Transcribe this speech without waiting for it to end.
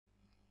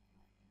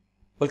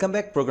Welcome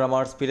back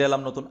programmers, ফিরে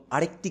এলাম নতুন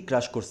আরেকটি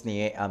ক্র্যাশ কোর্স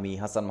নিয়ে। আমি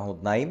হাসান মাহমুদ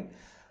নাইম।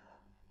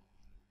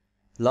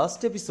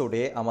 লাস্ট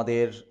এপিসোডে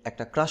আমাদের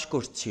একটা ক্র্যাশ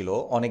কোর্স ছিল,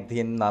 অনেক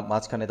দিন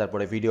মাঝখানে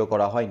তারপরে ভিডিও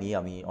করা হয়নি,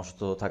 আমি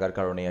অসুস্থ থাকার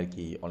কারণে আর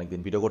কি অনেক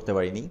দিন ভিডিও করতে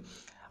পারিনি।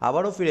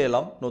 আবারও ফিরে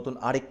এলাম নতুন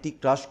আরেকটি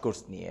ক্র্যাশ কোর্স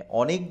নিয়ে।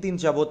 অনেক দিন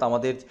যাবৎ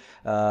আমাদের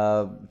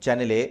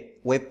চ্যানেলে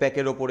ওয়েব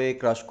প্যাকের ওপরে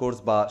ক্র্যাশ কোর্স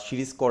বা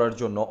সিরিজ করার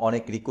জন্য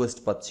অনেক রিকোয়েস্ট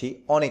পাচ্ছি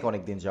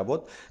অনেক দিন যাবৎ।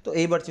 তো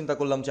এইবার চিন্তা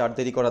করলাম যে আর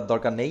দেরি করার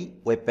দরকার নেই,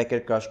 ওয়েব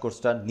প্যাকের ক্র্যাশ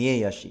কোর্সটা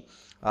নিয়েই আসি।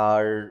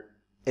 আর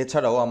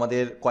এছাড়াও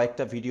আমাদের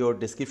কয়েকটা ভিডিওর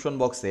ডেসক্রিপশন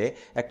বক্সে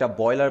একটা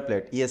বয়লার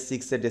প্লেট ইএস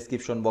সিক্সের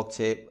ডেসক্রিপশন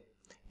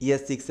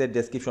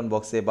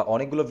বক্সে বা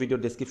অনেকগুলো ভিডিও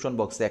ডেসক্রিপশন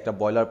বক্সে একটা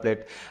বয়লার প্লেট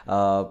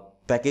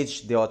প্যাকেজ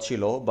দেওয়া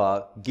ছিল বা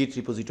গিট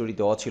রিপোজিটরি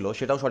দেওয়া ছিল,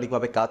 সেটাও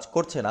সঠিকভাবে কাজ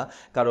করছে না,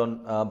 কারণ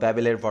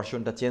ব্যাবেলের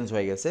ভার্সনটা চেঞ্জ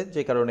হয়ে গেছে,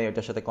 যে কারণে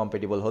এটার সাথে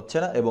কম্পেটিবল হচ্ছে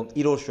না এবং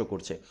ইরর শো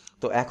করছে।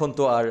 তো এখন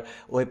তো আর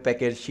ওয়েব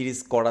প্যাকের সিরিজ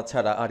করা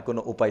ছাড়া আর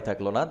কোনো উপায়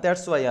থাকলো না।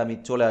 দ্যাটস ওয়াই আমি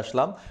চলে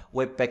আসলাম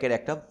ওয়েব প্যাকের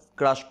একটা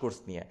ক্র্যাশ কোর্স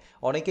নিয়ে।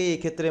 অনেকেই এই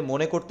ক্ষেত্রে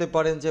মনে করতে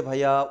পারেন যে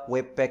ভাইয়া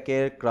web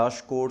প্যাকের crash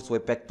course,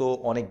 web pack তো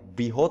অনেক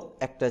বৃহৎ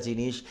একটা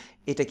জিনিস,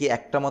 এটা কি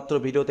একটা মাত্র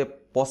ভিডিওতে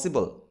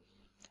পসিবল?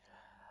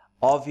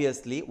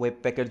 অবভিয়াসলি ওয়েব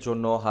প্যাকের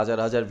জন্য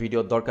হাজার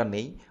ভিডিওর দরকার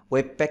নেই।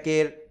 ওয়েব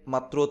প্যাকের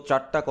মাত্র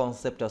 4টা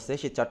কনসেপ্ট আছে,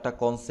 সেই 4টা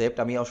কনসেপ্ট,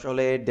 আমি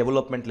আসলে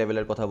ডেভেলপমেন্ট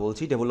লেভেলের কথা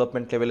বলছি।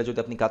 ডেভেলপমেন্ট লেভেলে যদি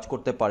আপনি কাজ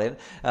করতে পারেন,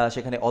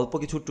 সেখানে অল্প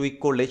কিছু টুইক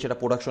করলেই সেটা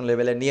প্রোডাকশন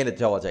লেভেলে নিয়ে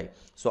যাওয়া যায়।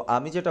 সো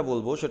আমি যেটা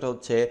বলবো সেটা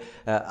হচ্ছে,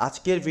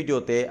 আজকের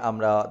ভিডিওতে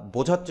আমরা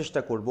বোঝার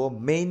চেষ্টা করব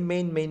মেইন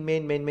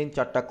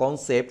 4টা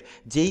কনসেপ্ট।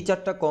 যেই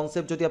 4টা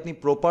কনসেপ্ট যদি আপনি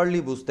প্রপারলি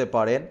বুঝতে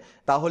পারেন,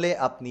 তাহলে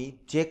আপনি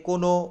যে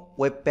কোনো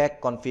ওয়েব প্যাক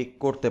কনফিগ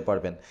করতে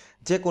পারবেন।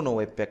 যে কোনো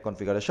ওয়েব প্যাক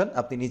কনফিগারেশন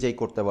আপনি নিজেই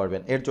করতে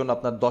পারবেন। এর জন্য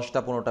আপনার 10টা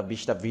 15টা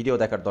 20টা ভিডিও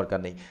দেখার দরকার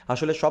নেই।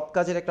 আসলে সব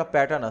কাজের একটা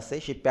প্যাটার্ন আছে,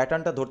 সেই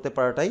প্যাটার্নটা ধরতে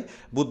পারাটাই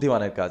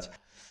বুদ্ধিমানের কাজ।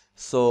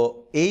 সো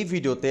এই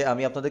ভিডিওতে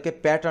আমি আপনাদেরকে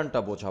প্যাটার্নটা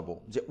বোঝাবো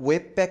যে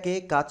ওয়েব প্যাকে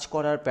কাজ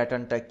করার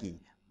প্যাটার্নটা কি।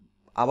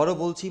 আবারও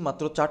বলছি,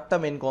 মাত্র 4টা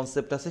মেন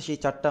কনসেপ্ট আছে, সেই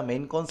 4টা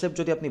মেন কনসেপ্ট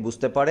যদি আপনি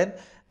বুঝতে পারেন,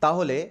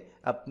 তাহলে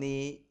আপনি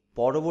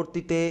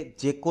পরবর্তীতে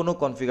যে কোনো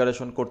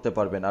কনফিগারেশন করতে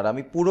পারবেন। আর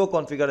আমি পুরো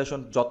কনফিগারেশন,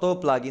 যত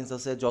প্লাগইনস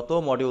আছে, যত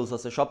মডিউলস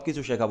আছে, সব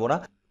কিছু শেখাবো না।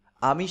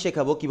 আমি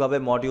শেখাবো কিভাবে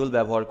মডিউল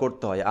ব্যবহার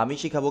করতে হয়, আমি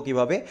শেখাবো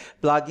কিভাবে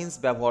প্লাগইনস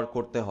ব্যবহার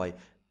করতে হয়,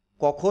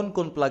 কখন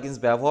কোন প্লাগইনস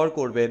ব্যবহার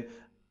করবেন,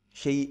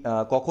 সেই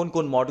কখন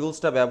কোন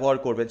মডিউলসটা ব্যবহার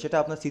করবেন সেটা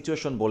আপনার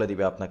সিচুয়েশন বলে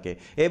দিবে আপনাকে।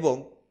 এবং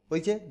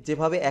ওই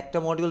যেভাবে একটা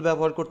মডিউল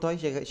ব্যবহার করতে হয়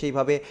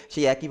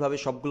সেই একইভাবে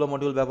সবগুলো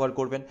মডিউল ব্যবহার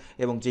করবেন,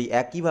 এবং যেই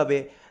একইভাবে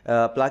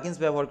প্লাগইনস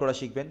ব্যবহার করা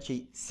শিখবেন, সেই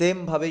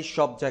সেমভাবেই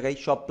সব জায়গায়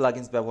সব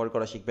প্লাগইনস ব্যবহার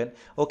করা শিখবেন।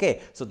 ওকে,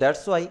 সো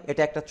দ্যাটস ওয়াই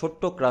এটা একটা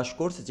ছোট্ট ক্র্যাশ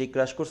কোর্স, যেই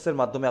ক্র্যাশ কোর্সের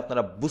মাধ্যমে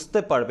আপনারা বুঝতে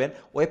পারবেন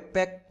ওয়েব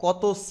প্যাক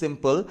কত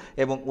সিম্পল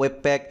এবং ওয়েব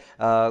প্যাক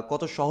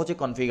কত সহজে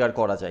কনফিগার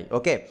করা যায়।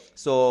 ওকে,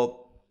 সো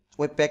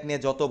ওয়েব প্যাক নিয়ে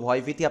যত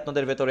ভয়ভীতি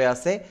আপনাদের ভেতরে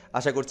আছে,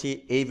 আশা করছি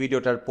এই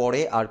ভিডিওটার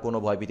পরে আর কোনো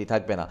ভয়ভীতি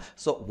থাকবে না।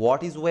 So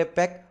what is web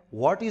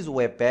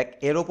pack?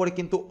 এর ওপরে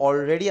কিন্তু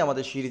অলরেডি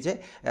আমাদের সিরিজে,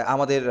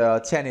 আমাদের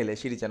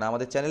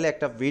চ্যানেলে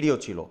একটা ভিডিও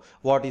ছিল,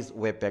 হোয়াট ইজ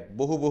ওয়েব প্যাক।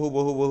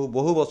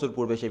 বহু বছর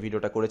পূর্বে সেই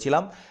ভিডিওটা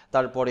করেছিলাম।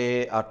 তারপরে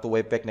আর তো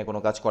ওয়েব প্যাক নিয়ে কোনো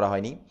কাজ করা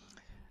হয়নি।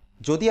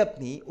 যদি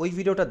আপনি ওই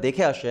ভিডিওটা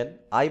দেখে আসেন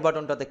আই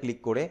বাটনটাতে ক্লিক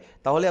করে,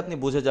 তাহলে আপনি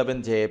বুঝে যাবেন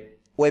যে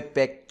ওয়েব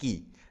প্যাক কী।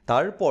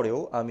 তারপরেও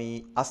আমি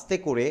আস্তে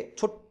করে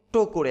ছোট্ট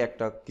করে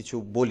একটা কিছু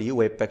বলি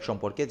ওয়েব প্যাক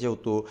সম্পর্কে,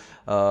 যেহেতু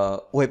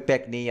ওয়েব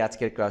প্যাক নেই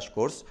আজকের ক্র্যাশ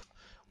কোর্স।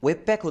 ওয়েব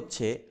প্যাক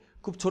হচ্ছে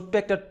খুব ছোট্ট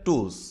একটা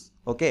টুলস,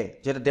 ওকে,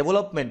 যেটা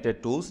ডেভেলপমেন্টের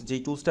টুলস,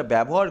 যেই টুলসটা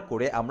ব্যবহার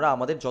করে আমরা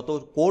আমাদের যত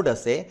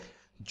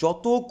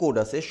কোড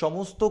আছে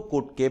সমস্ত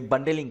কোডকে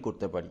বান্ডেলিং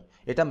করতে পারি।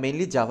 এটা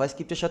মেইনলি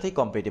জাভাস্ক্রিপ্টের সাথেই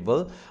কম্পেটেবল,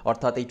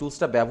 অর্থাৎ এই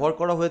টুলসটা ব্যবহার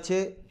করা হয়েছে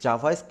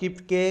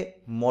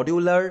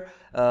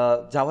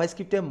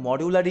জাভাস্ক্রিপ্টে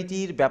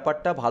মডিউলারিটির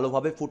ব্যাপারটা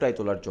ভালোভাবে ফুটাই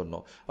তোলার জন্য।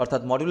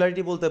 অর্থাৎ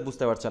মডিউলারিটি বলতে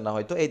বুঝতে পারছেন না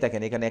হয়তো, এই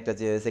দেখেন এখানে একটা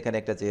জেএস, এখানে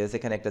একটা জেএস,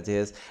 এখানে একটা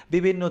জেএস,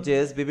 বিভিন্ন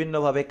জেএস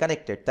বিভিন্নভাবে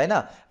কানেক্টেড, তাই না?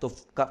 তো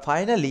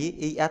ফাইনালি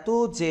এই এত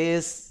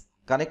জেএস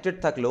কানেক্টেড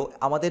থাকলেও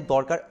আমাদের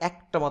দরকার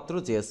একটা মাত্র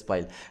জেএস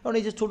ফাইল। কারণ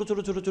এই যে ছোটো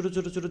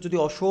যদি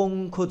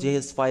অসংখ্য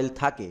জেএস ফাইল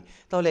থাকে,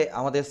 তাহলে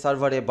আমাদের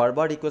সার্ভারে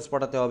বারবার রিকোয়েস্ট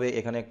পাঠাতে হবে,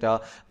 এখানে একটা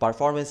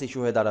পারফরমেন্স ইস্যু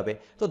হয়ে দাঁড়াবে।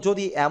 তো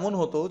যদি এমন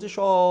হতো যে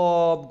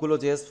সবগুলো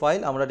জেএস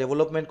ফাইল আমরা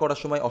ডেভেলপমেন্ট করার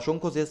সময়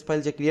অসংখ্য জেএস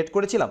ফাইল যে ক্রিয়েট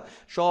করেছিলাম,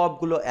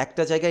 সবগুলো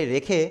একটা জায়গায়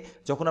রেখে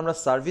যখন আমরা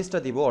সার্ভিসটা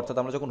দিব, অর্থাৎ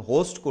আমরা যখন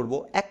হোস্ট করব,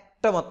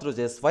 একটা মাত্র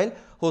জেএস ফাইল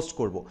হোস্ট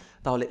করব,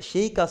 তাহলে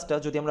সেই কাজটা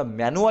যদি আমরা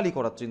ম্যানুয়ালি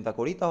করার চিন্তা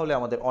করি, তাহলে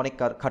আমাদের অনেক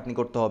খাটনি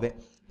করতে হবে।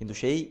 কিন্তু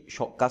সেই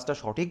কাজটা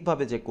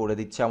সঠিকভাবে যে করে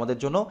দিচ্ছে আমাদের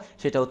জন্য,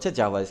 সেটা হচ্ছে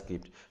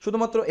জাভাস্ক্রিপ্ট।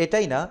 শুধুমাত্র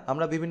এটাই না,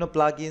 আমরা বিভিন্ন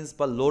প্লাগইনস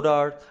বা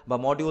লোডার বা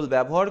মডিউল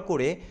ব্যবহার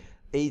করে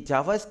এই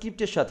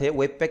জাভাস্ক্রিপ্টের সাথে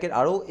ওয়েব প্যাকের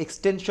আরও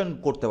এক্সটেনশন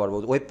করতে পারবো,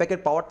 ওয়েব প্যাকের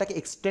পাওয়ারটাকে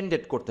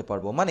এক্সটেন্ডেড করতে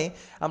পারবো। মানে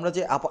আমরা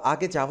যে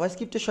আগে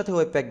জাভাস্ক্রিপ্টের সাথে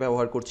ওয়েব প্যাক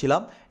ব্যবহার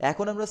করছিলাম,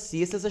 এখন আমরা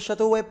সিএসএস এর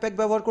সাথেও ওয়েব প্যাক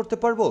ব্যবহার করতে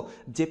পারবো,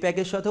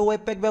 জেপ্যাকের সাথেও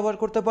ওয়েব প্যাক ব্যবহার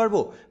করতে পারবো,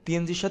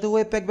 পিএনজির সাথেও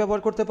ওয়েব প্যাক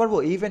ব্যবহার করতে পারবো,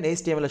 ইভেন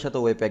এইচটিএমএল এর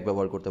সাথেও ওয়েব প্যাক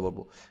ব্যবহার করতে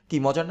পারবো। কি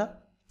মজার না?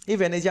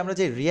 ইভেন এই যে আমরা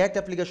যে রিয়াক্ট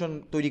অ্যাপ্লিকেশন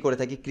তৈরি করে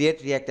থাকি ক্রিয়েট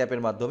রিয়াক্ট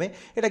অ্যাপের মাধ্যমে,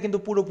 এটা কিন্তু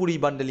পুরোপুরি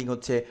বান্ডেলিং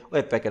হচ্ছে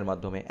ওয়েব প্যাকের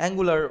মাধ্যমে।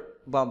 অ্যাঙ্গুলার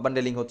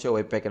বান্ডেলিং হচ্ছে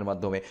ওয়েবপ্যাকের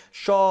মাধ্যমে।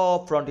 সব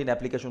ফ্রন্ট ইন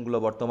অ্যাপ্লিকেশনগুলো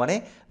বর্তমানে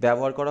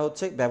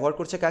ব্যবহার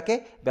করছে কাকে?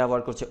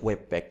 ব্যবহার করছে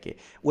ওয়েবপ্যাককে।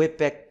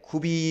 ওয়েবপ্যাক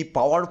খুবই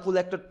পাওয়ারফুল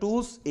একটা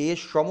টুলস, এর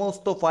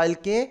সমস্ত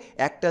ফাইলকে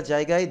একটা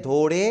জায়গায়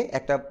ধরে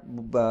একটা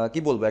কি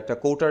বলবো একটা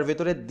কৌটার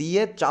ভেতরে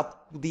দিয়ে চাপ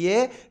দিয়ে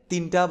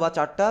 3টা বা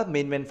 4টা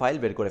মেন ফাইল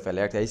বের করে ফেলে,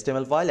 একটা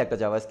HTML ফাইল, একটা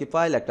জাভাস্ক্রিপ্ট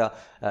ফাইল, একটা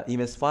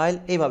ইমেজ ফাইল,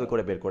 এইভাবে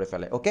করে বের করে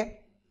ফেলে। ওকে,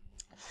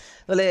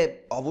 তাহলে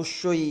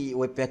অবশ্যই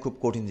ওয়েবপ্যাক খুব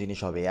কঠিন জিনিস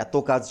হবে এত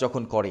কাজ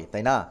যখন করে,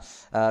 তাই না?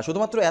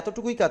 শুধুমাত্র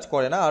এতটুকুই কাজ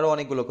করে না, আরও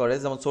অনেকগুলো করে,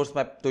 যেমন সোর্স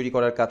ম্যাপ তৈরি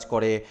করার কাজ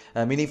করে,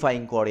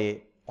 মিনিফাইং করে,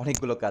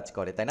 অনেকগুলো কাজ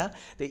করে, তাই না?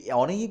 তো এই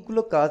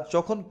অনেকগুলো কাজ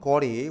যখন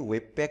করে,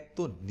 ওয়েবপ্যাক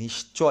তো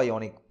নিশ্চয়ই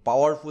অনেক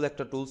পাওয়ারফুল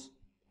একটা টুলস।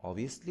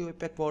 অবভিয়াসলি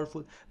ওয়েবপ্যাক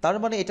পাওয়ারফুল, তার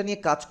মানে এটা নিয়ে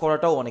কাজ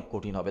করাটাও অনেক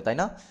কঠিন হবে, তাই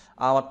না?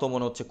 আমার তো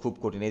মনে হচ্ছে খুব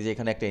কঠিন। এই যে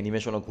এখানে একটা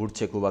অ্যানিমেশনও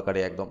ঘুরছে খুব আকারে,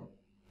 একদম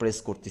প্রেস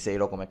করতেছে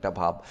এরকম একটা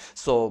ভাব।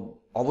 সো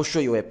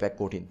অবশ্যই ওয়েবপ্যাক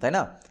কঠিন, তাই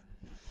না?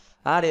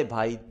 আরে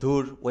ভাই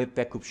ধুর,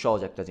 ওয়েবপ্যাক খুব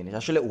সহজ একটা জিনিস।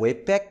 আসলে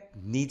ওয়েবপ্যাক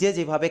নিজে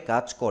যেভাবে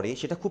কাজ করে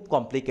সেটা খুব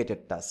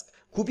কমপ্লিকেটেড টাস্ক,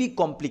 খুবই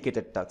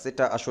কমপ্লিকেটেড টাস্ক।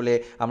 এটা আসলে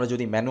আমরা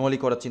যদি ম্যানুয়ালি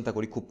করার চিন্তা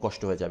করি খুব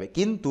কষ্ট হয়ে যাবে,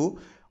 কিন্তু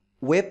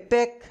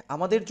ওয়েবপ্যাক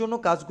আমাদের জন্য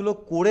কাজগুলো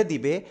করে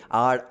দিবে।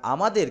 আর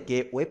আমাদেরকে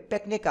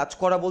ওয়েবপ্যাক নিয়ে কাজ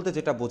করা বলতে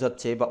যেটা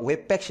বোঝাচ্ছে বা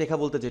ওয়েবপ্যাক শেখা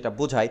বলতে যেটা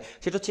বোঝায়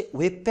সেটা হচ্ছে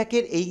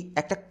ওয়েবপ্যাকের এই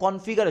একটা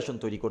কনফিগারেশন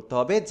তৈরি করতে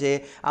হবে, যে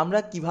আমরা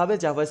কিভাবে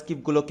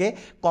জাভাস্ক্রিপ্টগুলোকে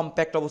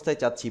কম্প্যাক্ট অবস্থায়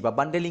চাচ্ছি বা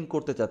বান্ডেলিং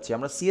করতে চাচ্ছি,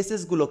 আমরা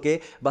সিএসএসগুলোকে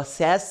বা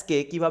স্যাসকে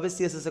কিভাবে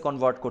সিএসএসে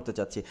কনভার্ট করতে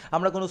চাচ্ছি,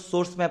 আমরা কোনো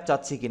সোর্স ম্যাপ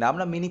চাচ্ছি কিনা,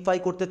 আমরা মিনিফাই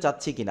করতে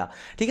চাচ্ছি কিনা।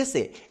 ঠিক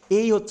আছে,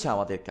 এই হচ্ছে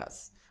আমাদের কাজ।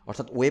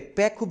 অর্থাৎ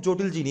ওয়েবপ্যাক খুব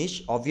জটিল জিনিস,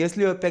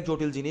 অবভিয়াসলি ওয়েবপ্যাক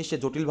জটিল জিনিস, সে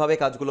জটিলভাবে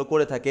কাজগুলো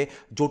করে থাকে,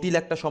 জটিল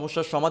একটা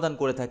সমস্যার সমাধান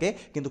করে থাকে,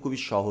 কিন্তু খুবই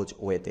সহজ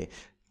ওয়েতে।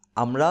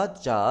 আমরা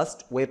জাস্ট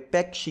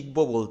ওয়েবপ্যাক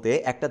শিখবো বলতে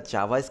একটা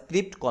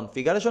জাভাস্ক্রিপ্ট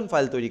কনফিগারেশন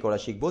ফাইল তৈরি করা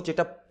শিখবো,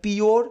 যেটা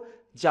পিওর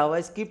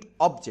জাভাস্ক্রিপ্ট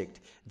অবজেক্ট,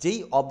 যেই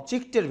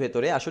অবজেক্টের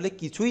ভেতরে আসলে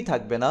কিছুই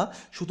থাকবে না,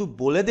 শুধু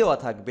বলে দেওয়া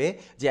থাকবে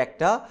যে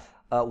একটা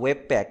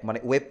ওয়েবপ্যাক মানে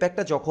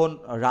ওয়েবপ্যাকটা যখন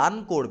রান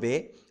করবে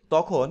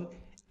তখন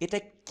এটা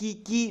কি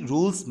কি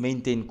রুলস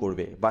মেনটেন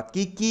করবে বা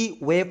কি কি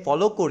ওয়ে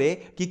ফলো করে,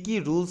 কি কি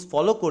রুলস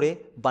ফলো করে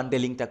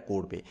বান্ডেলিংটা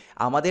করবে।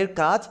 আমাদের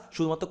কাজ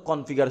শুধুমাত্র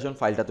কনফিগারেশন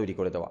ফাইলটা তৈরি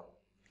করে দেওয়া।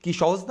 কি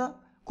সহজ না?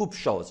 খুব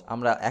সহজ।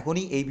 আমরা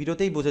এখনই এই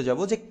ভিডিওতেই বুঝে যাব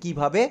যে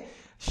কিভাবে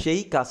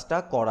সেই কাজটা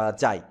করা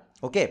যায়।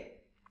 ওকে,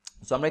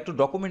 সো আমরা একটু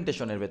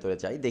ডকুমেন্টেশনের ভেতরে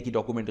যাই, দেখি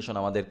ডকুমেন্টেশন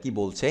আমাদের কি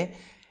বলছে।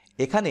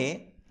 এখানে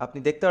আপনি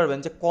দেখতে পারবেন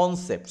যে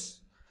কনসেপ্টস,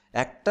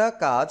 একটা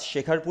কাজ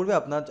শেখার পূর্বে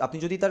আপনি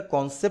যদি তার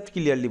কনসেপ্ট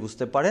ক্লিয়ারলি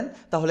বুঝতে পারেন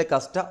তাহলে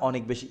কাজটা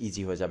অনেক বেশি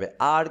ইজি হয়ে যাবে,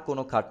 আর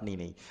কোনো খাটনি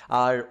নেই।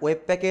 আর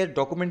ওয়েবপ্যাকের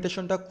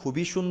ডকুমেন্টেশনটা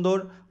খুবই সুন্দর,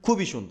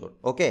 খুবই সুন্দর।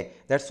 ওকে,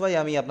 দ্যাটস ওয়াই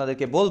আমি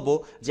আপনাদেরকে বলবো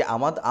যে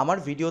আমার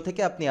ভিডিও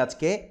থেকে আপনি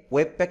আজকে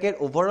ওয়েবপ্যাকের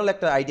ওভারঅল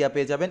একটা আইডিয়া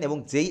পেয়ে যাবেন, এবং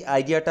যেই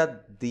আইডিয়াটা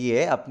দিয়ে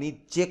আপনি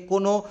যে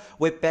কোনো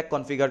ওয়েবপ্যাক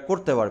কনফিগার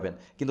করতে পারবেন।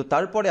 কিন্তু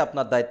তারপরে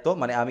আপনার দায়িত্ব,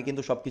 মানে আমি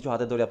কিন্তু সব কিছু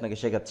হাতে ধরে আপনাকে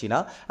শেখাচ্ছি না।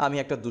 আমি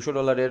একটা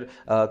 $200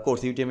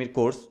 কোর্স, ইউটিএমির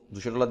কোর্স,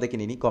 $200 দিয়ে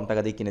কিনিনি, কম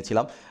টাকা দিয়ে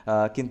কিনেছিলাম।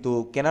 কিন্তু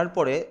কেনার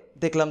পরে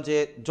দেখলাম যে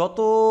যত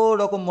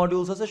রকম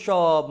মডিউলস আছে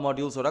সব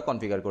মডিউলস ওরা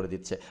কনফিগার করে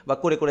দিচ্ছে বা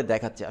করে করে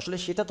দেখাচ্ছে। আসলে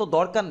সেটা তো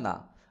দরকার না,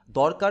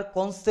 দরকার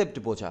কনসেপ্ট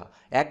বোঝা।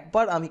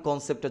 একবার আমি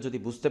কনসেপ্টটা যদি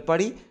বুঝতে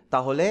পারি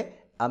তাহলে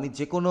আমি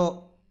যে কোনো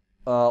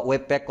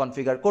ওয়েবপ্যাক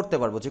কনফিগার করতে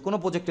পারবো, যে কোনো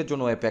প্রজেক্টের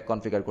জন্য ওয়েবপ্যাক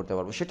কনফিগার করতে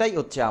পারবো। সেটাই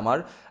হচ্ছে আমার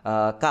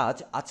কাজ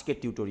আজকের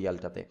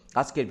টিউটোরিয়ালটাতে,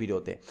 আজকের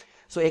ভিডিওতে।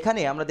 সো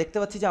এখানে আমরা দেখতে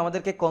পাচ্ছি যে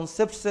আমাদেরকে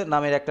কনসেপ্টস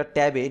নামের একটা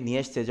ট্যাবে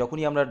নিয়ে এসছে।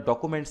 যখনই আমরা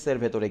ডকুমেন্টসের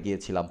ভেতরে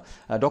গিয়েছিলাম,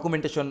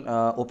 ডকুমেন্টেশন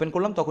ওপেন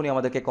করলাম, তখনই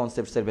আমাদেরকে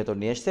কনসেপ্টসের ভেতর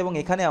নিয়ে এসছে, এবং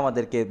এখানে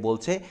আমাদেরকে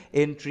বলছে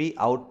entry,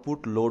 output,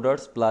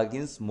 loaders,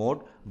 plugins, mode,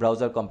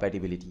 browser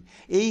compatibility.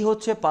 এই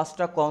হচ্ছে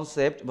 5টা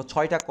কনসেপ্ট বা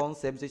 6টা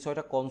কনসেপ্ট। যে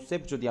 6টা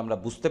কনসেপ্ট যদি আমরা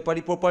বুঝতে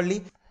পারি প্রপারলি,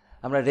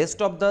 আমরা রেস্ট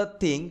অফ দ্য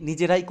থিং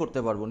নিজেরাই করতে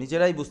পারবো,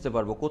 নিজেরাই বুঝতে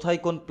পারবো কোথায়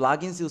কোন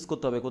প্লাগইনস ইউজ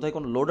করতে হবে, কোথায়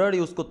কোন লোডার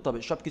ইউজ করতে হবে,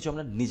 সব কিছু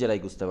আমরা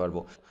নিজেরাই বুঝতে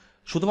পারবো।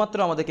 শুধুমাত্র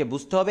আমাদেরকে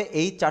বুঝতে হবে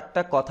এই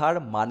 4টা কথার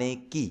মানে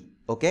কি।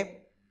 ওকে,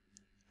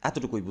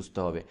 এতটুকুই বুঝতে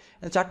হবে।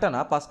 4টা না,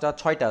 5টা,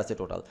 6টা আছে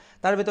টোটাল।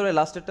 তার ভেতরে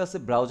লাস্টেরটা আছে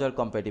ব্রাউজার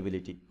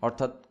কম্প্যাটিবিলিটি,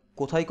 অর্থাৎ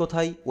কোথায়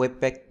কোথায়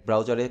ওয়েবপ্যাক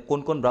ব্রাউজারে, কোন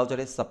কোন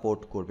ব্রাউজারে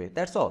সাপোর্ট করবে,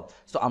 দ্যাটস অল।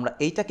 সো আমরা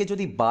এইটাকে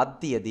যদি বাদ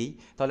দিয়ে দিই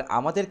তাহলে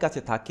আমাদের কাছে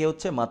থাকে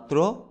হচ্ছে মাত্র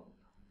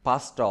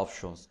 5টা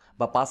অপশনস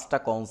বা 5টা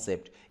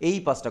কনসেপ্ট। এই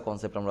 5টা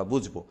কনসেপ্ট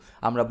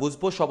আমরা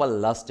বুঝবো সবার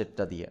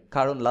লাস্টেরটা দিয়ে,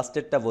 কারণ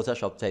লাস্টেরটা বোঝা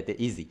সবচাইতে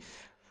ইজি।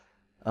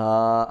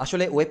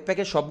 আসলে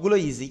ওয়েবপ্যাকের সবগুলো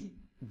ইজি,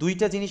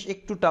 2টা জিনিস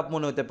একটু টাফ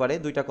মনে হতে পারে,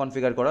 2টা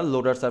কনফিগার করা,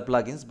 লোডার্স আর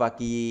প্লাগইনস,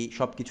 বাকি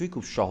সব কিছুই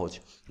খুব সহজ।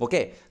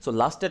 ওকে, সো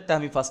লাস্টেরটা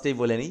আমি ফার্স্টেই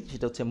বলে নিই,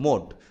 সেটা হচ্ছে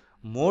মোড।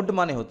 মোড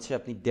মানে হচ্ছে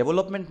আপনি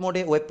ডেভেলপমেন্ট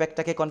মোডে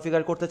ওয়েবপ্যাকটাকে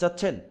কনফিগার করতে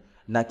চাচ্ছেন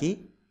নাকি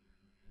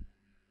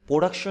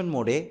প্রোডাকশন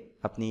মোডে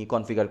আপনি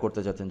কনফিগার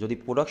করতে চাচ্ছেন। যদি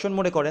প্রোডাকশন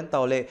মোডে করেন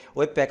তাহলে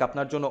ওয়েবপ্যাক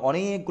আপনার জন্য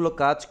অনেকগুলো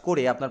কাজ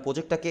করে আপনার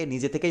প্রজেক্টটাকে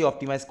নিজে থেকেই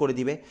অপটিমাইজ করে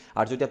দিবে।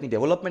 আর যদি আপনি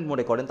ডেভেলপমেন্ট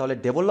মোডে করেন তাহলে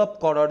ডেভেলপ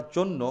করার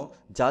জন্য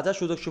যা যা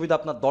সুযোগ সুবিধা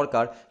আপনার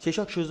দরকার সেই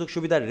সব সুযোগ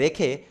সুবিধা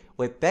রেখে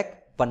ওয়েবপ্যাক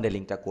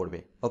বান্ডেলিংটা করবে।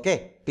 ওকে,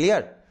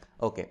 ক্লিয়ার?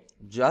 ওকে,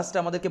 জাস্ট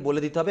আমাদেরকে বলে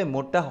দিতে হবে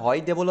মোডটা হয়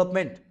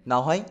ডেভেলপমেন্ট না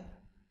হয়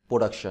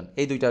প্রোডাকশন,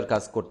 এই দুইটার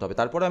কাজ করতে হবে।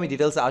 তারপরে আমি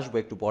ডিটেলসে আসবো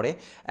একটু পরে।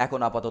 এখন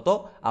আপাতত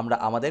আমরা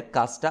আমাদের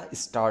কাজটা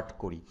স্টার্ট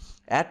করি।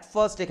 অ্যাট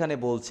ফার্স্ট এখানে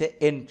বলছে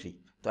এন্ট্রি,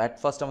 তো অ্যাট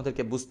ফার্স্ট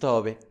আমাদেরকে বুঝতে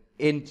হবে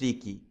এন্ট্রি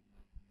কি।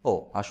 ও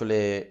আসলে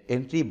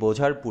এন্ট্রি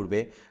বোঝার পূর্বে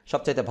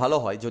সবচাইতে ভালো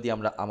হয় যদি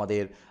আমরা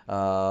আমাদের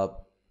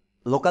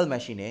লোকাল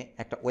মেশিনে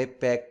একটা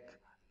ওয়েবপ্যাক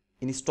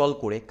ইনস্টল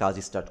করে কাজ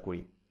স্টার্ট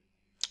করি।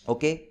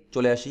 ওকে,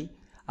 চলে আসি।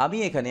 আমি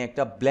এখানে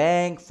একটা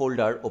ব্ল্যাঙ্ক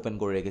ফোল্ডার ওপেন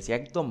করে রেখেছি,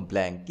 একদম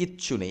ব্ল্যাঙ্ক,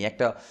 কিচ্ছু নেই,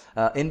 একটা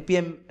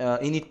npm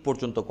ইনিট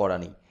পর্যন্ত করা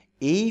নেই।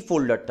 এই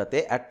ফোল্ডারটাতে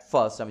অ্যাট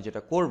ফার্স্ট আমি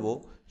যেটা করব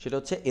সেটা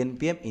হচ্ছে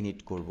npm init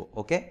করব।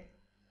 ওকে,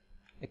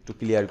 একটু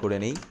ক্লিয়ার করে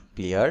নেই,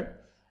 clear.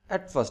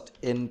 At first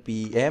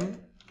npm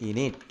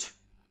init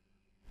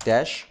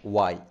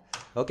 -y।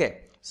 Okay,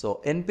 so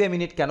npm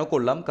init কেন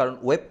করলাম, কারণ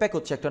ওয়েবপ্যাক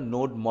হচ্ছে একটা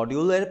নোড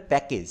মডিউলের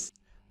প্যাকেজ।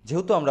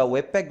 যেহেতু আমরা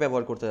ওয়েবপ্যাক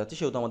ব্যবহার করতে যাচ্ছি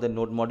সেহেতু আমাদের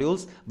নোড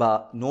মডিউলস বা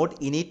নোড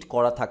ইনিট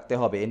করা থাকতে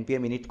হবে,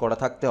 npm init করা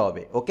থাকতে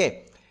হবে। ওকে,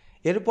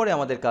 এরপরে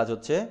আমাদের কাজ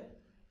হচ্ছে,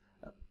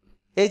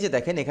 এই যে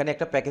দেখেন এখানে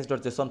একটা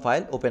প্যাকেজ.json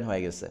ফাইল ওপেন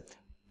হয়ে গেছে।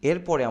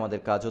 এরপরে আমাদের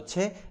কাজ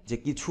হচ্ছে যে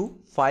কিছু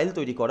ফাইল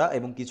তৈরি করা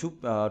এবং কিছু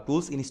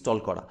টুলস ইনস্টল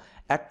করা।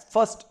 অ্যাট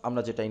ফার্স্ট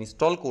আমরা যেটা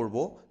ইনস্টল করব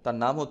তার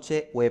নাম হচ্ছে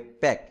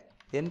ওয়েবপ্যাক।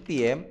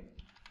 npm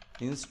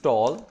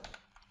install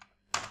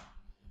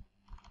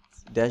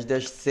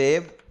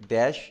 -save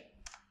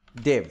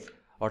 -dev,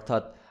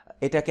 অর্থাৎ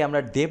এটাকে আমরা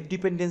ডেভ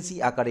ডিপেন্ডেন্সি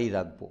আকারেই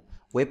রাখবো।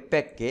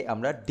 ওয়েবপ্যাককে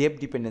আমরা ডেভ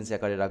ডিপেন্ডেন্সি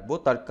আকারে রাখবো,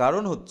 তার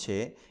কারণ হচ্ছে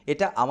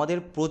এটা আমাদের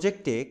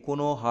প্রজেক্টে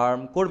কোনো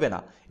হার্ম করবে না।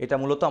 এটা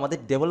মূলত আমাদের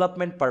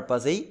ডেভেলপমেন্ট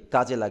পারপাজেই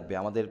কাজে লাগবে,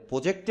 আমাদের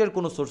প্রজেক্টের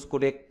কোনো সোর্স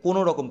কোডে কোনো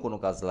রকম কোনো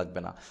কাজ লাগবে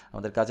না।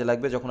 আমাদের কাজে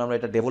লাগবে যখন আমরা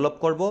এটা ডেভেলপ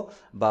করব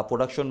বা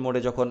প্রোডাকশন মোডে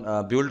যখন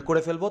বিল্ড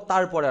করে ফেলবো,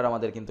 তারপরে আর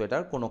আমাদের কিন্তু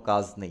এটার কোনো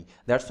কাজ নেই।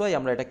 দ্যাটস ওয়াই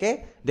আমরা এটাকে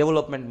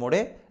ডেভেলপমেন্ট মোডে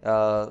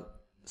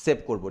সেভ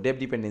করব, ডেভ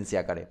ডিপেন্ডেন্সি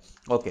আকারে।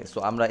 ওকে, সো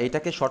আমরা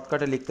এটাকে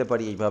শর্টকাটে লিখতে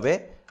পারি এইভাবে,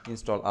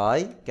 ইনস্টল আই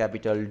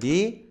ক্যাপিটাল ডি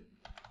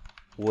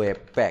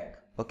ওয়েবপ্যাক।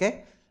 ওকে,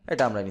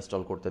 এটা আমরা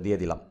ইনস্টল করতে দিয়ে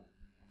দিলাম।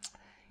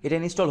 এটা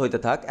ইনস্টল হইতে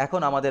থাক।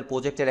 এখন আমাদের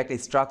প্রজেক্টের একটা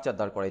স্ট্রাকচার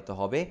দাঁড় করাইতে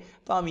হবে।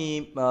 তো আমি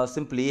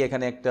সিম্পলি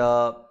এখানে একটা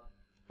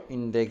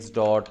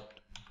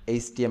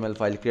index.html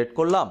ফাইল ক্রিয়েট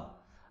করলাম,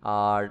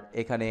 আর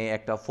এখানে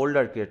একটা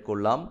ফোল্ডার ক্রিয়েট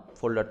করলাম,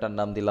 ফোল্ডারটার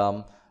নাম দিলাম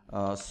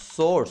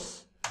সোর্স,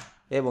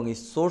 এবং এই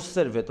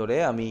সোর্সের ভেতরে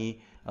আমি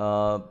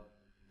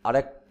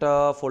আরেকটা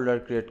ফোল্ডার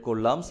ক্রিয়েট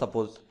করলাম,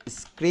 সাপোজ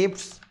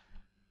স্ক্রিপ্টস।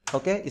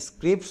 ওকে,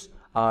 স্ক্রিপ্টস,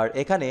 আর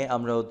এখানে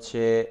আমরা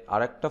হচ্ছে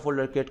আরেকটা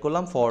ফোল্ডার ক্রিয়েট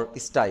করলাম ফর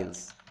স্টাইলস।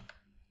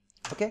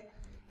 ওকে,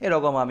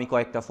 এরকম আমি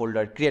কয়েকটা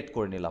ফোল্ডার ক্রিয়েট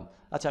করে নিলাম।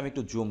 আচ্ছা, আমি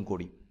একটু জুম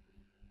করি।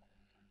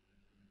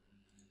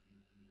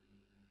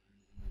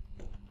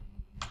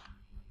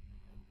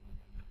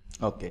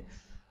 ওকে,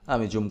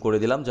 আমি জুম করে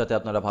দিলাম যাতে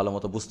আপনারা ভালো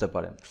মতো বুঝতে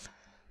পারেন।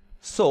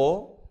 সো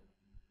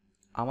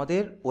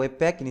আমাদের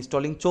ওয়েবপ্যাক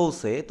ইনস্টলিং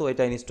চলছে, তো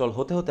এটা ইনস্টল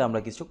হতে হতে আমরা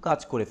কিছু কাজ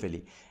করে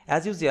ফেলি।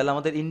 অ্যাজ ইউজুয়াল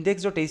আমাদের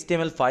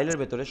index.html ফাইলের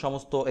ভেতরে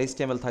সমস্ত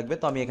HTML থাকবে,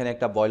 তো আমি এখানে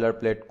একটা বয়লার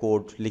প্লেট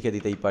কোড লিখে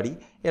দিতেই পারি,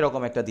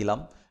 এরকম একটা দিলাম।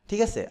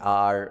 ঠিক আছে,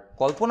 আর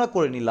কল্পনা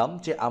করে নিলাম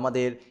যে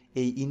আমাদের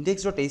এই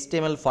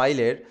index.html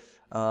ফাইলের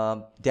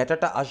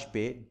ডেটাটা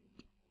আসবে,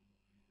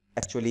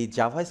 অ্যাকচুয়ালি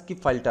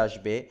জাভাস্ক্রিপ্ট ফাইলটা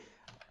আসবে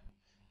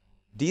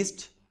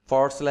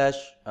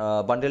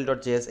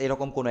dist/bundle.js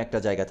এরকম কোনো একটা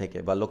জায়গা থেকে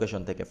বা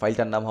লোকেশন থেকে,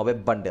 ফাইলটার নাম হবে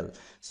বান্ডেল।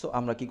 সো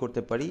আমরা কি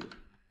করতে পারি,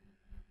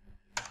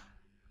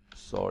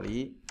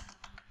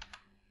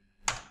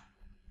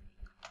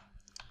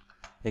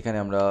 এখানে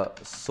আমরা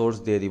সোর্স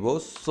দিয়ে দিব।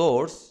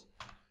 সোর্স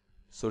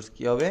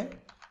কি হবে,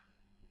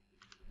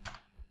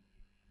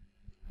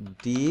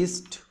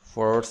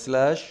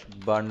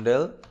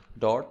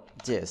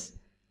 dist/bundle.js।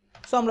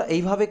 সো আমরা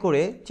এইভাবে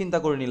করে চিন্তা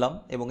করে নিলাম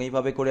এবং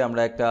এইভাবে করে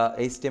আমরা একটা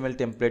HTML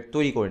টেমপ্লেট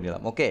তৈরি করে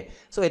নিলাম। ওকে,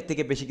 সো এর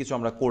থেকে বেশি কিছু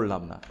আমরা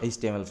করলাম না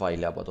HTML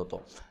ফাইলে আপাতত।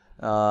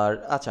 আর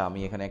আচ্ছা, আমি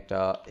এখানে একটা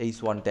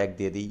h1 ট্যাগ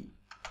দিয়ে দিই,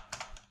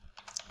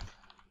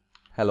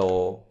 হ্যালো,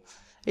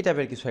 এই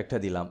টাইপের কিছু একটা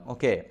দিলাম।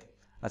 ওকে,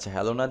 আচ্ছা,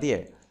 হ্যালো না দিয়ে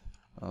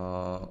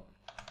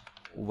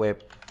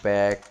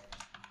ওয়েবপ্যাক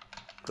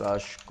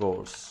ক্র্যাশ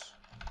কোর্স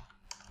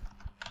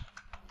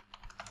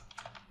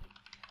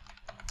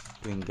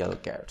টুইঙ্কেল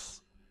ক্যাটস।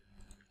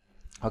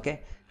 ওকে,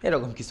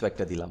 এরকম কিছু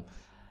একটা দিলাম।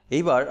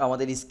 এইবার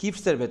আমাদের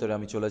স্ক্রিপ্টসের ভেতরে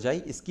আমি চলে যাই।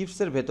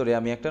 স্ক্রিপ্টসের ভেতরে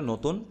আমি একটা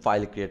নতুন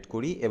ফাইল ক্রিয়েট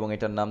করি এবং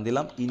এটার নাম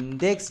দিলাম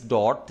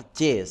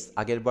index.js।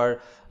 আগেরবার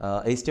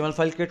HTML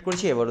ফাইল ক্রিয়েট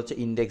করেছি, এবার হচ্ছে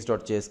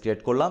index.js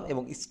ক্রিয়েট করলাম,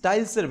 এবং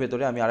স্টাইলসের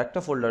ভেতরে আমি আরেকটা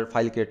ফোল্ডার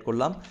ফাইল ক্রিয়েট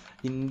করলাম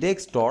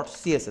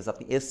index.css।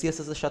 আপনি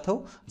SCSS এর সাথেও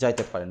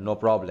যাইতে পারেন, নো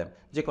প্রবলেম,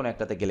 যে কোনো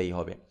একটাতে গেলেই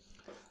হবে।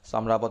 সো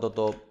আমরা আপাতত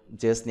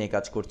জেএস নিয়ে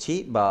কাজ করছি,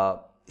 বা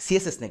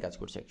CSS নিয়ে কাজ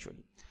করছি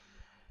অ্যাকচুয়ালি।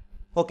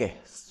 ওকে,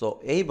 সো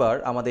এইবার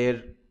আমাদের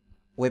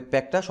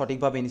ওয়েবপ্যাকটা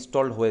সঠিকভাবে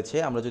ইনস্টলড হয়েছে।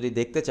 আমরা যদি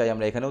দেখতে চাই,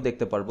 আমরা এখানেও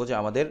দেখতে পারবো যে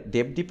আমাদের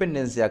ডেভ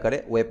ডিপেন্ডেন্সি আকারে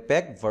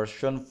ওয়েবপ্যাক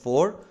ভার্সন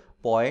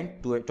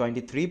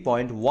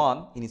 4.23.1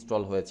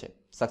 ইনস্টল হয়েছে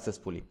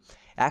সাকসেসফুলি।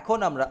 এখন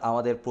আমরা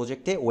আমাদের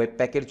প্রজেক্টে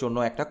ওয়েবপ্যাকের জন্য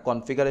একটা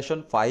কনফিগারেশন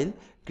ফাইল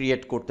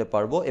ক্রিয়েট করতে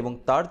পারবো, এবং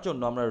তার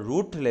জন্য আমরা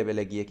রুট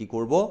লেভেলে গিয়ে কি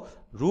করব,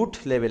 রুট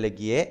লেভেলে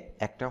গিয়ে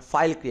একটা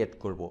ফাইল ক্রিয়েট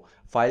করব।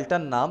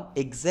 ফাইলটার নাম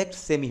এক্স্যাক্ট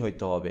সেমই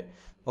হইতে হবে।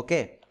 ওকে,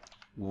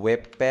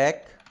 webpack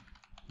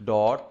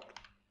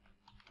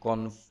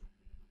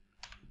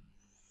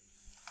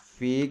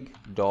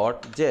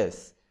config.js,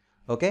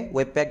 ওকে,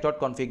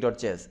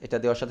 webpack.config.js, এটা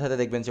দেওয়ার সাথে সাথে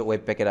দেখবেন যে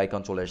ওয়েবপ্যাকের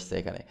আইকন চলে এসেছে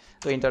এখানে।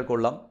 তো এন্টার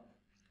করলাম।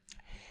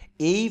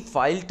 এই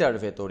ফাইলটার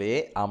ভেতরে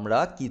আমরা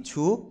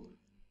কিছু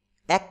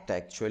একটা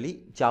অ্যাকচুয়ালি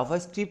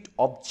জাভাস্ক্রিপ্ট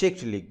অবজেক্ট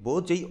লিখব,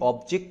 যেই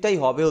অবজেক্টটাই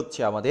হবে হচ্ছে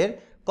আমাদের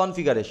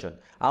কনফিগারেশন।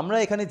 আমরা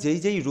এখানে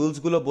যেই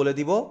রুলসগুলো বলে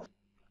দিব,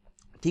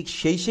 ঠিক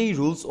সেই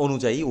রুলস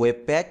অনুযায়ী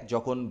ওয়েবপ্যাক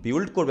যখন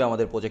বিল্ড করবে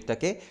আমাদের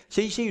প্রজেক্টটাকে,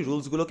 সেই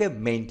রুলসগুলোকে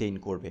মেনটেন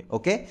করবে।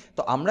 ওকে,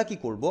 তো আমরা কি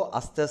করব,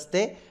 আস্তে আস্তে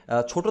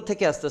ছোট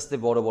থেকে আস্তে আস্তে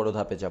বড়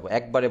ধাপে যাব,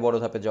 একবারে বড়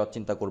ধাপে যাওয়ার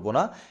চিন্তা করব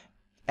না।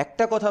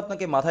 একটা কথা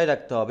আপনাকে মাথায়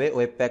রাখতে হবে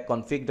ওয়েবপ্যাক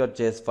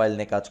config.js ফাইল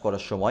নিয়ে কাজ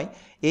করার সময়,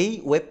 এই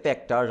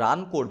ওয়েবপ্যাকটা রান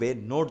করবে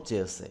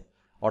নোড.js-এ,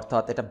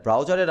 অর্থাৎ এটা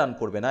ব্রাউজারে রান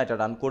করবে না, এটা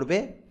রান করবে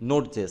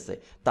নোড.js-এ।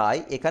 তাই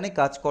এখানে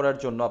কাজ করার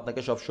জন্য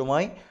আপনাকে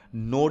সবসময়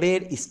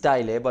নোডের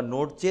স্টাইলে বা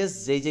নোড.js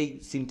যেই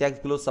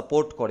সিনট্যাক্সগুলো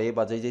সাপোর্ট করে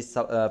বা যেই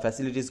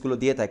ফ্যাসিলিটিসগুলো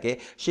দিয়ে থাকে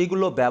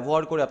সেইগুলো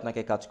ব্যবহার করে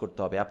আপনাকে কাজ করতে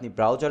হবে। আপনি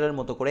ব্রাউজারের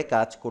মতো করে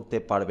কাজ করতে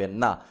পারবেন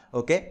না।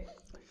 ওকে,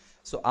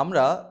 সো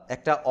আমরা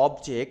একটা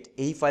অবজেক্ট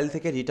এই ফাইল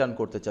থেকে রিটার্ন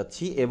করতে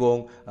চাচ্ছি এবং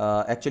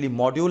অ্যাকচুয়ালি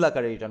মডিউল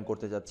আকারে রিটার্ন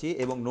করতে চাচ্ছি,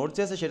 এবং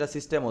নোড.js-এ সেটা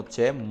সিস্টেম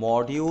হচ্ছে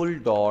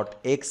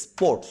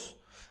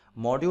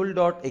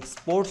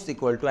module.exports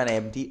equal to an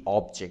empty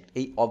object.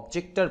 এই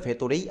অবজেক্টটার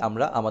ভেতরেই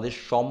আমরা আমাদের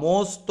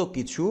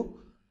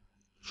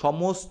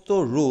সমস্ত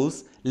রুলস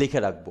লিখে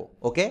রাখবো।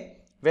 ওকে,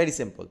 ভেরি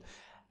সিম্পল।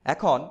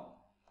 এখন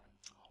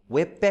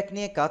ওয়েবপ্যাক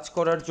নিয়ে কাজ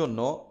করার জন্য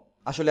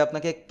আসলে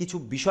আপনাকে কিছু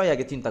বিষয়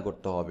আগে চিন্তা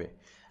করতে হবে।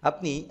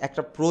 আপনি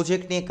একটা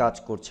প্রজেক্ট নিয়ে কাজ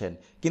করছেন,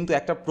 কিন্তু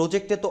একটা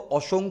প্রজেক্টে তো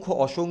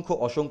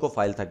অসংখ্য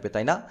ফাইল থাকবে,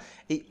 তাই না?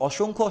 এই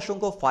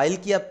অসংখ্য ফাইল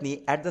কি আপনি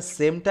at the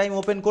same time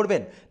open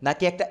করবেন,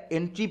 নাকি একটা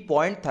এন্ট্রি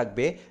পয়েন্ট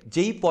থাকবে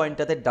যেই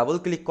পয়েন্টটাতে ডাবল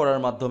ক্লিক করার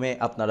মাধ্যমে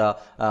আপনারা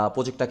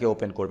প্রজেক্টটাকে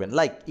ওপেন করবেন?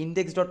 লাইক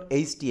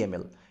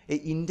index.html, এই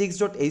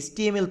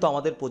index.html তো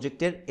আমাদের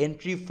প্রজেক্টের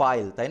এন্ট্রি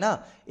ফাইল, তাই না?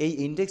 এই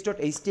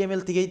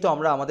index.html থেকেই তো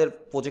আমরা আমাদের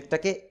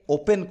প্রজেক্টটাকে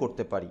ওপেন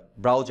করতে পারি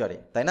ব্রাউজারে,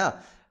 তাই না?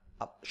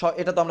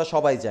 এটা তো আমরা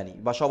সবাই জানি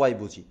বা সবাই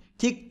বুঝি।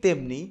 ঠিক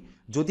তেমনি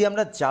যদি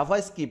আমরা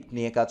জাভাস্ক্রিপ্ট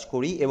নিয়ে কাজ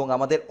করি এবং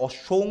আমাদের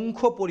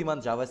অসংখ্য পরিমাণ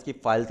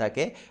জাভাস্ক্রিপ্ট ফাইল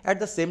থাকে, অ্যাট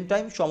দ্য সেম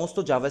টাইম সমস্ত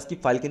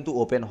জাভাস্ক্রিপ্ট ফাইল কিন্তু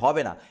ওপেন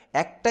হবে না,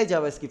 একটাই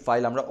জাভাস্ক্রিপ্ট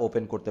ফাইল আমরা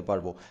ওপেন করতে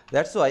পারবো।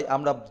 দ্যাটস ওয়াই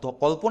আমরা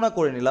কল্পনা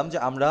করে নিলাম যে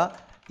আমরা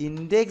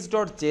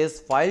index.js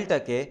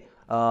ফাইলটাকে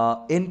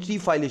এন্ট্রি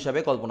ফাইল হিসাবে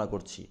কল্পনা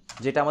করছি,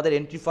 যেটা আমাদের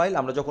এন্ট্রি ফাইল।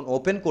 আমরা যখন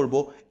ওপেন করব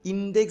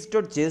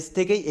index.js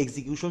থেকেই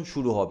এক্সিকিউশন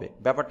শুরু হবে।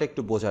 ব্যাপারটা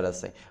একটু বোঝার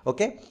আছে।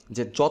 ওকে,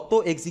 যে যত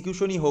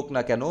এক্সিকিউশনই হোক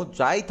না কেন,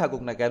 যাই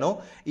থাকুক না কেন,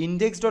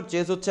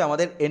 index.js হচ্ছে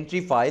আমাদের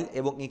এন্ট্রি ফাইল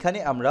এবং এখানে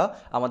আমরা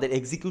আমাদের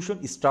এক্সিকিউশন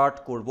স্টার্ট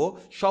করব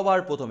সবার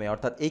প্রথমে,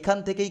 অর্থাৎ এখান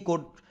থেকেই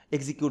কোড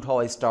এক্সিকিউট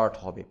হওয়া স্টার্ট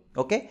হবে।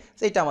 ওকে,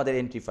 সেইটা আমাদের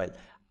এন্ট্রি ফাইল।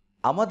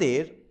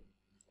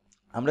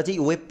 আমরা যেই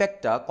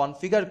ওয়েবপ্যাকটা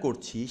কনফিগার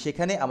করছি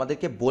সেখানে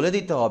আমাদেরকে বলে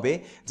দিতে হবে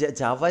যে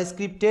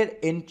জাভাস্ক্রিপ্টের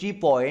এন্ট্রি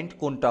পয়েন্ট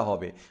কোনটা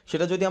হবে।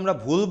 সেটা যদি আমরা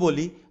ভুল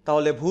বলি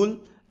তাহলে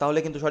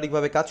কিন্তু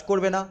সঠিকভাবে কাজ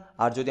করবে না,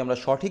 আর যদি আমরা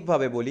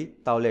সঠিকভাবে বলি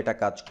তাহলে এটা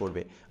কাজ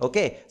করবে।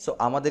 ওকে, সো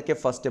আমাদেরকে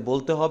ফার্স্টে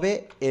বলতে হবে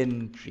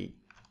এন্ট্রি।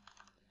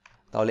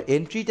 তাহলে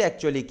এন্ট্রিটা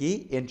অ্যাকচুয়ালি কি?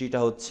 এন্ট্রিটা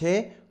হচ্ছে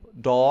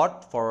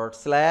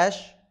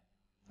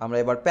 // আমরা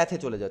এবার প্যাথে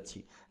চলে যাচ্ছি,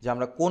 যে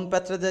আমরা কোন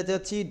প্যাথটা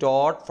যাচ্ছি,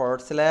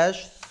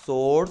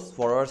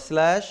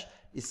 ./source/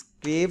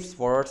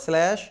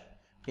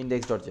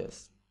 scripts/index.js।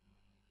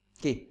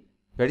 কি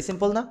ভেরি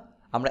সিম্পল না?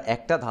 আমরা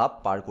একটা ধাপ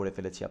পার করে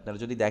ফেলেছি। আপনারা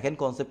যদি দেখেন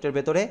কনসেপ্টের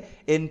ভেতরে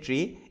এন্ট্রি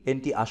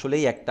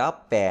আসলেই একটা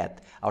প্যাথ,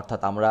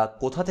 অর্থাৎ আমরা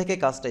কোথা থেকে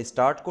কাজটা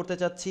স্টার্ট করতে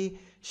চাচ্ছি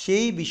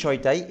সেই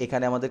বিষয়টাই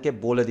এখানে আমাদেরকে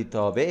বলে দিতে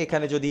হবে।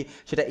 এখানে যদি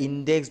সেটা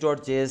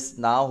index.js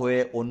না হয়ে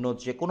অন্য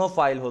যে কোনো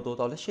ফাইল হতো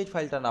তাহলে সেই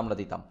ফাইলটার নাম আমরা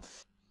দিতাম,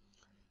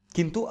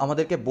 কিন্তু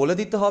আমাদেরকে বলে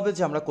দিতে হবে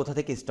যে আমরা কোথা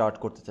থেকে স্টার্ট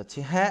করতে চাচ্ছি।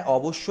 হ্যাঁ,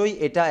 অবশ্যই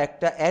এটা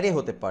একটা অ্যারে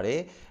হতে পারে,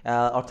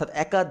 অর্থাৎ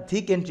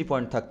একাধিক এন্ট্রি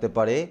পয়েন্ট থাকতে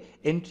পারে,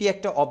 এন্ট্রি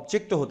একটা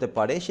অবজেক্টও হতে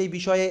পারে। সেই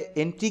বিষয়ে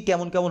এন্ট্রি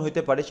কেমন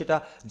হতে পারে সেটা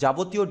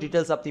যাবতীয়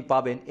ডিটেলস আপনি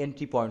পাবেন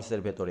এন্ট্রি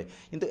পয়েন্টসের ভেতরে।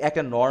 কিন্তু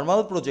একটা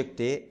নর্মাল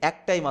প্রজেক্টে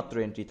একটাই মাত্র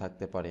এন্ট্রি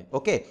থাকতে পারে।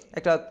 ওকে,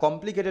 একটা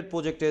কমপ্লিকেটেড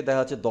প্রজেক্টে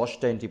দেখা যাচ্ছে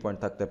 10টা এন্ট্রি পয়েন্ট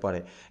থাকতে পারে,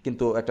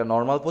 কিন্তু একটা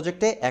নর্মাল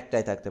প্রজেক্টে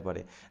একটাই থাকতে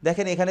পারে।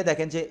 এখানে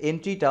দেখেন যে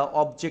এন্ট্রিটা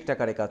অবজেক্ট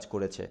আকারে কাজ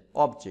করেছে।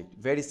 Object,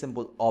 very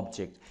simple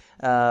object.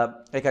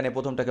 এখানে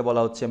প্রথমটাকে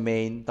বলা হচ্ছে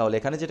মেইন, তাহলে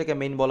এখানে যেটাকে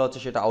মেইন বলা হচ্ছে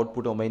সেটা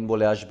আউটপুটও মেইন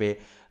বলে আসবে।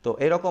 তো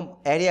এরকম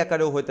অ্যারে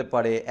আকারেও হতে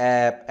পারে,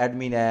 অ্যাপ,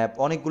 অ্যাডমিন অ্যাপ,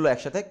 অনেকগুলো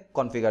একসাথে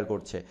কনফিগার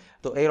করছে।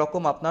 তো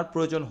এরকম আপনার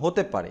প্রয়োজন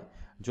হতে পারে।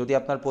 যদি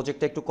আপনার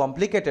প্রজেক্টটা একটু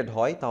কমপ্লিকেটেড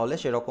হয় তাহলে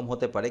সেরকম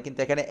হতে পারে, কিন্তু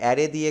এখানে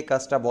অ্যারে দিয়ে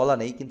কাজটা বলা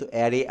নেই, কিন্তু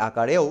অ্যারে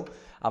আকারেও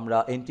আমরা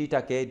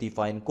এন্ট্রিটাকে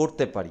ডিফাইন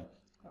করতে পারি।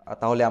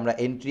 তাহলে আমরা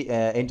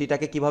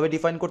এন্ট্রিটাকে কিভাবে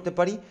ডিফাইন করতে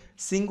পারি?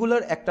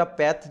 সিঙ্গুলার একটা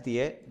প্যাথ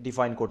দিয়ে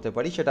ডিফাইন করতে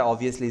পারি, সেটা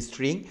অবভিয়াসলি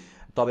স্ট্রিং।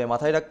 তবে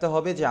মাথায় রাখতে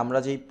হবে যে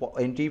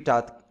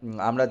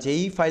আমরা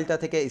যেই ফাইলটা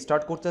থেকে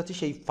স্টার্ট করতে যাচ্ছি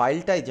সেই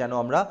ফাইলটাই যেন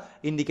আমরা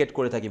ইন্ডিকেট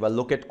করে থাকি বা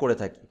লোকেট করে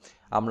থাকি।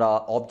 আমরা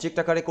অবজেক্ট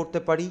আকারে করতে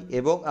পারি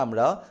এবং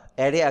আমরা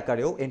অ্যারে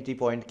আকারেও এন্ট্রি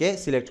পয়েন্টকে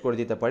সিলেক্ট করে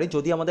দিতে পারি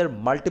যদি আমাদের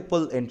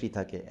মাল্টিপল এন্ট্রি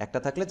থাকে। একটা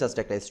থাকলে জাস্ট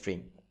একটা স্ট্রিং।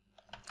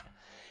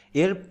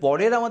 এর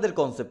পরের আমাদের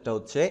কনসেপ্টটা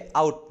হচ্ছে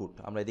আউটপুট।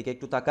 আমরা এদিকে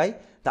একটু তাকাই।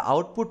 The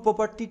output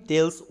property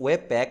tales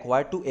ওয়েবপ্যাক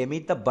where two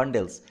emit the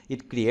bundles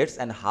it creates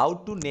and how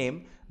to name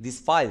this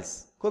files.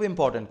 খুব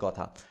ইম্পর্টেন্ট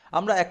কথা।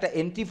 আমরা একটা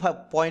এন্ট্রি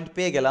পয়েন্ট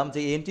পেয়ে গেলাম,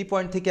 যে এন্ট্রি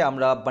পয়েন্ট থেকে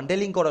আমরা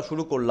বান্ডেলিং করা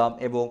শুরু করলাম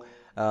এবং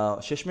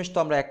শেষমেশ তো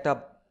আমরা একটা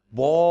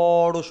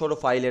বড় সড়ো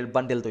ফাইলের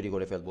বান্ডেল তৈরি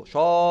করে ফেলবো।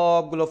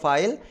 সবগুলো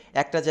ফাইল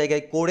একটা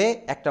জায়গায় করে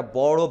একটা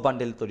বড়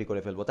বান্ডেল তৈরি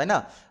করে ফেলবো, তাই না?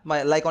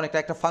 লাইক অনেকটা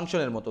একটা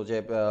ফাংশনের মতো, যে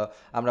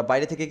আমরা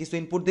বাইরে থেকে কিছু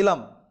ইনপুট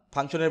দিলাম,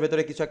 ফাংশনের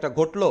ভেতরে কিছু একটা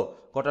ঘটলো,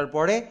 ঘটার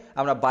পরে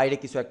আমরা বাইরে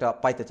কিছু একটা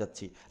পাইতে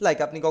চাচ্ছি। লাইক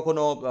আপনি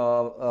কখনো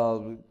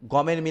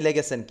গমের মিলে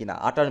গেছেন কিনা,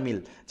 আটার মিল,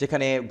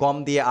 যেখানে গম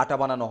দিয়ে আটা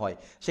বানানো হয়।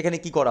 সেখানে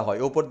কি করা হয়,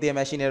 ওপর দিয়ে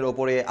মেশিনের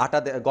ওপরে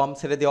গম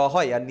ছেড়ে দেওয়া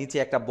হয়, আর নিচে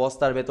একটা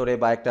বস্তার ভেতরে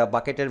বা একটা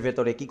বাকেটের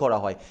ভেতরে কি করা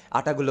হয়,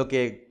 আটাগুলোকে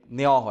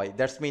নেওয়া হয়।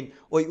 দ্যাটস মিন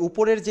ওই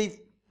উপরের যেই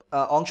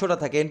অংশটা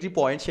থাকে এন্ট্রি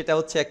পয়েন্ট, সেটা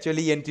হচ্ছে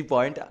অ্যাকচুয়ালি এন্ট্রি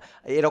পয়েন্ট।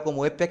 এরকম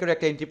ওয়েবপ্যাকেরও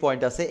একটা এন্ট্রি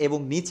পয়েন্ট আছে, এবং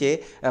নিচে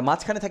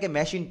মাঝখানে থাকে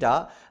মেশিনটা,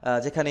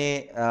 যেখানে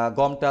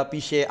গমটা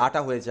পিষে আটা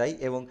হয়ে যায়,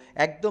 এবং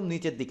একদম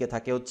নিচের দিকে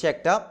থাকে হচ্ছে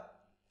একটা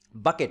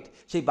বাকেট।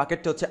 সেই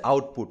বাকেটটা হচ্ছে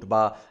আউটপুট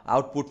বা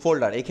আউটপুট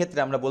ফোল্ডার। এক্ষেত্রে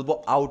আমরা বলবো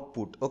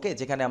আউটপুট, ওকে,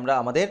 যেখানে আমরা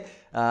আমাদের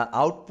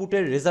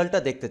আউটপুটের রেজাল্টটা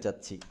দেখতে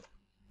চাচ্ছি।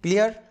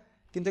 ক্লিয়ার?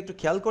 কিন্তু একটু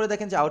খেয়াল করে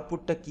দেখেন যে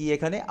আউটপুটটা কি।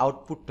 এখানে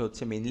আউটপুটটা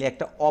হচ্ছে মেইনলি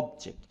একটা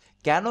অবজেক্ট।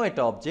 কেন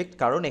এটা অবজেক্ট?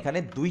 কারণ এখানে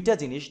দুইটা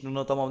জিনিস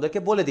ন্যূনতম আমাদেরকে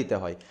বলে দিতে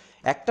হয়।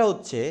 একটা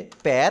হচ্ছে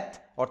প্যাথ,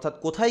 অর্থাৎ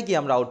কোথায় গিয়ে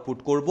আমরা আউটপুট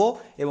করব,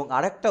 এবং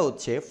আরেকটা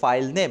হচ্ছে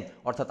ফাইল নেম,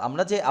 অর্থাৎ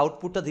আমরা যে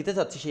আউটপুটটা দিতে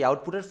চাচ্ছি সেই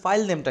আউটপুটের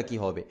ফাইল নেমটা কি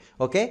হবে।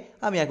 ওকে,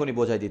 আমি এখনই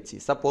বোঝাই দিচ্ছি।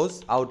 সাপোজ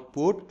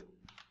আউটপুট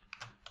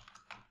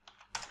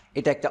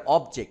এটা একটা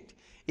অবজেক্ট।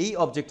 এই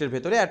অবজেক্টের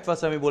ভেতরে অ্যাট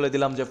ফার্স্ট আমি বলে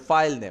দিলাম যে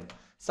file name.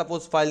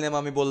 Suppose file name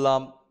আমি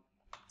বললাম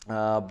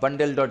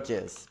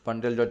bundle.js।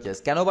 bundle.js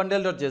কেন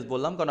bundle.js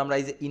বললাম? কারণ আমরা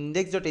এই যে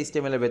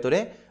index.html এর ভেতরে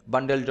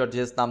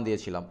bundle.js নাম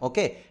দিয়েছিলাম।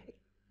 ওকে,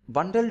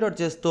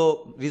 bundle.js তো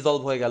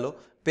রিজলভ হয়ে গেল,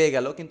 পেয়ে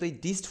গেল, কিন্তু এই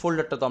ডিস্ট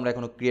ফোল্ডারটা তো আমরা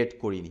এখনো ক্রিয়েট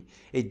করিনি।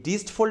 এই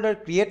ডিস্ট ফোল্ডার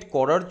ক্রিয়েট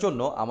করার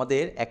জন্য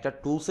আমাদের একটা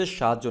টুলসের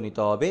সাহায্য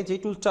নিতে হবে, যেই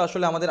টুলসটা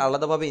আসলে আমাদের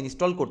আলাদাভাবে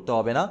ইনস্টল করতে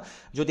হবে না।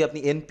 যদি আপনি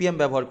npm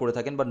ব্যবহার করে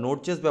থাকেন বা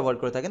নোড.js ব্যবহার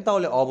করে থাকেন,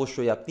 তাহলে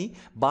অবশ্যই আপনি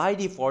বাই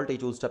ডিফল্ট এই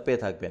টুলসটা পেয়ে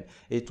থাকবেন।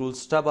 এই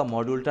টুলসটা বা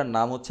মডিউলটার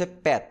নাম হচ্ছে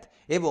প্যাথ,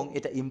 এবং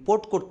এটা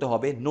ইম্পোর্ট করতে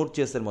হবে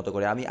নোড.js এর মতো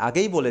করে। আমি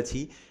আগেই বলেছি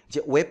যে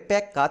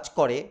ওয়েবপ্যাক কাজ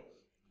করে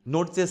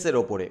নোড.js এর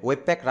ওপরে,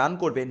 ওয়েবপ্যাক রান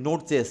করবে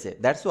নোড.js এ।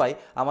 দ্যাটস ওয়াই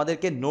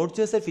আমাদেরকে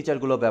নোড.js এর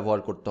ফিচারগুলো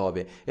ব্যবহার করতে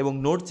হবে। এবং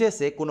নোড.js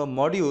এ কোনো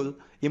মডিউল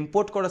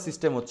ইম্পোর্ট করার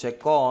সিস্টেম হচ্ছে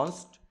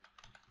const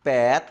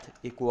path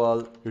equal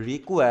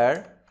require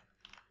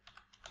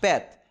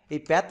path।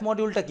 এই প্যাথ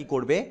মডিউলটা কি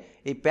করবে?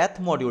 এই প্যাথ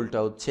মডিউলটা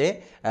হচ্ছে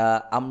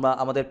আমরা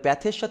আমাদের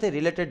প্যাথের সাথে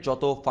রিলেটেড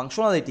যত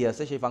ফাংশনালিটি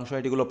আছে সেই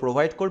ফাংশনালিটিগুলো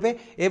প্রোভাইড করবে,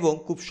 এবং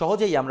খুব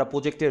সহজেই আমরা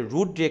প্রজেক্টের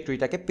রুট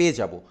ডিরেক্টরিটাকে পেয়ে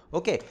যাব।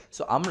 ওকে,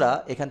 সো আমরা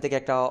এখান থেকে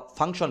একটা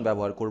ফাংশন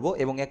ব্যবহার করব,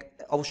 এবং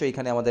অবশ্যই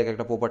এখানে আমাদের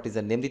একটা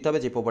প্রপার্টিজের নেম দিতে হবে,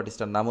 যে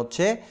প্রপার্টিসটার নাম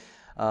হচ্ছে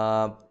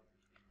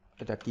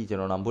এটা কি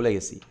যেন নাম ভুলে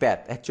গেছি, প্যাথ।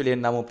 অ্যাকচুয়ালি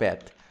এর নামও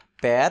প্যাথ।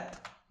 প্যাথ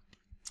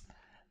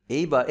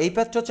এই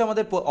প্যাথটা হচ্ছে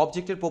আমাদের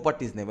অবজেক্টের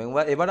প্রপার্টিজ নেম।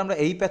 এবার আমরা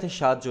এই প্যাথের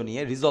সাহায্য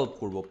নিয়ে রিজলভ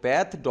করব।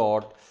 প্যাথ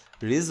ডট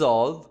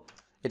রিজলভ,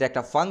 এটা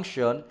একটা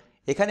ফাংশন।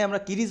 এখানে আমরা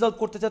কি রিজলভ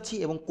করতে চাচ্ছি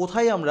এবং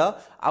কোথায় আমরা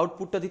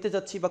আউটপুটটা দিতে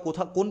চাচ্ছি, বা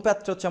কোন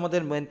প্যাথটা হচ্ছে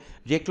আমাদের মেন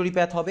ডিরেক্টরি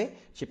প্যাথ হবে,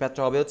 সেই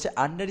প্যাথটা হবে হচ্ছে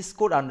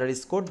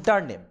আন্ডারস্কোর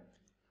ডার নেম,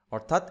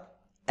 অর্থাৎ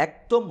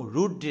একদম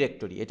রুট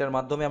ডিরেক্টরি। এটার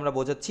মাধ্যমে আমরা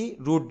বোঝাচ্ছি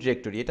রুট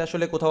ডিরেক্টরি। এটা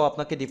আসলে কোথাও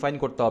আপনাকে ডিফাইন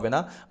করতে হবে না,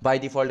 বাই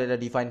ডিফল্ট এটা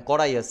ডিফাইন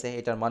করাই আছে।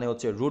 এটার মানে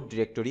হচ্ছে রুট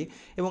ডিরেক্টরি।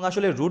 এবং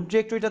আসলে রুট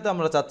ডিরেক্টরিটাতে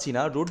আমরা চাচ্ছি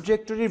না, রুট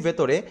ডিরেক্টরির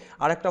ভেতরে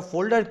আরেকটা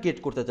ফোল্ডার ক্রিয়েট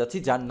করতে চাচ্ছি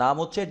যার নাম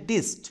হচ্ছে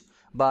ডিস্ট,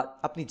 বা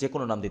আপনি যে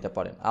কোনো নাম দিতে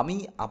পারেন। আমি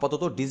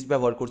আপাতত ডিস্ট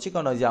ব্যবহার করছি,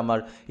 কারণ ওই যে আমার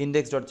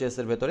index.js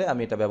এর ভেতরে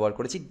আমি এটা ব্যবহার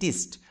করেছি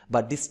ডিস্ট বা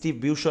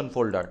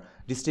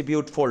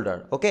ডিস্ট্রিবিউট ফোল্ডার।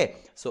 ওকে,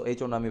 সো এই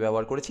জন্য আমি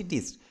ব্যবহার করেছি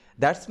ডিস্ট।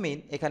 দ্যাটস মিন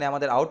এখানে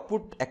আমাদের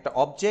আউটপুট একটা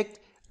অবজেক্ট,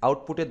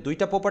 আউটপুটের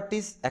দুইটা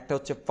প্রপার্টিজ, একটা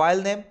হচ্ছে ফাইল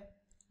নেম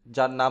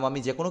যার নাম আমি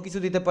যে কোনো কিছু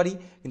দিতে পারি,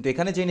 কিন্তু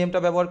এখানে যে নেমটা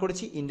ব্যবহার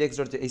করেছি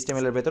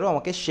index.html এর ভেতরেও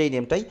আমাকে সেই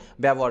নেমটাই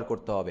ব্যবহার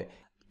করতে হবে।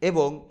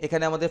 এবং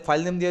এখানে আমাদের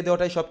ফাইল নেম দিয়ে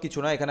দেওয়াটাই সব কিছু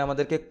না, এখানে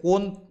আমাদেরকে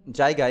কোন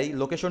জায়গায়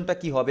লোকেশনটা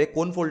কি হবে,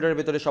 কোন ফোল্ডারের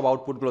ভেতরে সব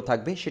আউটপুটগুলো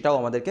থাকবে সেটাও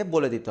আমাদেরকে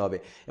বলে দিতে হবে।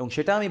 এবং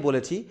সেটা আমি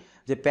বলেছি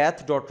যে প্যাথ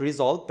ডট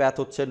রিজলভ। প্যাথ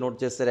হচ্ছে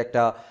নোড.js এর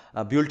একটা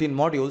বিল্ট ইন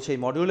মডিউল। সেই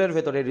মডিউলের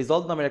ভেতরে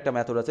রিজলভ নামের একটা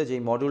মেথড আছে,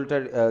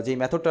 যেই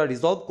মেথডটা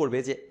রিজলভ করবে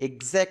যে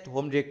এক্স্যাক্ট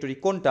হোম ডিরেক্টরি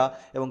কোনটা,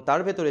 এবং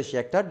তার ভেতরে সে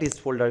একটা ডিস্ট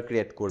ফোল্ডার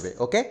ক্রিয়েট করবে।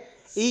 ওকে,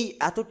 এই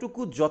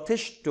এতটুকু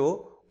যথেষ্ট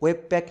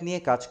ওয়েবপ্যাক নিয়ে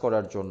কাজ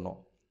করার জন্য।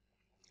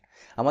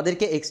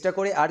 আমাদেরকে এক্সট্রা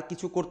করে আর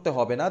কিছু করতে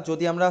হবে না।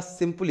 যদি আমরা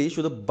সিম্পলি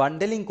শুধু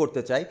বান্ডেলিং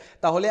করতে চাই,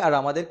 তাহলে আর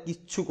আমাদের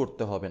কিচ্ছু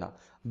করতে হবে না।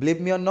 বিলিভ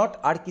মি অর নট,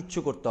 আর কিচ্ছু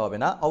করতে হবে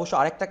না। অবশ্য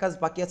আরেকটা কাজ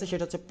বাকি আছে,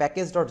 সেটা হচ্ছে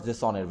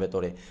প্যাকেজ.json এর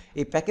ভেতরে।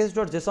 এই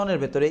প্যাকেজ.json এর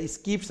ভেতরে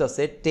স্ক্রিপ্টস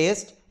আছে,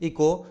 টেস্ট,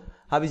 ইকো,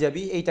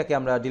 হাবিজাবি। এইটাকে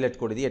আমরা ডিলিট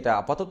করে দিই, এটা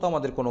আপাতত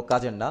আমাদের কোনো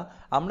কাজের না।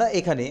 আমরা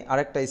এখানে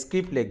আরেকটা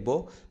স্ক্রিপ্ট লিখব,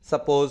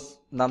 সাপোজ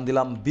নাম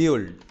দিলাম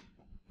বিল্ড।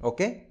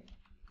 ওকে,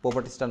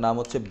 প্রপার্টিসটার নাম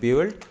হচ্ছে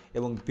বিল্ড,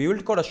 এবং বিল্ড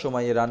করার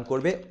সময় রান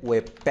করবে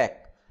ওয়েবপ্যাক,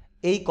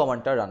 এই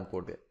কমান্ডটা রান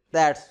করবে।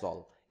 That's all.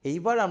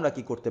 এইবার আমরা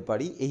কি করতে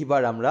পারি,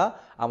 এইবার আমরা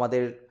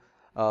আমাদের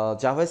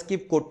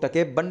জাভাস্ক্রিপ্ট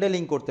কোডটাকে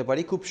বান্ডেলিং করতে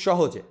পারি খুব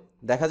সহজে।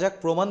 দেখা যাক,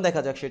 প্রমাণ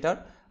দেখা যাক সেটার।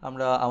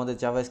 আমরা আমাদের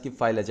জাভাস্ক্রিপ্ট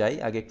ফাইলে যাই,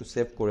 আগে একটু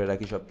সেভ করে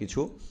রাখি সব কিছু।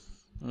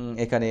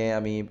 এখানে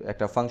আমি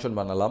একটা ফাংশন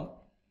বানালাম,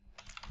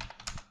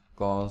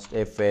 const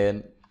fn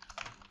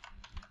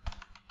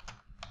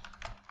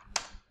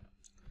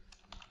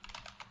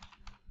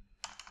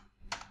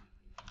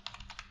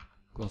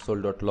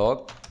console.log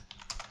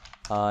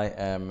I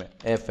am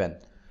fn,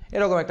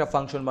 এরকম একটা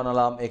ফাংশন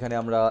বানালাম। এখানে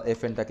আমরা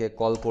fnটাকে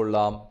কল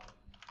করলাম।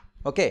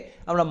 ওকে,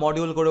 আমরা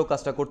মডিউল করেও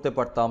কাজটা করতে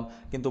পারতাম,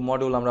 কিন্তু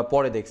মডিউল আমরা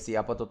পরে দেখছি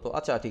আপাতত।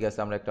 আচ্ছা ঠিক আছে,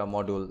 আমরা একটা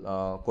মডিউল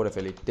করে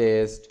ফেলি,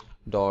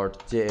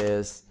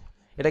 test.js।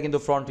 এটা কিন্তু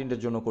ফ্রন্ট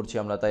এন্ডের জন্য করছি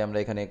আমরা, তাই আমরা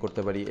এখানে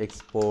করতে পারি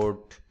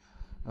export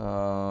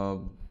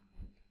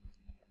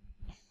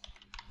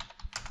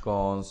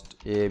const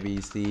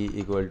abc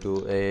equal to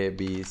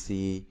abc।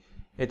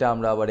 এটা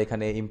আমরা আবার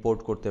এখানে ইম্পোর্ট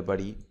করতে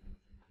পারি।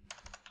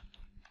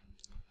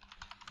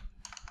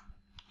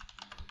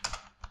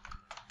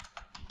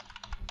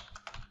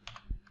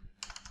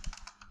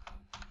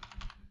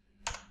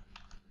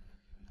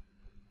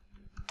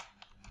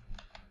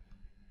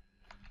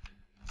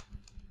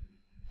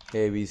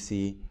 abc,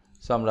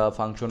 সো আমরা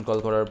ফাংশন কল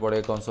করার পরে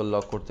কনসোল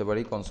লগ করতে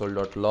পারি,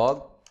 console.log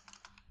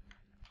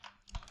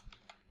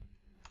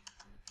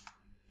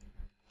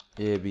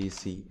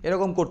abc,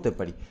 এরকম করতে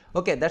পারি।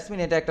 ওকে, দ্যাটস মিন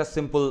এটা একটা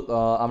সিম্পল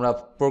আমরা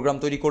প্রোগ্রাম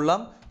তৈরি করলাম,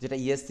 যেটা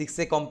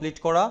ES6-এ কমপ্লিট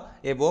করা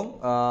এবং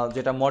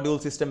যেটা মডিউল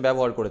সিস্টেম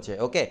ব্যবহার করেছে।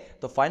 ওকে,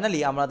 তো ফাইনালি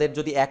আমাদের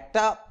যদি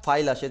একটা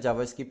ফাইল আসে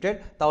জাভাস্ক্রিপ্টের,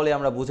 তাহলে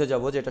আমরা বুঝে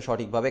যাব যে এটা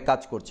সঠিকভাবে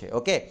কাজ করছে।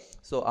 ওকে,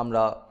 সো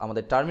আমরা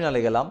আমাদের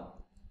টার্মিনালে গেলাম।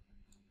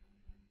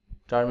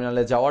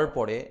 টার্মিনালে যাওয়ার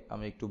পরে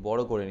আমি একটু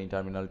বড় করে নিই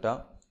টার্মিনালটা,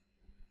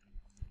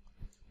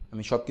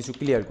 আমি সব কিছু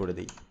ক্লিয়ার করে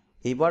দিই।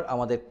 এইবার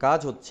আমাদের কাজ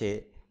হচ্ছে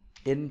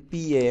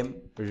npm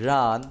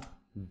run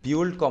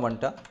build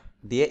কমান্ডটা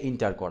দিয়ে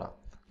ইন্টার করা।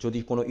 যদি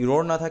কোনো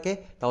ইরর না থাকে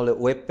তাহলে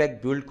ওয়েবপ্যাক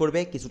বিল্ড করবে,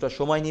 কিছুটা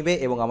সময় নেবে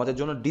এবং আমাদের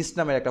জন্য ডিস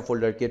নামের একটা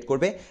ফোল্ডার ক্রিয়েট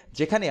করবে,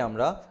 যেখানে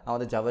আমরা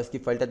আমাদের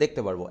জাভাস্ক্রিপ্ট ফাইলটা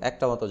দেখতে পারবো,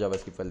 একটা মতো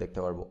জাভাস্ক্রিপ্ট ফাইল দেখতে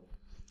পারবো।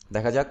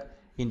 দেখা যাক,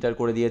 ইন্টার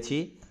করে দিয়েছি,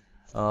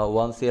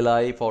 one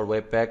CLI for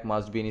webpack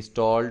must be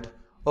installed।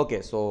 Okay,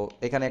 so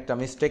এখানে একটা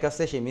মিস্টেক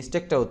আছে, সেই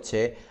মিস্টেকটা হচ্ছে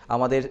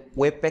আমাদের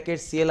ওয়েবপ্যাকের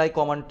CLI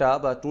কমান্ডটা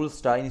বা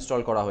টুলসটা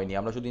ইনস্টল করা হয়নি,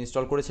 আমরা শুধু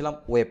ইনস্টল করেছিলাম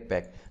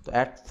ওয়েবপ্যাক। তো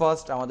অ্যাট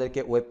ফার্স্ট আমাদেরকে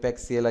ওয়েবপ্যাক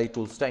CLI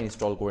টুলসটা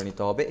ইনস্টল করে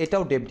নিতে হবে,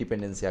 এটাও ডেভ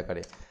ডিপেন্ডেন্সি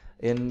আকারে,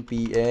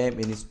 npm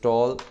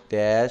install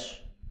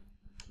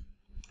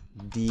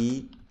 -d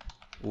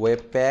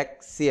webpack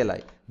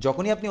CLI।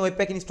 যখনই আপনি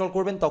ওয়েবপ্যাক ইনস্টল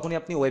করবেন তখনই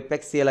আপনি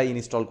ওয়েবপ্যাক CLI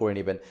ইনস্টল করে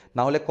নেবেন,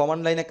 না হলে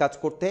কমান্ড লাইনে কাজ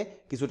করতে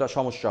কিছুটা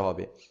সমস্যা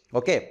হবে।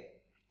 ওকে,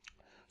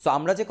 সো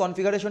আমরা যে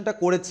কনফিগারেশনটা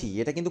করেছি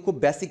এটা কিন্তু খুব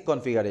বেসিক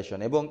কনফিগারেশন,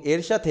 এবং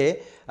এর সাথে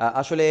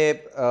আসলে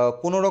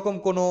কোনো রকম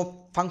কোনো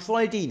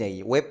ফাংশনালিটিই নেই।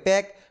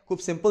 ওয়েবপ্যাক খুব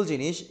সিম্পল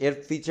জিনিস, এর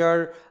ফিচার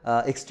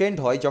এক্সটেন্ড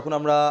হয় যখন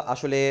আমরা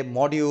আসলে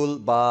মডিউল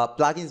বা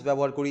প্লাগইনস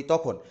ব্যবহার করি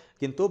তখন।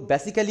 কিন্তু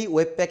বেসিক্যালি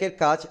ওয়েবপ্যাকের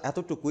কাজ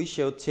এতটুকুই,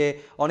 সে হচ্ছে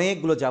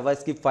অনেকগুলো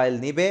জাভাস্ক্রিপ্ট ফাইল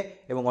নেবে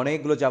এবং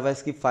অনেকগুলো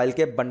জাভাস্ক্রিপ্ট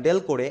ফাইলকে বান্ডেল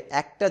করে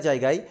একটা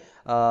জায়গায়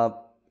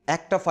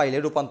একটা ফাইলে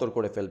রূপান্তর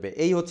করে ফেলবে।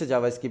 এই হচ্ছে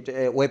জাভাস্ক্রিপ্ট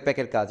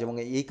ওয়েবপ্যাকের কাজ, এবং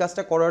এই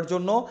কাজটা করার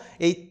জন্য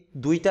এই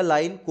দুইটা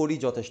লাইন করি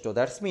যথেষ্ট।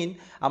 দ্যাটস মিন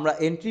আমরা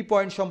এন্ট্রি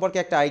পয়েন্ট সম্পর্কে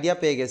একটা আইডিয়া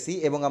পেয়ে গেছি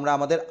এবং আমরা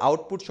আমাদের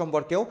আউটপুট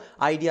সম্পর্কেও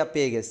আইডিয়া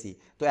পেয়ে গেছি।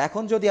 তো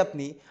এখন যদি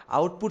আপনি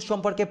আউটপুট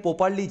সম্পর্কে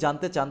প্রপারলি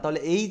জানতে চান তাহলে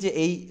এই যে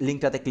এই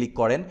লিঙ্কটাতে ক্লিক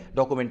করেন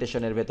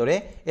ডকুমেন্টেশনের ভেতরে।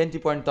 এন্ট্রি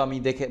পয়েন্ট তো আমি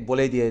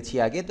বলেই দিয়েছি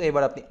আগে, তো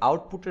এবার আপনি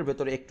আউটপুটের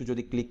ভেতরে একটু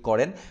যদি ক্লিক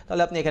করেন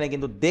তাহলে আপনি এখানে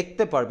কিন্তু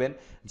দেখতে পারবেন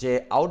যে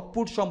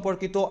আউটপুট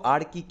সম্পর্কিত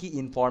আর কি কি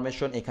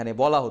ইনফরমেশন এখানে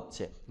বলা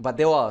হচ্ছে বা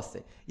দেওয়া আছে।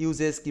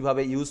 ইউজেস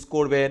কিভাবে ইউজ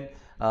করবেন,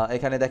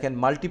 এখানে দেখেন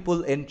মাল্টিপল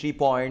এন্ট্রি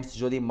পয়েন্টস,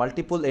 যদি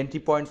মাল্টিপল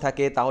এন্ট্রি পয়েন্ট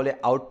থাকে তাহলে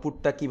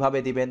আউটপুটটা কিভাবে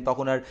দিবেন,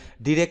 তখন আর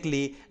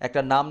ডিরেক্টলি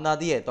একটা নাম না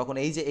দিয়ে তখন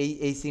এই যে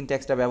এই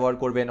সিনট্যাক্সটা ব্যবহার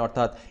করবেন,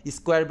 অর্থাৎ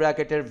স্কোয়ার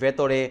ব্র্যাকেটের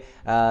ভেতরে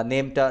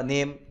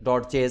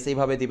name.js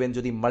এইভাবে দিবেন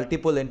যদি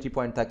মাল্টিপল এন্ট্রি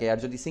পয়েন্ট থাকে। আর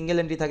যদি সিঙ্গেল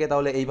এন্ট্রি থাকে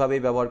তাহলে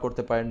এইভাবেই ব্যবহার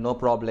করতে পারেন, নো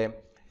প্রবলেম।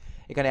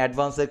 এখানে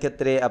অ্যাডভান্সের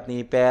ক্ষেত্রে আপনি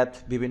প্যাথ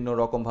বিভিন্ন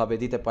রকমভাবে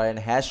দিতে পারেন,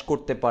 হ্যাশ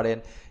করতে পারেন,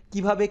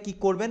 কিভাবে কি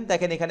করবেন।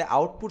 দেখেন এখানে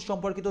আউটপুট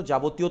সম্পর্কিত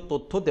যাবতীয়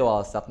তথ্য দেওয়া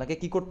আছে। আপনাকে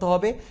কি করতে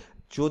হবে,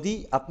 যদি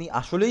আপনি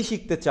আসলেই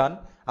শিখতে চান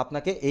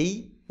আপনাকে এই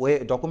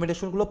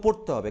ডকুমেন্টেশনগুলো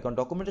পড়তে হবে, কারণ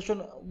ডকুমেন্টেশন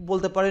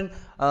বলতে পারেন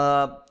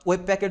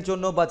ওয়েবপ্যাকের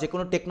জন্য বা যে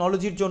কোনো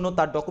টেকনোলজির জন্য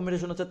তার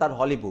ডকুমেন্টেশন হচ্ছে তার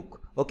হলি বুক।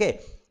 ওকে,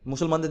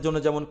 মুসলমানদের জন্য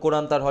যেমন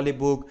কোরআন তার হলি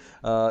বুক,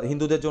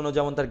 হিন্দুদের জন্য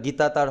যেমন তার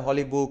গীতা তার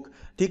হলি বুক,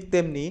 ঠিক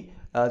তেমনি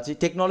যে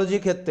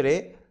টেকনোলজির ক্ষেত্রে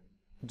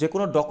যে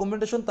কোনো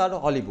ডকুমেন্টেশন তার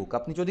হলি বুক।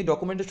 আপনি যদি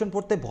ডকুমেন্টেশন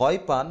পড়তে ভয়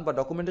পান বা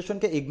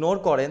ডকুমেন্টেশনকে ইগনোর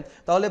করেন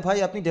তাহলে ভাই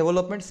আপনি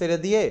ডেভেলপমেন্ট ছেড়ে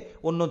দিয়ে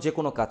অন্য যে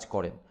কোনো কাজ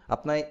করেন,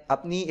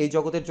 আপনি এই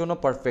জগতের জন্য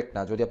পারফেক্ট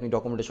না যদি আপনি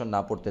ডকুমেন্টেশন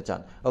না পড়তে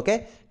চান। ওকে,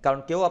 কারণ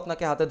কেউ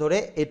আপনাকে হাতে ধরে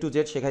A to Z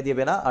শেখাই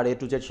দিবে না, আর A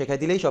to Z শেখাই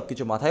দিলেই সব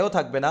কিছু মাথায়ও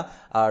থাকবে না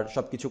আর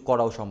সব কিছু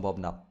করাও সম্ভব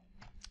না।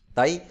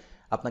 তাই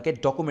আপনাকে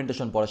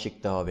ডকুমেন্টেশন পড়া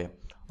শিখতে হবে।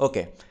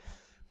 ওকে,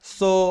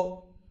 সো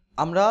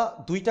আমরা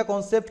দুইটা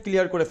কনসেপ্ট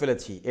ক্লিয়ার করে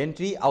ফেলেছি,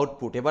 এন্ট্রি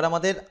আউটপুট। এবার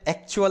আমাদের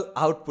অ্যাকচুয়াল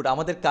আউটপুট,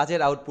 আমাদের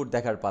কাজের আউটপুট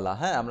দেখার পালা।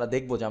 হ্যাঁ, আমরা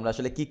দেখবো যে আমরা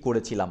আসলে কি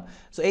করেছিলাম।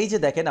 সো এই যে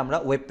দেখেন আমরা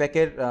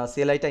ওয়েবপ্যাকের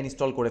CLI-টা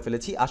ইনস্টল করে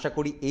ফেলেছি। আশা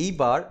করি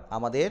এইবার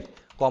আমাদের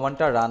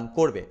কমান্ডটা রান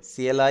করবে,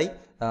 সিএলআই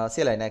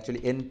না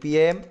actually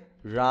npm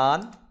run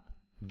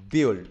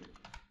build,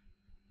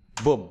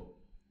 broom.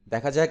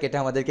 দেখা যাক এটা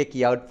আমাদেরকে কি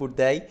আউটপুট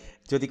দেয়।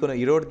 যদি কোনো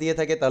ইরোর দিয়ে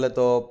থাকে তাহলে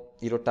তো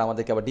ইরোরটা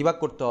আমাদেরকে আবার ডিবাগ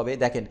করতে হবে।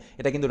 দেখেন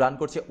এটা কিন্তু রান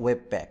করছে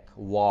ওয়েবপ্যাক,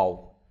 ওয়াও,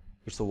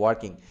 ইটস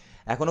ওয়ার্কিং।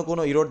 এখনও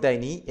কোনো ইরোর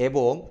দেয়নি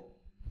এবং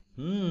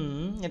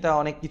এটা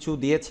অনেক কিছু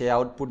দিয়েছে,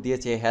 আউটপুট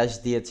দিয়েছে, হ্যাশ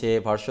দিয়েছে,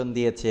 ভার্সন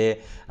দিয়েছে,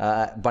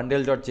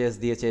 বান্ডেল ডট জেএস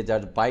দিয়েছে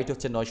যার বাইট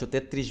হচ্ছে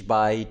 933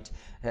 byte,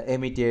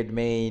 emitted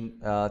main,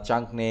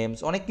 chunk names,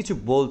 অনেক কিছু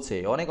বলছে,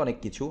 অনেক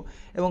কিছু।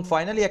 এবং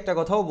ফাইনালি একটা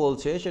কথাও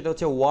বলছে, সেটা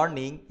হচ্ছে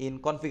warning in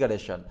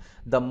configuration,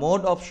 the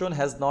mode option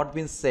has not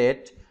been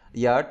set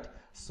yacht,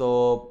 so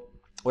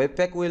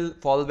ওয়েবপ্যাক will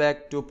fall back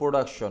to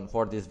production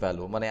for this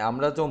value. মানে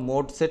আমরা তো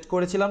মোড সেট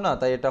করেছিলাম না,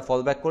 তাই এটা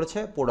ফল ব্যাক করেছে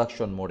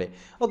প্রোডাকশন মোডে।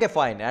 ওকে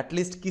ফাইন,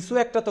 অ্যাটলিস্ট কিছু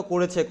একটা তো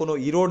করেছে, কোনো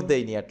ইরোর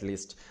দেয়নি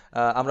অ্যাটলিস্ট।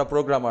 আমরা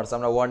প্রোগ্রামার্স,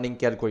 আমরা ওয়ার্নিং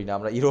কেয়ার করি না,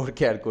 আমরা ইরোর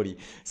কেয়ার করি।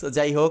 সো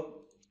যাই হোক,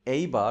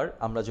 এইবার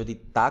আমরা যদি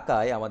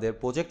তাকাই আমাদের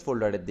প্রজেক্ট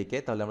ফোল্ডারের দিকে,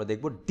 তাহলে আমরা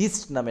দেখব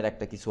ডিস্ট নামের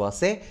একটা কিছু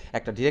আছে,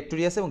 একটা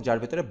ডিরেক্টরি আছে, এবং যার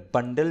ভিতরে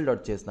বান্ডেল ডট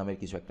জেএস নামের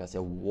কিছু একটা আছে।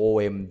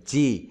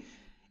 ওএমজি,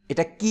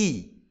 এটা কি?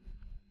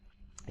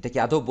 এটা কি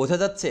আদৌ বোঝা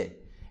যাচ্ছে?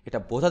 এটা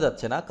বোঝা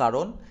যাচ্ছে না,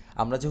 কারণ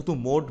আমরা যেহেতু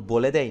মোড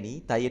বলে দেয়নি,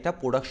 তাই এটা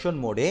প্রোডাকশন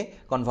মোডে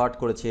কনভার্ট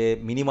করেছে,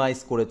 মিনিমাইজ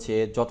করেছে,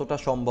 যতটা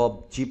সম্ভব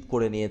জিপ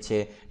করে নিয়েছে,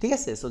 ঠিক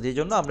আছে? সো যেই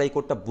জন্য আমরা এই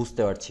কোডটা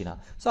বুঝতে পারছি না।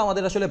 সো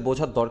আমাদের আসলে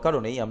বোঝার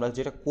দরকারও নেই। আমরা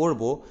যেটা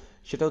করব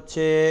সেটা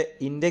হচ্ছে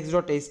ইন্ডেক্স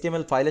ডট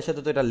এইচটিএমএল ফাইলের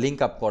সাথে তো এটা লিঙ্ক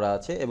আপ করা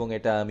আছে, এবং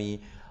এটা আমি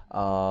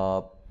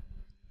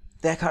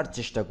দেখার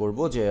চেষ্টা করব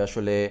যে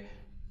আসলে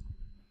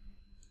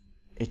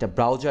এটা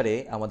ব্রাউজারে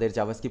আমাদের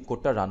জাভাস্ক্রিপ্ট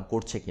কোডটা রান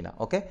করছে কিনা।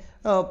 ওকে,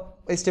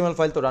 এইচটিএমএল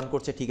ফাইল তো রান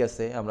করছে, ঠিক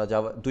আছে। আমরা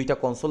দুইটা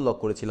কনসোল লক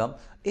করেছিলাম,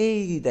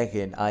 এই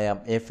দেখেন I am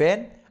FN,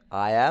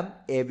 I am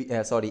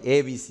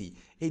ABC,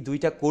 এই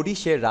দুইটা কোডই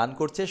সে রান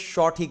করছে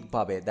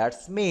সঠিকভাবে।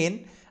 দ্যাটস মিন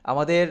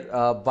আমাদের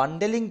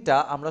বান্ডেলিংটা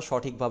আমরা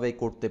সঠিকভাবে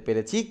করতে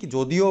পেরেছি,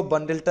 যদিও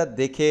বান্ডেলটা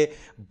দেখে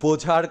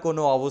বোঝার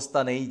কোনো অবস্থা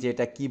নেই যে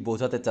এটা কী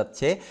বোঝাতে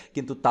চাচ্ছে,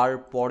 কিন্তু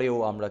তারপরেও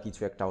আমরা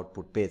কিছু একটা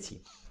আউটপুট পেয়েছি।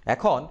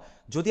 এখন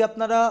যদি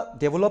আপনারা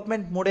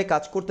ডেভেলপমেন্ট মোডে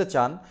কাজ করতে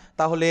চান,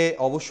 তাহলে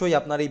অবশ্যই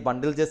আপনার এই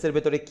বান্ডেল জেসের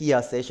ভেতরে কী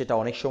আছে সেটা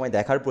অনেক সময়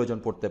দেখার প্রয়োজন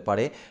পড়তে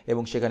পারে,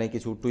 এবং সেখানে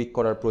কিছু টুইক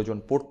করার প্রয়োজন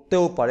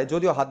পড়তেও পারে।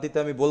 যদিও হাত দিতে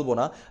আমি বলবো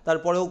না,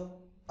 তারপরেও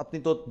আপনি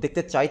তো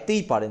দেখতে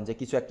চাইতেই পারেন যে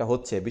কিছু একটা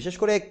হচ্ছে। বিশেষ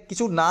করে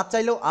কিছু না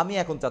চাইলেও আমি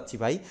এখন চাচ্ছি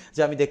ভাই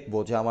যে আমি দেখবো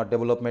যে আমার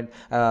ডেভেলপমেন্ট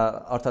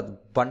অর্থাৎ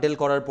বান্ডেল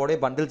করার পরে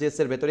বান্ডেল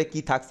জেসের ভেতরে কী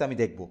থাকছে আমি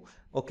দেখব।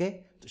 ওকে,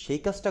 তো সেই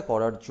কাজটা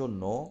করার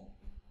জন্য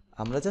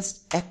আমরা জাস্ট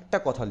একটা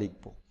কথা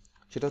লিখব,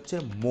 সেটা হচ্ছে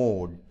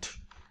মোড,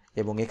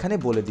 এবং এখানে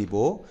বলে দিব,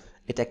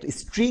 এটা একটা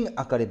স্ট্রিং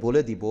আকারে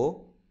বলে দিব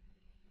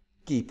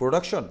কি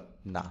প্রোডাকশন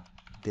না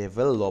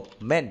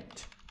ডেভেলপমেন্ট।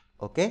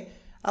 ওকে,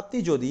 আপনি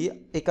যদি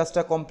এই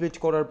কাজটা কমপ্লিট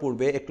করার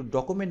পূর্বে একটু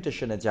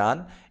ডকুমেন্টেশনে যান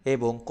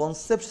এবং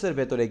কনসেপ্টসের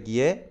ভেতরে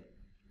গিয়ে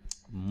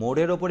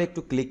মোডের ওপর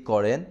একটু ক্লিক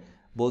করেন,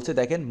 বলছে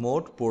দেখেন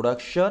মোড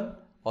প্রোডাকশন,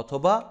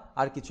 অথবা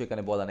আর কিছু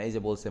এখানে বলা নেই, এই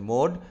যে বলছে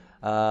mode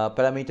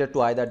parameter two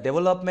either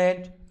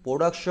development,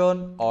 production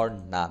or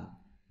naan.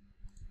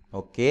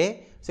 Okay,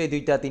 so এই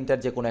দুইটা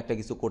তিনটার যে কোনো একটা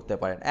কিছু করতে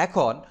পারেন।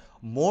 এখন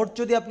মোড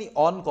যদি আপনি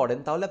অন করেন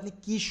তাহলে আপনি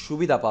কি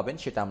সুবিধা পাবেন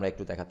সেটা আমরা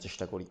একটু দেখার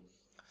চেষ্টা করি।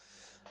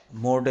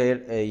 মোডের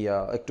এই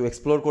একটু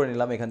এক্সপ্লোর করে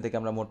নিলাম, এখান থেকে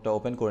আমরা মোডটা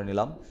ওপেন করে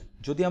নিলাম।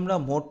 যদি আমরা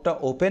মোডটা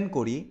ওপেন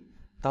করি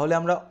তাহলে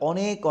আমরা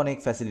অনেক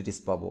ফ্যাসিলিটিস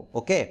পাবো।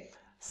 ওকে,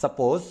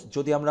 সাপোজ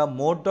যদি আমরা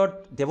মোড ডট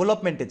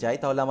ডেভেলপমেন্টে যাই,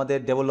 তাহলে আমাদের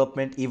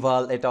ডেভেলপমেন্ট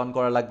ইভাল এটা অন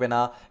করা লাগবে না,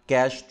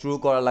 ক্যাশ ট্রু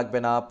করা লাগবে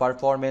না,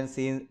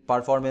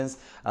 পারফরমেন্স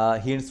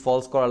হিন্টস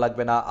ফলস করা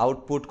লাগবে না,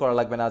 আউটপুট করা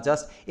লাগবে না।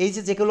 জাস্ট এই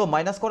যেগুলো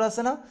মাইনাস করা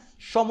আছে না,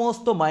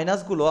 সমস্ত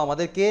মাইনাসগুলো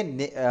আমাদেরকে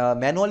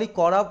ম্যানুয়ালি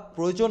করা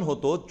প্রয়োজন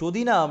হতো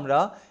যদি না আমরা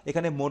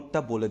এখানে মোডটা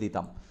বলে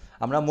দিতাম।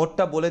 আমরা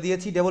মোডটা বলে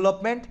দিয়েছি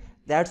ডেভেলপমেন্ট,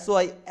 দ্যাটস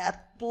ওয়াই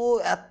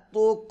এত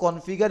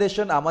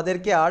কনফিগারেশন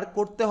আমাদেরকে আর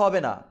করতে হবে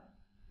না।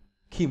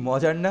 কি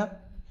মজার না?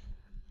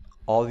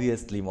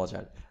 অবভিয়াসলি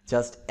মজার।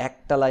 জাস্ট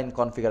একটা লাইন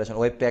কনফিগারেশন।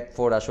 ওয়েবপ্যাক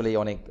 4 আসলেই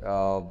অনেক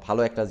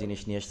ভালো একটা জিনিস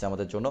নিয়ে এসেছে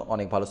আমাদের জন্য,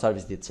 অনেক ভালো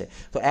সার্ভিস দিচ্ছে।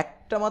 তো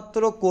একটা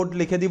মাত্র কোড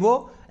লিখে দিব,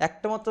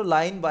 একটা মাত্র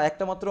লাইন বা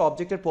একটা মাত্র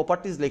অবজেক্টের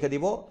প্রপার্টিজ লিখে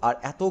দিব, আর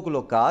এতগুলো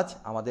কাজ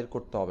আমাদের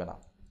করতে হবে না।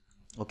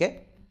 ওকে,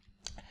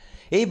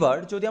 এইবার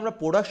যদি আমরা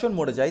প্রোডাকশন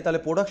মোডে যাই, তাহলে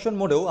প্রোডাকশন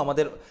মোডেও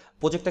আমাদের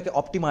প্রজেক্টটাকে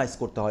অপটিমাইজ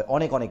করতে হয়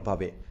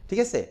অনেকভাবে, ঠিক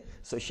আছে?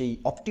 সো সেই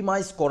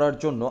অপটিমাইজ করার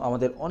জন্য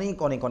আমাদের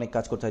অনেক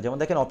কাজ করতে হয়। যেমন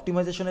দেখেন,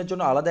 অপটিমাইজেশনের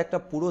জন্য আলাদা একটা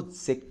পুরো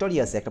সেক্টরই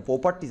আছে, একটা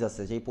প্রপার্টিজ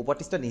আছে, সেই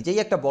প্রপার্টিজটা নিজেই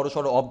একটা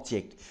বড়সড়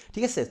অবজেক্ট,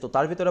 ঠিক আছে? তো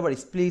তার ভিতরে আবার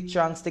স্প্লিট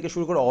চাঙ্কস থেকে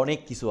শুরু করে অনেক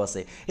কিছু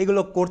আছে,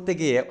 এগুলো করতে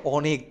গিয়ে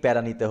অনেক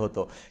প্যারা নিতে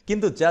হতো।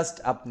 কিন্তু জাস্ট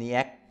আপনি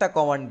একটা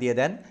কমান্ড দিয়ে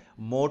দেন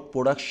মোড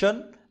প্রোডাকশন,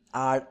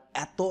 আর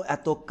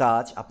এত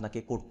কাজ আপনাকে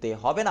করতে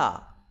হবে না,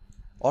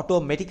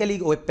 অটোমেটিক্যালি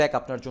ওয়েবপ্যাক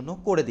আপনার জন্য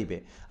করে দিবে।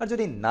 আর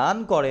যদি নান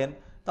করেন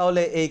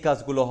তাহলে এই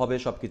কাজগুলো হবে,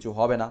 সব কিছু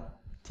হবে না,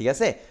 ঠিক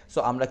আছে? সো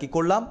আমরা কি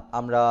করলাম,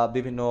 আমরা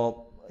বিভিন্ন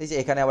এই যে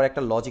এখানে আবার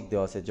একটা লজিক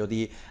দেওয়া আছে, যদি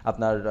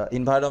আপনার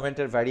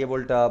এনভায়রনমেন্টের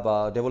ভ্যারিয়েবলটা বা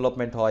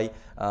ডেভেলপমেন্ট হয়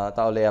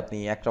তাহলে আপনি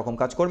একরকম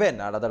কাজ করবেন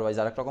আর আদারওয়াইজ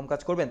আরেক রকম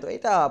কাজ করবেন। তো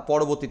এটা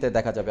পরবর্তীতে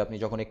দেখা যাবে,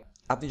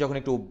 আপনি যখন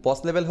একটু বস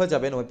লেভেল হয়ে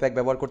যাবেন, ওয়েবপ্যাক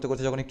ব্যবহার করতে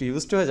করতে যখন একটু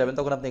ইউজড হয়ে যাবেন,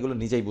 তখন আপনি এগুলো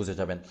নিজেই বুঝে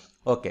যাবেন।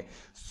 ওকে,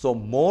 so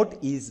mode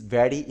is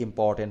very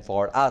important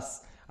for us.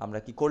 আমরা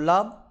কি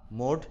করলাম,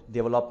 মোড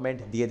ডেভেলপমেন্ট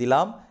দিয়ে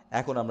দিলাম।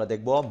 এখন আমরা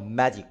দেখব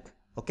ম্যাজিক।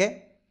 ওকে,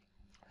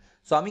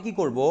 সো আমি কি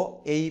করব,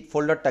 এই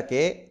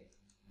ফোল্ডারটাকে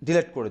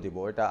ডিলিট করে দিব।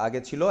 এটা আগে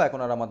ছিল, এখন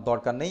আর আমার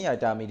দরকার নেই,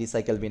 এটা আমি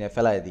রিসাইকেল বিনে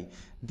ফেলাই দিই।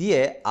 দিয়ে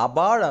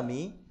আবার আমি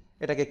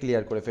এটাকে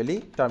ক্লিয়ার করে ফেলি,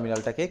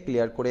 টার্মিনালটাকে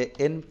ক্লিয়ার করে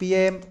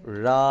npm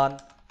run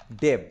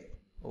dev,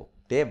 ও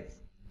dev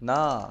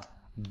না,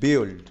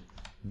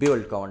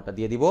 বিল্ড কমান্ডটা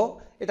দিয়ে দিব।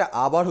 এটা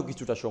আবারও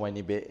কিছুটা সময়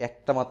নেবে।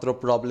 একটা মাত্র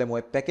প্রবলেম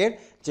ওয়েবপ্যাকের,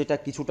 যেটা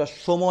কিছুটা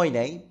সময়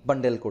নেয়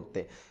বান্ডেল করতে,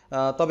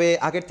 তবে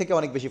আগের থেকে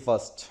অনেক বেশি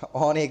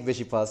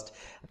ফাস্ট।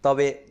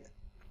 তবে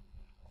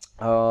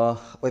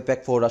ওয়েবপ্যাক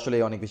 4 আসলে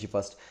অনেক বেশি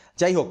ফাস্ট।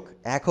 যাই হোক,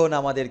 এখন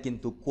আমাদের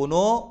কিন্তু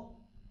কোনো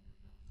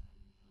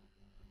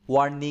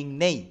ওয়ার্নিং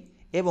নেই।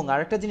 এবং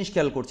আরেকটা জিনিস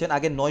খেয়াল করছেন,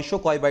 আগে 900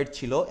 কয় বাইট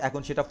ছিল,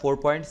 এখন সেটা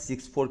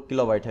 4.64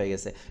 কিলোবাইট হয়ে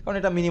গেছে, কারণ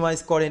এটা মিনিমাইজ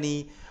করেনি।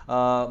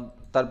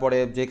 তারপরে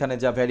যেখানে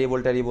যা ভ্যারিয়েবল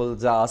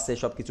যা আছে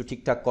সব কিছু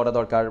ঠিকঠাক করা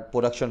দরকার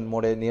প্রোডাকশন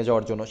মোডে নিয়ে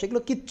যাওয়ার জন্য, সেগুলো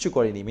কিচ্ছু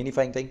করিনি,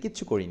 মিনিফাইং টাইম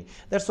কিচ্ছু করিনি।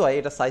 দ্যাটস ওয়াই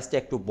এটা সাইজটা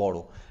একটু বড়,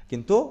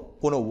 কিন্তু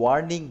কোনো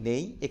ওয়ার্নিং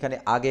নেই। এখানে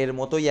আগের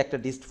মতোই একটা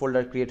ডিস্ট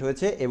ফোল্ডার ক্রিয়েট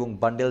হয়েছে এবং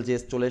বান্ডেল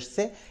জেস চলে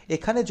এসছে।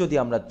 এখানে যদি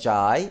আমরা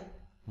যাই,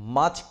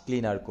 মাচ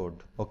ক্লিনার কোড।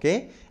 ওকে,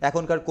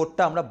 এখনকার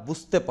কোডটা আমরা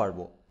বুঝতে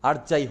পারবো। আর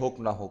যাই হোক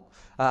না হোক,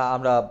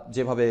 আমরা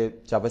যেভাবে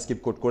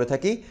জাভাস্ক্রিপ্ট কোড করে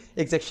থাকি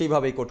এক্স্যাক্ট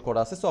সেইভাবেই কোড করা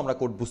আছে, সো আমরা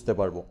কোড বুঝতে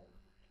পারবো।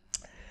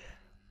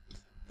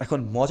 এখন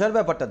মজার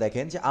ব্যাপারটা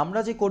দেখেন যে আমরা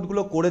যে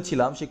কোডগুলো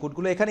করেছিলাম সেই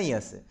কোডগুলো এখানেই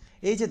আছে।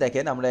 এই যে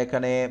দেখেন, আমরা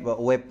এখানে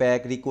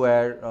ওয়েবপ্যাক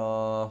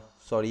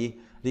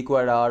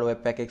রিকোয়ার আর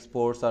ওয়েবপ্যাক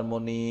এক্সপোর্টস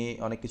হারমোনি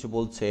অনেক কিছু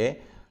বলছে।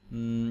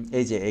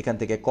 এই যে এখান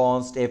থেকে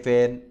কনস্ট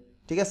fn,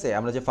 ঠিক আছে,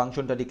 আমরা যে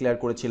ফাংশনটা ডিক্লেয়ার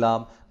করেছিলাম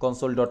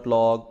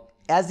console.log,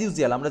 অ্যাজ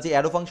ইউজুয়াল আমরা যে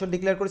অ্যারো ফাংশন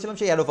ডিক্লেয়ার করেছিলাম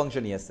সেই অ্যারো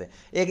ফাংশনই আছে,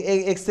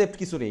 এক্সেপ্ট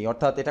কিছু নেই।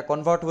 অর্থাৎ এটা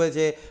কনভার্ট হয়ে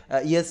যে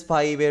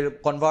ES5 এর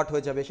কনভার্ট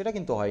হয়ে যাবে সেটা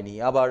কিন্তু হয়নি।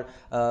 আবার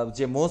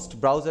যে মোস্ট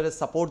ব্রাউজারের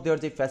সাপোর্ট দেওয়ার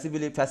যে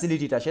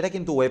ফ্যাসিলিটিটা সেটা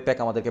কিন্তু ওয়েবপ্যাক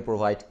আমাদেরকে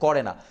প্রোভাইড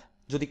করে না।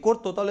 যদি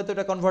করতো তাহলে তো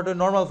এটা কনভার্ট হয়ে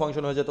নর্মাল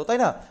ফাংশন হয়ে যেত, তাই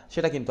না?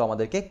 সেটা কিন্তু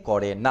আমাদেরকে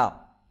করে না।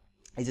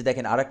 এই যে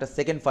দেখেন, আর একটা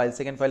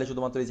সেকেন্ড ফাইলে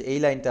শুধুমাত্র এই যে এই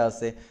লাইনটা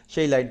আছে,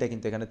 সেই লাইনটা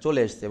কিন্তু এখানে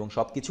চলে এসছে এবং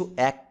সব কিছু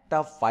একটা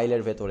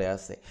ফাইলের ভেতরে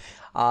আছে।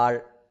 আর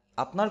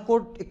আপনার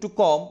কোড একটু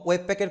কম,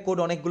 ওয়েবপ্যাকের কোড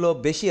অনেকগুলো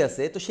বেশি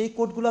আছে, তো সেই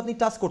কোডগুলো আপনি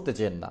টাচ করতে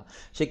চান না।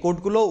 সেই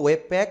কোডগুলো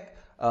ওয়েবপ্যাক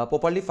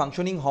প্রপারলি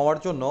ফাংশনিং হওয়ার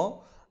জন্য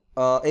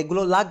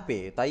এগুলো লাগবে,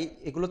 তাই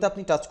এগুলোতে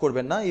আপনি টাচ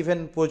করবেন না। ইভেন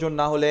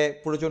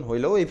প্রয়োজন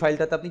হইলেও এই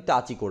ফাইলটাতে আপনি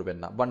টাচই করবেন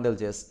না। বান্ডেল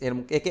জেস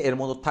এর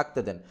মতো থাকতে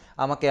দেন,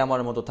 আমাকে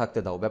আমার মতো থাকতে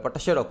দাও। ব্যাপারটা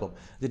সেরকম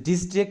যে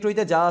ডিস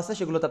ডিরেক্টরিতে যা আছে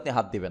সেগুলোতে আপনি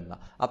হাত দিবেন না,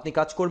 আপনি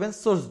কাজ করবেন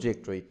সোর্স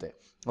ডিরেক্টরিতে।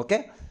 ওকে,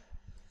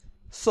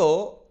 সো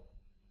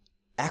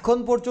এখন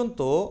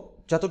পর্যন্ত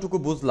যতটুকু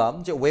বুঝলাম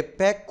যে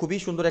ওয়েবপ্যাক খুবই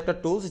সুন্দর একটা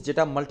টুলস,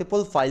 যেটা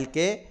মাল্টিপল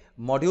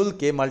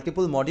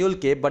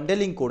মডিউলকে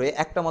বান্ডেলিং করে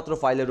একটা মাত্র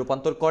ফাইলে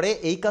রূপান্তর করে।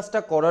 এই কাজটা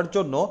করার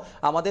জন্য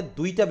আমাদের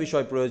দুইটা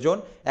বিষয় প্রয়োজন।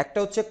 একটা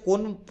হচ্ছে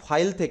কোন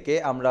ফাইল থেকে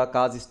আমরা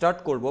কাজ স্টার্ট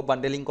করব,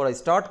 বান্ডেলিং করা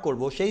স্টার্ট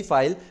করব, সেই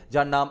ফাইল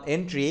যার নাম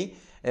এন্ট্রি,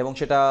 এবং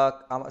সেটা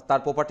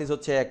তার প্রপার্টিজ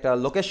হচ্ছে একটা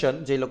লোকেশন,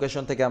 যেই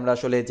লোকেশন থেকে আমরা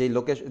আসলে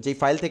যেই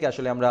ফাইল থেকে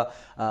আসলে আমরা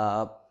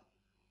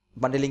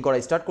বান্ডেলিং করা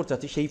স্টার্ট করতে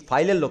চাচ্ছি সেই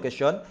ফাইলের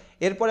লোকেশন।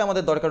 এরপরে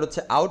আমাদের দরকার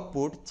হচ্ছে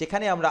আউটপুট,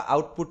 যেখানে আমরা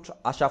আউটপুট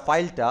আসা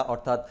ফাইলটা,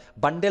 অর্থাৎ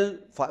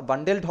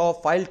বান্ডেলড হওয়া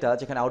ফাইলটা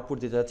যেখানে আউটপুট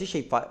দিতে যাচ্ছি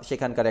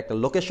সেখানকার একটা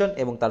লোকেশন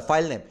এবং তার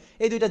ফাইল নেম।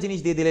 এই দুইটা জিনিস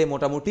দিয়ে দিলেই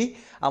মোটামুটি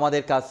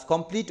আমাদের কাজ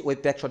কমপ্লিট,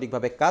 ওয়েবপ্যাক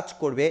সঠিকভাবে কাজ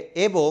করবে।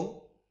 এবং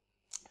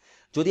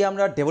যদি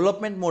আমরা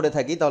ডেভেলপমেন্ট মোডে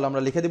থাকি তাহলে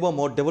আমরা লিখে দিব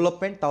মোড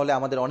ডেভেলপমেন্ট, তাহলে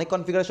আমাদের অনেক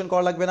কনফিগারেশন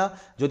করা লাগবে না।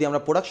 যদি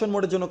আমরা প্রোডাকশন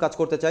মোডের জন্য কাজ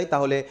করতে চাই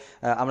তাহলে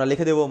আমরা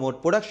লিখে দেব মোড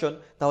প্রোডাকশন,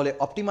 তাহলে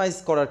অপটিমাইজ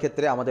করার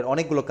ক্ষেত্রে আমাদের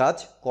অনেকগুলো কাজ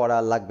করা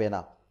লাগবে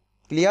না।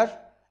 ক্লিয়ার?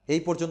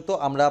 এই পর্যন্ত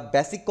আমরা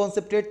বেসিক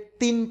কনসেপ্টের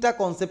তিনটা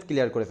কনসেপ্ট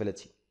ক্লিয়ার করে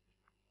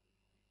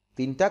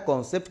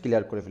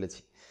ফেলেছি।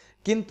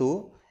 কিন্তু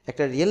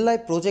একটা রিয়েল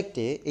লাইফ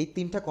প্রজেক্টে এই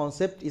তিনটা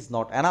কনসেপ্ট ইজ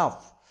নট এনাফ,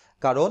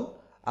 কারণ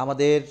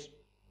আমাদের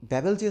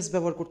ব্যাবেল.js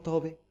ব্যবহার করতে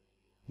হবে।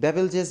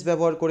 ব্যাবেল.js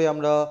ব্যবহার করে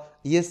আমরা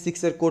ES6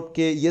 এর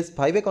কোডকে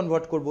ES5 এ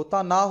কনভার্ট করব। তা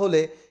না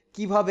হলে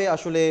কিভাবে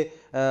আসলে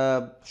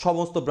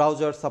সমস্ত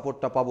ব্রাউজার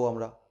সাপোর্টটা পাবো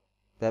আমরা?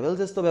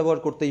 ব্যাবেল.js তো ব্যবহার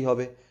করতেই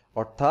হবে।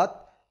 অর্থাৎ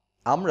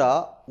আমরা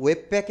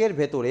ওয়েবপ্যাকের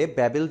ভেতরে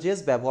ব্যাবেল.js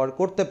ব্যবহার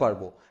করতে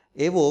পারবো।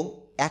 এবং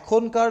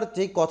এখনকার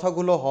যেই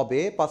কথাগুলো হবে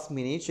 5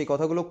 মিনিট, সেই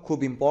কথাগুলো খুব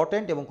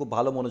ইম্পর্ট্যান্ট এবং খুব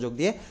ভালো মনোযোগ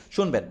দিয়ে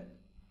শুনবেন।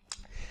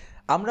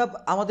 আমরা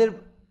আমাদের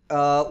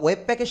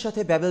ওয়েবপ্যাকের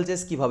সাথে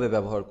ব্যাবেল.js কিভাবে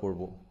ব্যবহার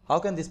করব? How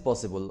can this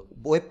possible?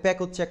 ওয়েবপ্যাক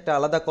হচ্ছে একটা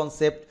আলাদা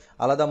কনসেপ্ট,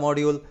 আলাদা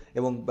মডিউল,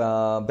 এবং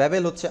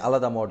ব্যাবেল হচ্ছে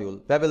আলাদা মডিউল।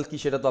 ব্যাবেল কি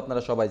সেটা তো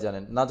আপনারা সবাই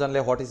জানেন, না জানলে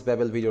হোয়াট ইজ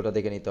ব্যাবেল ভিডিওটা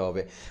দেখে নিতে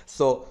হবে।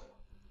 সো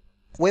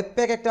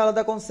ওয়েবপ্যাক একটা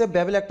আলাদা কনসেপ্ট,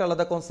 ব্যাবেল একটা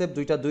আলাদা কনসেপ্ট,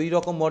 দুই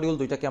রকম মডিউল,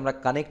 দুইটাকে আমরা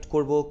কানেক্ট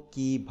করব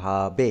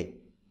কিভাবে?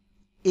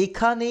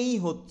 এখানেই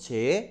হচ্ছে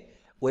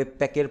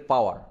ওয়েবপ্যাকের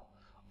পাওয়ার।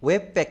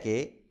 ওয়েবপ্যাকে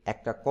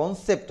একটা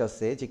কনসেপ্ট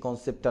আছে, যে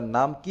কনসেপ্টটার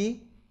নাম কি?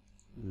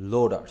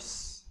 লোডার্স।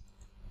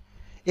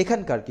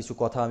 এখানকার কিছু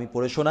কথা আমি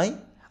পড়ে শোনাই।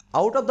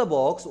 Out of the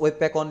box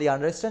ওয়েবপ্যাক only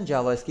understand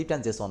JavaScript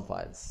and Jason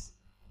files.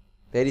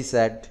 Very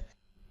sad,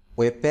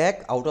 ওয়েবপ্যাক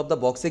out of the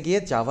বক্সে গিয়ে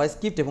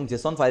জাভাস্ক্রিপ্ট এবং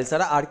জেসন ফাইল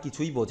ছাড়া আর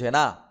কিছুই বোঝে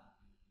না।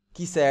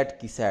 কি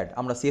স্যাড।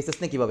 আমরা সিএসএস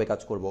নিয়ে কীভাবে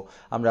কাজ করব,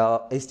 আমরা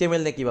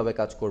এইচটিএমএল নিয়ে কীভাবে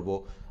কাজ করব,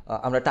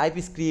 আমরা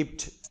টাইপস্ক্রিপ্ট,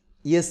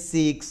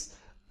 ES6,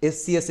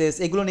 SCSS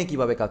এগুলো নিয়ে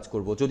কীভাবে কাজ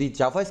করব, যদি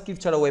জাভাস্ক্রিপ্ট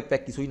ছাড়া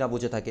ওয়েবপ্যাক কিছুই না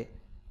বুঝে থাকে,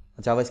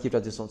 জাভাস্ক্রিপ্ট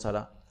আর জেসন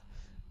ছাড়া।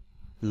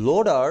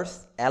 Loaders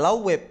allow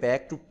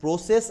Webpack to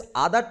process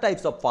other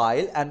types of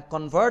file and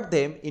convert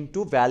them into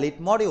valid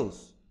modules.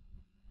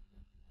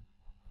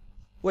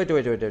 Wait.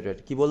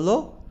 কি বললো?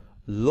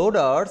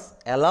 Loaders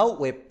allow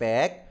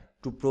Webpack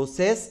to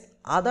process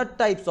other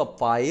types of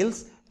files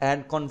and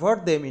convert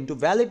them into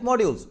valid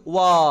modules.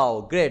 Wow,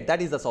 great, that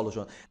is the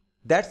solution.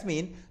 That's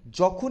mean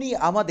যখনই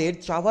আমাদের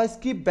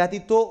JavaScript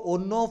ব্যতীত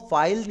অন্য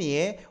file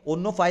নিয়ে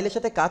অন্য ফাইলের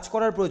সাথে কাজ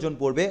করার প্রয়োজন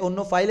পড়বে, অন্য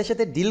ফাইলের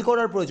সাথে ডিল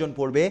করার প্রয়োজন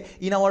পড়বে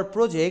in our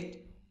project,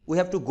 we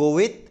have to go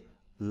with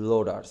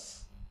loaders.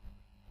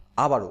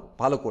 আবারও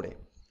ভালো করে,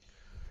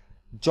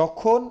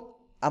 যখন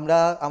আমরা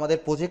আমাদের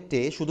প্রজেক্টে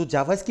শুধু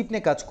জাভাস্ক্রিপ্ট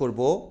নিয়ে কাজ করব,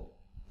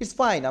 ইটস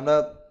ফাইন, আমরা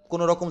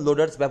কোনো রকম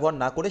লোডার্স ব্যবহার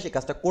না করে সেই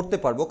কাজটা করতে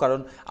পারবো, কারণ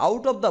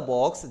আউট অফ দ্য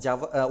বক্স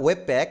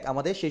ওয়েবপ্যাক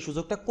আমাদের সেই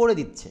সুযোগটা করে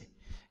দিচ্ছে।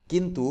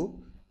 কিন্তু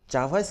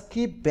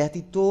জাভাস্ক্রিপ্ট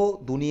ব্যতীত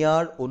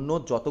দুনিয়ার অন্য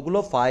যতগুলো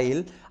ফাইল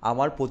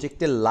আমার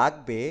প্রজেক্টে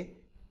লাগবে,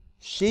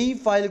 সেই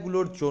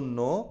ফাইলগুলোর জন্য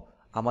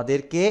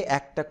আমাদেরকে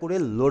একটা করে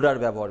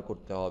লোডার ব্যবহার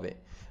করতে হবে।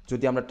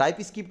 যদি আমরা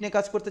টাইপস্ক্রিপ্ট নিয়ে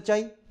কাজ করতে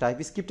চাই,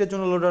 টাইপস্ক্রিপ্টের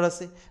জন্য লোডার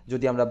আছে।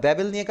 যদি আমরা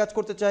ব্যাবেল নিয়ে কাজ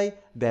করতে চাই,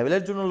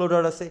 ব্যাবেলের জন্য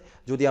লোডার আছে।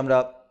 যদি আমরা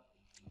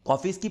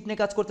কফিস্ক্রিপ্ট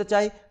নিয়ে কাজ করতে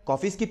চাই,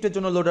 কফিস্ক্রিপ্টের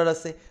জন্য লোডার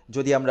আছে।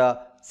 যদি আমরা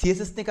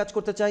সিএসএস নিয়ে কাজ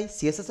করতে চাই,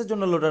 সিএসএসের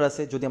জন্য লোডার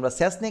আছে। যদি আমরা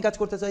স্যাস নিয়ে কাজ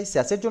করতে চাই,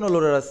 স্যাসের জন্য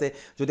লোডার আছে।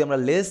 যদি আমরা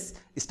লেস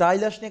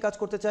স্টাইলাস নিয়ে কাজ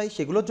করতে চাই,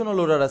 সেগুলোর জন্য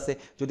লোডার আছে।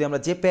 যদি আমরা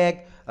জেপ্যাগ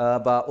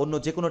বা অন্য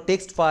যে কোনো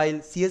টেক্সট ফাইল,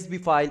 সিএসভি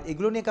ফাইল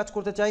এগুলো নিয়ে কাজ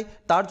করতে চাই,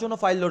 তার জন্য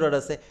ফাইল লোডার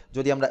আছে।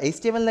 যদি আমরা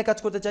এইচটিএমএল নিয়ে কাজ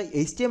করতে চাই,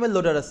 এইচটিএমএল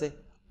লোডার আছে।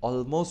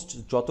 অলমোস্ট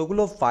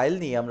যতগুলো ফাইল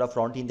নিয়ে আমরা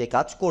ফ্রন্ট এন্ডে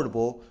কাজ করব,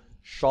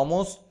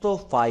 সমস্ত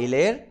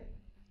ফাইলের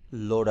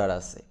লোডার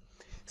আছে।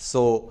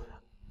 সো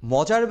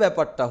মজার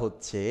ব্যাপারটা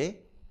হচ্ছে,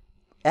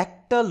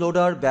 একটা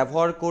লোডার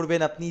ব্যবহার করবেন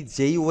আপনি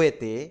যেই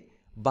ওয়েতে,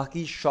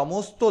 বাকি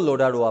সমস্ত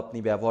লোডারও আপনি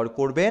ব্যবহার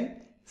করবেন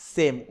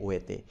সেম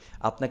ওয়েতে।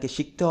 আপনাকে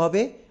শিখতে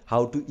হবে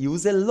how to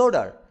use a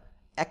loader.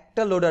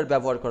 একটা লোডার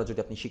ব্যবহার করা যদি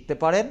আপনি শিখতে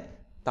পারেন,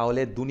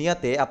 তাহলে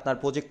দুনিয়াতে আপনার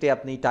প্রজেক্টে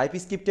আপনি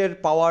টাইপস্ক্রিপ্টের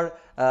পাওয়ার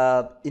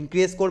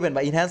ইনক্রিজ করবেন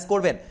বা ইনহ্যান্স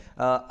করবেন।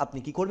 আপনি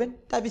কি করবেন?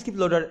 টাইপস্ক্রিপ্ট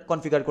লোডার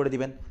কনফিগার করে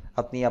দিবেন।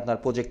 আপনি আপনার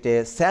প্রজেক্টে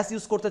স্যাস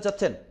ইউজ করতে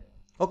চাচ্ছেন,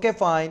 ওকে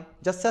ফাইন,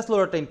 জাস্ট স্যাস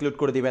লোডারটা ইনক্লুড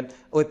করে দিবেন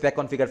ওয়েবপ্যাক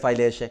কনফিগার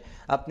ফাইলে এসে।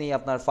 আপনি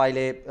আপনার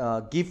ফাইলে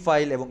গিভ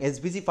ফাইল এবং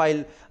এসভিজি ফাইল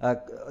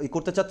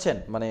করতে চাচ্ছেন,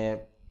 মানে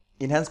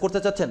ইনহ্যান্স করতে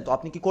চাচ্ছেন, তো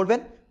আপনি কি করবেন?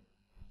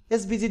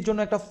 এসভিজির জন্য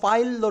একটা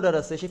ফাইল লোডার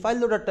আছে, সেই ফাইল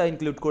লোডারটা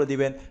ইনক্লুড করে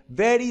দিবেন।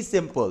 ভেরি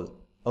সিম্পল,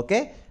 ওকে?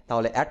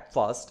 তাহলে অ্যাট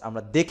ফার্স্ট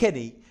আমরা দেখে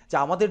নিই যে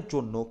আমাদের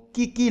জন্য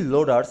কি কি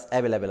লোডার্স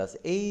অ্যাভেলেবেল আছে।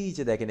 এই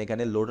যে দেখেন,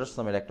 এখানে লোডার্স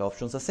নামের একটা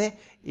অপশনস আছে,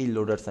 এই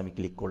লোডার্স আমি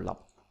ক্লিক করলাম।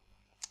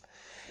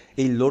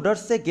 এই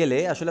লোডার্সে গেলে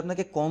আসলে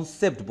আপনাকে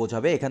কনসেপ্ট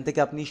বোঝাবে, এখান থেকে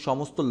আপনি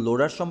সমস্ত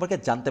লোডার্স সম্পর্কে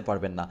জানতে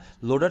পারবেন না।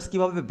 লোডার্স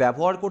কীভাবে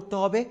ব্যবহার করতে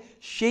হবে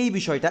সেই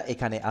বিষয়টা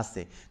এখানে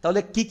আছে।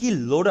 তাহলে কি কি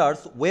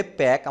লোডার্স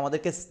ওয়েবপ্যাক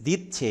আমাদেরকে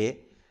দিচ্ছে,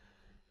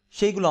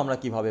 সেইগুলো আমরা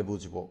কিভাবে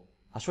বুঝবো?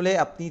 আসলে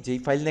আপনি যেই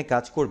ফাইল নিয়ে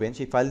কাজ করবেন,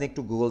 সেই ফাইল নিয়ে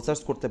একটু গুগল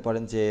সার্চ করতে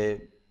পারেন যে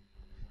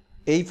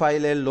এই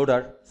ফাইলের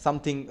loader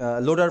something,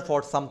 loader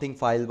for something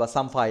file বা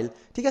সাম ফাইল,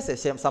 ঠিক আছে,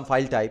 সাম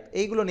ফাইল টাইপ,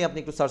 এইগুলো নিয়ে আপনি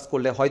একটু সার্চ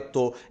করলে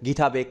হয়তো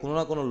গিটহাবে কোনো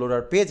না কোনো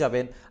লোডার পেয়ে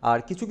যাবেন। আর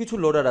কিছু কিছু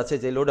লোডার আছে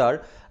যে লোডার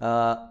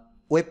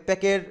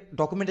ওয়েবপ্যাকের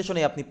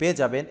ডকুমেন্টেশনে আপনি পেয়ে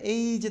যাবেন।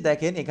 এই যে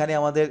দেখেন, এখানে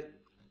আমাদের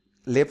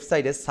লেফট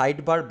সাইডে সাইড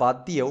বার বাদ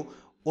দিয়েও,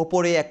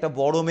 ওপরে একটা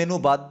বড় মেনু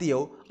বাদ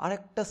দিয়েও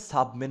আরেকটা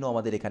সাব মেনু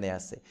আমাদের এখানে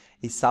আছে।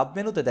 এই সাব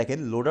মেনুতে দেখেন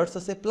লোডার্স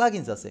আছে,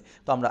 প্লাগইনস আছে।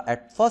 তো আমরা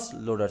অ্যাট ফার্স্ট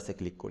লোডার্সে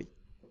ক্লিক করি,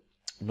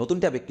 নতুন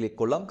ট্যাবে ক্লিক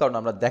করলাম, কারণ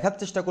আমরা দেখার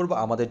চেষ্টা করব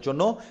আমাদের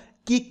জন্য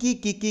কি কি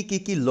কি কি কি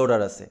কি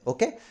লোডার আছে।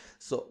 ওকে,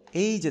 সো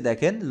এই যে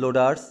দেখেন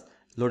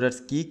লোডার্স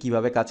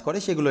কিভাবে কাজ করে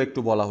সেগুলো একটু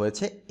বলা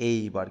হয়েছে।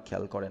 এইবার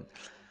খেয়াল করেন,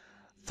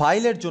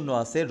 ফাইলের জন্য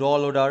আছে র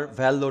লোডার,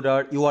 ভ্যাল loader,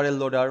 URL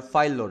loader,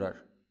 file loader.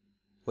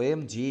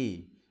 OMG,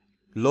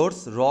 loads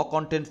র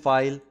কন্টেন্ট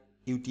ফাইল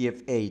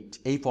UTF-8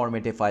 এই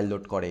ফরম্যাটে ফাইল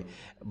লোড করে।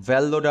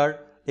 ভ্যাল loader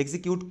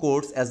execute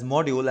codes as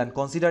module and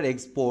consider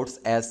exports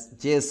as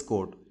JS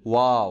code.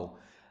 Wow.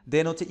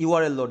 দেন হচ্ছে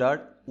URL loader,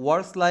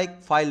 works like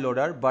file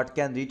loader but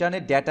can return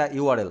A data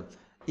URL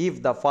if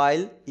the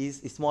file is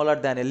smaller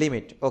than a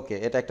limit. ওকে,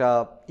 এটা একটা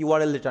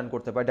URL return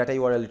করতে পারে, data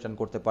URL return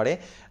করতে পারে।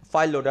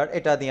 File loader,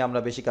 এটা নিয়ে আমরা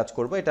বেশি কাজ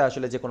করব, এটা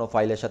আসলে যে কোনো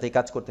ফাইলের সাথেই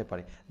কাজ করতে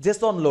পারে।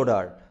 Jason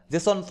loader,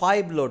 Jason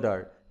 5 loader,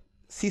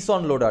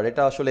 Sison loader,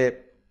 এটা আসলে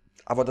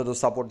আপাতত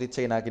সাপোর্ট দিচ্ছে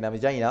না কিনা আমি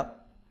জানি না।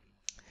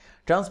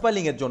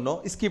 ট্রান্সপাইলিংয়ের জন্য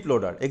script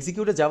loader,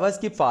 execute A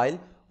JavaScript file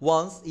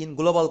once in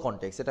global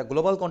context. এটা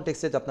গ্লোবাল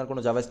কনটেক্সটে আপনার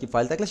কোনো জাভাস্ক্রিপ্ট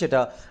ফাইল থাকলে সেটা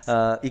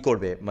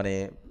করবে, মানে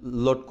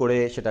লোড করে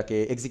সেটাকে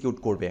এক্সিকিউট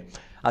করবে।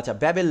 আচ্ছা,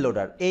 ব্যাবেল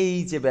লোডার, এই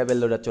যে ব্যাবেল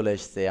লোডার চলে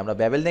এসেছে। আমরা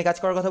ব্যাবেল নিয়ে কাজ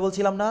করার কথা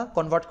বলছিলাম না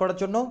কনভার্ট করার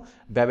জন্য?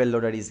 ব্যাবেল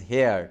loader is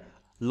here,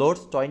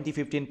 loads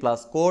 2015 plus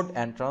code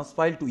and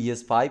ট্রান্সফাইল two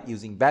ES5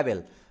 using ব্যাবেল।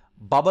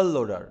 Bubble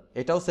loader,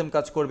 এটাও সেম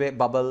কাজ করবে।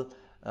 বাবল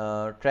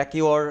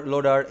ট্র্যাকিওর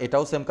লোডার,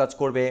 এটাও সেম কাজ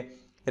করবে।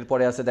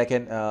 এরপরে আছে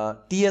দেখেন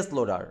TS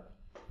loader,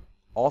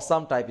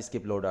 awesome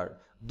TypeScript loader.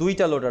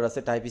 দুইটা লোডার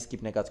আছে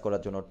টাইপস্ক্রিপ্ট নিয়ে কাজ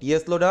করার জন্য,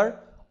 TS loader,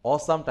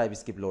 awesome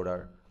TypeScript loader.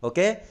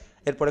 ওকে,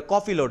 এরপরে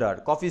কফি লোডার,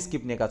 কফি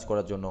স্ক্রিপ্ট নিয়ে কাজ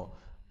করার জন্য।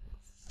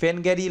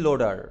 ফ্যানগ্যারি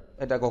লোডার,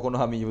 এটা কখনো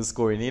আমি ইউজ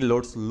করিনি।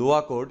 লোডস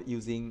লোয়া কোড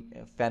ইউজিং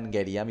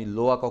ফ্যানগ্যারি, আমি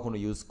লোয়া কখনো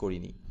ইউজ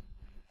করিনি।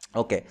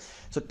 ওকে,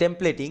 সো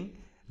টেমপ্লেটিং,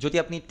 যদি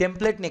আপনি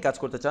টেমপ্লেট নিয়ে কাজ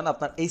করতে চান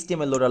আপনার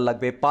HTML লোডার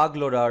লাগবে, পাগ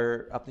লোডার।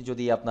 আপনি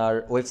যদি আপনার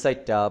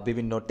ওয়েবসাইটটা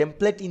বিভিন্ন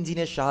টেমপ্লেট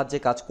ইঞ্জিনের সাহায্যে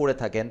কাজ করে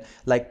থাকেন,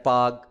 লাইক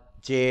পাগ,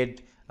 জেড,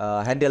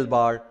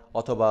 হ্যান্ডেলবার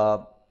অথবা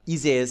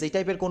ইজেস, এই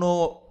টাইপের কোনো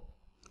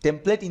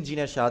টেমপ্লেট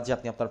ইঞ্জিনের সাহায্যে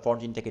আপনি আপনার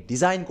ফ্রন্ট এন্ডটাকে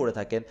ডিজাইন করে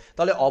থাকেন,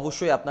 তাহলে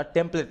অবশ্যই আপনার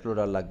টেমপ্লেট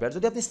লোডার লাগবে। আর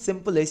যদি আপনি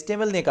সিম্পল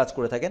HTML নিয়ে কাজ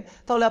করে থাকেন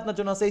তাহলে আপনার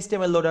জন্য আছে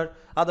HTML লোডার।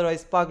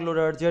 আদারওয়াইজ পাগ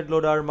loader, Z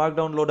loader,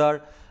 Markdown loader,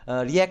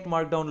 react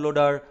Markdown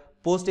loader,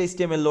 post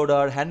HTML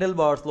loader,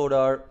 হ্যান্ডেলবার্স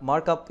loader,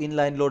 markup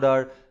inline loader,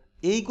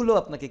 এইগুলো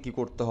আপনাকে কি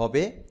করতে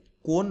হবে,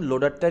 কোন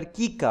লোডারটার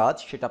কি কাজ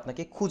সেটা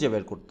আপনাকে খুঁজে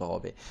বের করতে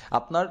হবে।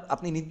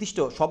 আপনি নির্দিষ্ট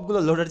সবগুলো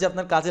লোডার যে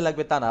আপনার কাজে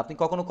লাগবে তা না। আপনি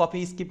কখনো কফি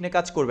স্ক্রিপ্ট নিয়ে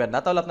কাজ করবেন না,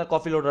 তাহলে আপনার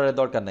কফি লোডারের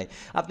দরকার নাই।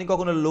 আপনি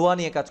কখনো লোয়া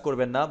নিয়ে কাজ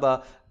করবেন না, বা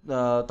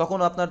তখন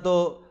আপনার তো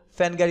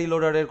ফ্যানগ্যারি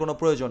লোডারের কোনো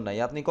প্রয়োজন নাই।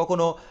 আপনি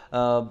কখনো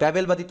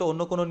ব্যাবেল ব্যতীত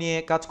অন্য কোনো নিয়ে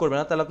কাজ করবেন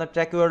না, তাহলে আপনার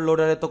ট্র্যাকিওর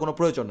লোডারের তো কোনো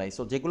প্রয়োজন নাই।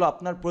 সো যেগুলো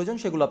আপনার প্রয়োজন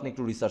সেগুলো আপনি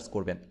একটু রিসার্চ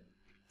করবেন।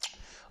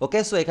 ওকে,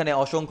 সো এখানে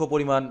অসংখ্য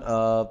পরিমাণ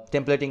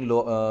টেমপ্লেটিং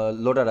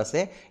লোডার আছে।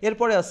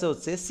 এরপরে আছে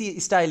হচ্ছে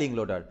styling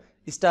loader,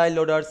 style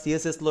loader,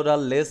 CSS loader,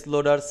 less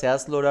loader,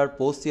 স্যাস loader,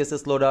 post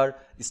CSS loader,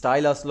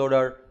 stylus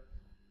loader.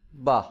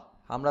 বাহ,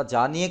 আমরা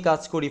যা নিয়ে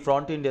কাজ করি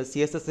ফ্রন্ট এন্ডে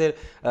CSS এর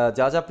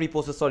যা যা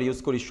প্রিপ্রসেসর ইউজ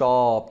করি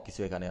সব কিছু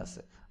এখানে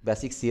আছে।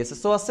 বেসিক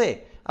CSSও আছে,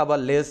 আবার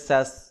লেস,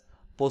 স্যাস,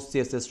 পোস্ট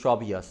CSS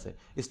সবই আছে,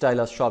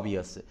 স্টাইলাস সবই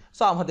আছে।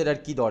 সো আমাদের আর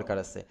কি দরকার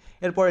আছে।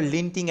 এরপরে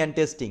লিন্টিং অ্যান্ড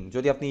টেস্টিং,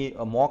 যদি আপনি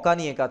মকা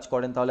নিয়ে কাজ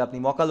করেন তাহলে আপনি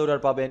মকা লোডার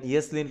পাবেন,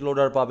 ESLint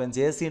লোডার পাবেন,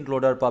 JSLint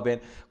লোডার পাবেন,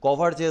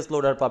 কভার JS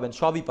লোডার পাবেন,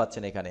 সবই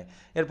পাচ্ছেন এখানে।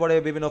 এরপরে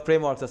বিভিন্ন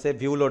ফ্রেমওয়ার্কস আছে,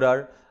 ভিউ লোডার,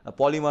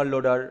 পলিমার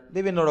লোডার,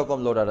 বিভিন্ন রকম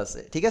লোডার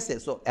আছে। ঠিক আছে,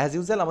 সো অ্যাজ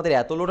ইউজুয়াল আমাদের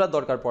এত লোডার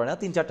দরকার পড়ে না,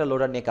 3-4টা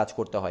লোডার নিয়ে কাজ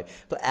করতে হয়।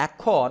 তো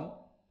এখন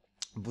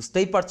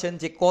বুঝতেই পারছেন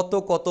যে কত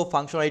কত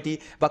ফাংশনালিটি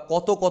বা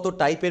কত কত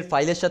টাইপের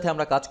ফাইলের সাথে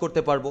আমরা কাজ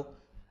করতে পারবো।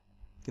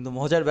 কিন্তু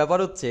মজার ব্যাপার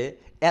হচ্ছে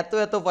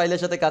এত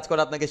ফাইলের সাথে কাজ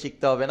করা আপনাকে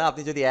শিখতে হবে না।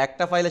 আপনি যদি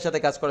একটা ফাইলের সাথে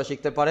কাজ করা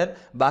শিখতে পারেন,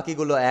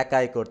 বাকিগুলো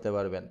একাই করতে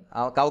পারবেন,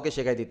 কাউকে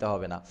শেখাই দিতে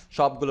হবে না।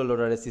 সবগুলো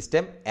লোডারের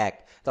সিস্টেম এক।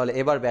 তাহলে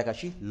এবার ব্যাক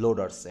আসি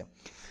লোডার্সে।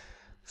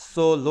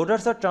 So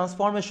loaders R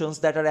transformations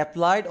that R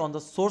applied on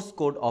the source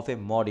code of A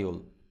module.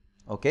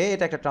 ওকে,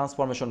 এটা একটা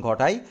ট্রান্সফরমেশন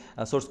ঘটায়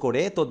সোর্স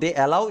কোডে। তো দে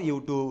allow you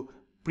two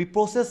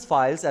preprocess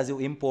files as you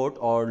import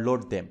or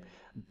load them.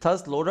 Thus,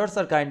 loaders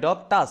are kind of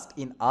tasks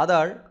in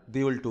other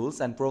build tools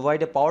and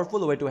provide a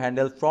powerful way to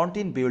handle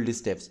front-end build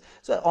steps.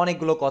 So,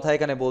 অনেকগুলো কথা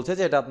এখানে বলছে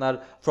যে এটা আপনার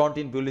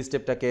front-end build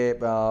stepটাকে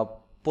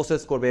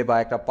process করবে বা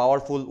একটা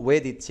পাওয়ারফুল ওয়ে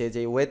দিচ্ছে,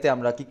 যে ওয়েতে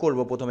আমরা কি করব,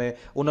 প্রথমে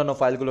অন্যান্য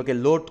ফাইলগুলোকে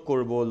লোড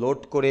করব,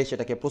 লোড করে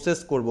সেটাকে প্রসেস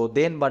করব,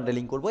 দেন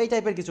বান্ডেলিং করব। এই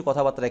টাইপের কিছু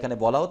কথাবার্তা এখানে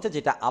বলা হচ্ছে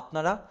যেটা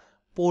আপনারা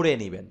পড়ে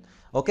নেবেন।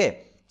 ওকে,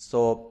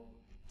 সো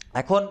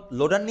এখন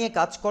লোডার নিয়ে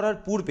কাজ করার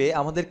পূর্বে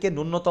আমাদেরকে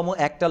ন্যূনতম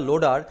একটা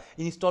লোডার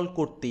ইনস্টল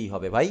করতেই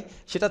হবে ভাই,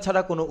 সেটা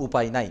ছাড়া কোনো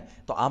উপায় নাই।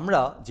 তো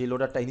আমরা যে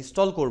লোডারটা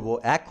ইনস্টল করব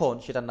এখন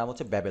সেটার নাম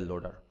হচ্ছে ব্যাবেল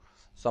লোডার।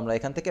 সো আমরা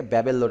এখান থেকে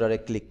ব্যাবেল লোডারে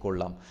ক্লিক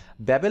করলাম।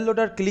 ব্যাবেল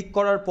লোডার ক্লিক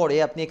করার পরে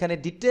আপনি এখানে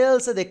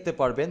ডিটেলসে দেখতে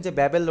পারবেন যে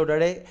ব্যাবেল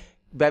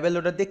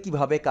লোডার দিয়ে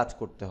কীভাবে কাজ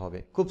করতে হবে।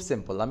 খুব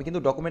সিম্পল, আমি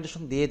কিন্তু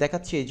ডকুমেন্টেশন দিয়ে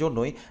দেখাচ্ছি এই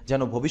জন্যই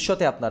যেন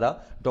ভবিষ্যতে আপনারা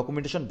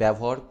ডকুমেন্টেশন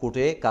ব্যবহার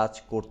করে কাজ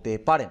করতে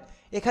পারেন।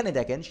 এখানে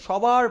দেখেন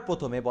সবার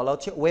প্রথমে বলা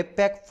হচ্ছে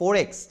ওয়েবপ্যাক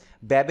 4x,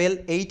 ব্যাবেল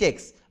 8x,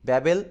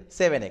 ব্যাবেল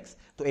 7x।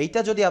 তো এইটা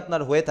যদি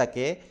আপনার হয়ে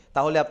থাকে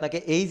তাহলে আপনাকে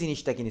এই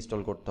জিনিসটাকে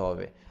ইনস্টল করতে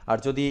হবে। আর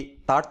যদি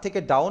তার থেকে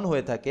ডাউন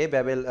হয়ে থাকে,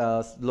 ব্যাবেল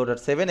লোডার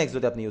 7x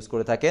যদি আপনি ইউজ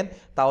করে থাকেন,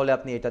 তাহলে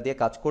আপনি এটা দিয়ে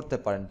কাজ করতে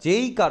পারেন।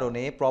 যেই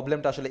কারণে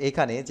প্রবলেমটা আসলে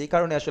এখানে, যেই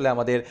কারণে আসলে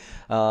আমাদের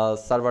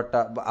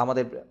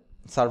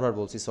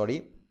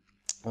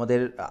আমাদের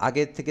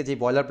আগের থেকে যে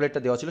বয়লার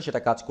প্লেটটা দেওয়া ছিল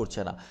সেটা কাজ করছে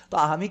না। তো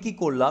আমি কি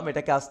করলাম,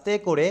 এটাকে আস্তে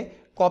করে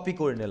কপি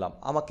করে নিলাম।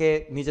 আমাকে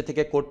নিজে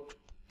থেকে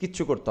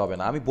কিচ্ছু করতে হবে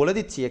না, আমি বলে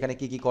দিচ্ছি এখানে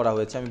কি কি করা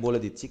হয়েছে, আমি বলে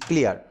দিচ্ছি।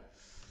 Clear,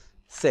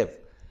 save.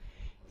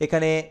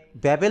 এখানে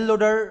ব্যাবেল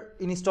লোডার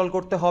ইনস্টল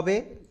করতে হবে।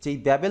 যেই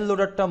ব্যাবেল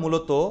লোডারটা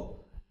মূলত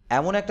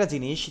এমন একটা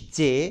জিনিস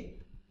যে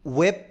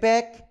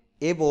ওয়েবপ্যাক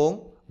এবং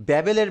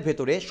ব্যাবেলের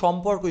ভেতরে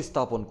সম্পর্ক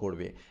স্থাপন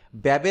করবে।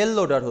 ব্যাবেল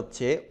লোডার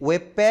হচ্ছে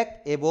ওয়েবপ্যাক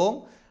এবং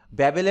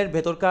ব্যাবেলের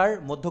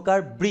মধ্যকার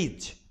ব্রিজ।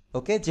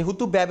 ওকে,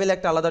 যেহেতু ব্যাবেল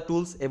একটা আলাদা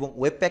টুলস এবং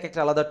ওয়েবপ্যাক একটা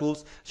আলাদা টুলস,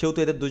 সেহেতু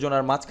এদের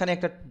দুজনের মাঝখানে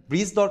একটা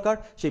ব্রিজ দরকার,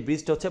 সেই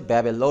ব্রিজটা হচ্ছে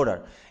ব্যাবেল লোডার।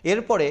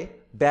 এরপরে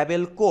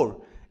ব্যাবেল কোর,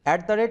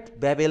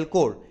 @babel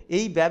core।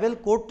 এই ব্যাবেল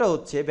কোরটা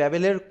হচ্ছে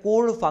ব্যাবেলের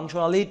কোর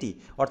ফাংশনালিটি,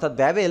 অর্থাৎ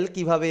ব্যাবেল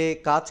কিভাবে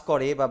কাজ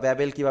করে বা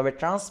ব্যাবেল কিভাবে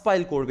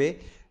ট্রান্সপাইল করবে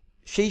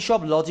সেই সব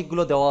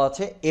লজিকগুলো দেওয়া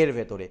আছে এর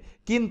ভেতরে।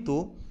 কিন্তু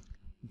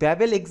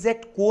ব্যাবেল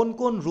এক্স্যাক্ট কোন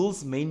কোন রুলস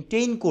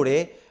মেনটেইন করে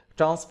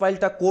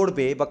ট্রান্সপাইলটা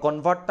করবে বা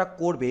কনভার্টটা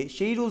করবে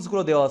সেই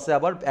রুলসগুলো দেওয়া আছে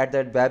আবার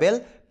 @babel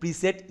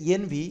প্রিসেট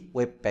ইএনভি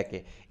ওয়েবপ্যাকে,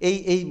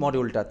 এই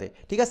মডিউলটাতে।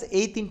 ঠিক আছে,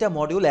 এই তিনটা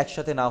মডিউল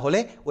একসাথে না হলে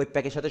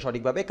ওয়েবপ্যাকের সাথে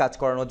সঠিকভাবে কাজ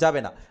করানো যাবে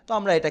না। তো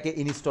আমরা এটাকে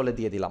ইনস্টলে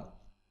দিয়ে দিলাম।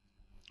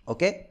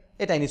 ওকে,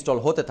 এটা ইনস্টল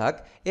হতে থাক।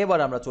 এবার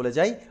আমরা চলে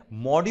যাই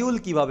মডিউল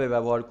কিভাবে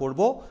ব্যবহার করব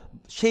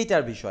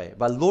সেইটার বিষয়ে,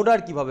 বা লোডার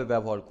কিভাবে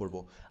ব্যবহার করব।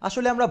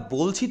 আসলে আমরা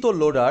বলছি তো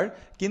লোডার,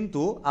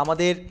 কিন্তু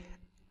আমাদের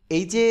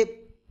এই যে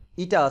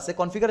এটা আছে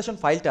কনফিগারেশন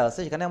ফাইলটা আছে,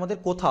 সেখানে আমাদের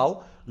কোথাও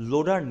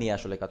লোডার নিয়ে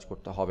আসলে কাজ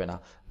করতে হবে না।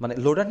 মানে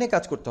লোডার নিয়ে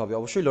কাজ করতে হবে,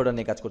 অবশ্যই লোডার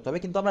নিয়ে কাজ করতে হবে,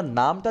 কিন্তু আমরা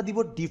নামটা দিব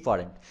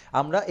ডিফারেন্ট।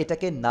 আমরা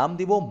এটাকে নাম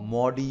দিব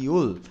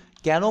মডিউল।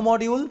 কেন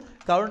মডিউল?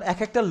 কারণ এক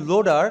একটা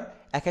লোডার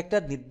এক একটা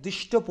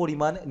নির্দিষ্ট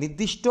পরিমাণ,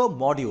 নির্দিষ্ট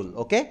মডিউল।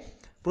 ওকে,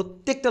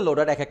 প্রত্যেকটা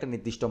লোডার এক একটা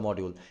নির্দিষ্ট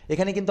মডিউল।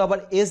 এখানে কিন্তু আবার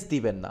এস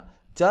দিবেন না,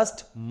 জাস্ট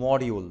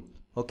মডিউল।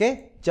 ওকে,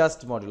 জাস্ট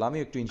মডিউল। আমি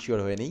একটু ইনশিওর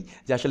হয়ে নিই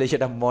যে আসলে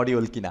সেটা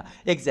মডিউল কিনা।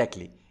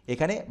 এক্স্যাক্টলি,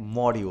 এখানে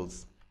মডিউলস।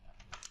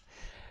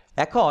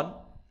 এখন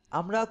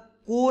আমরা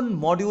কোন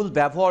মডিউল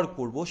ব্যবহার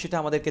করব সেটা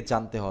আমাদেরকে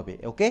জানতে হবে।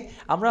 ওকে,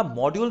 আমরা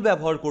মডিউল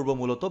ব্যবহার করব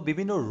মূলত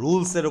বিভিন্ন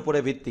রুলসের উপরে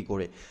ভিত্তি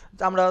করে।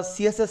 আমরা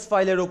সিএসএস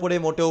ফাইলের উপরে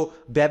মোটেও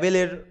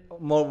ব্যাবেলের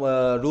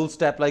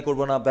রুলসটা অ্যাপ্লাই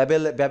করব না,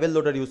 ব্যাবেল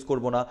লোডার ইউজ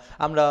করব না।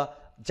 আমরা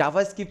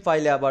জাভাস্ক্রিপ্ট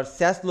ফাইলে আবার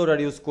স্যাস লোডার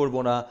ইউজ করব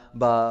না,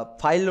 বা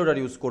ফাইল লোডার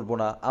ইউজ করব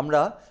না।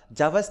 আমরা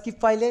জাভাস্ক্রিপ্ট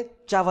ফাইলে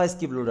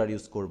জাভাস্ক্রিপ্ট লোডার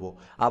ইউজ করব,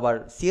 আবার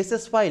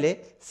সিএসএস ফাইলে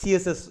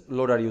সিএসএস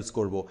লোডার ইউজ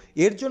করব।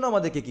 এর জন্য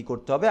আমাদেরকে কি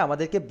করতে হবে?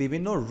 আমাদেরকে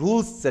বিভিন্ন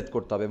রুলস সেট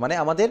করতে হবে। মানে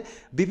আমাদের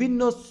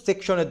বিভিন্ন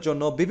সেকশনের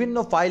জন্য, বিভিন্ন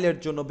ফাইলের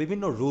জন্য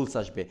বিভিন্ন রুলস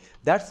আসবে।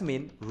 দ্যাটস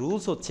মিন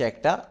রুলস হচ্ছে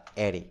একটা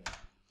অ্যারে,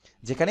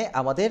 যেখানে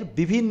আমাদের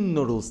বিভিন্ন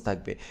রুলস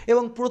থাকবে,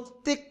 এবং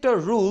প্রত্যেকটা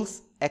রুলস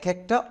এক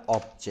একটা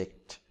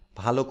অবজেক্ট।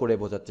 ভালো করে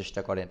বোঝার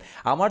চেষ্টা করেন।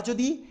 আমার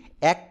যদি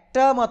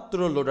একটা মাত্র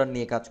লোডার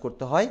নিয়ে কাজ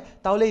করতে হয়,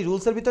 তাহলে এই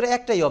রুলসের ভিতরে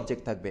একটাই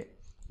অবজেক্ট থাকবে।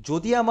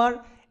 যদি আমার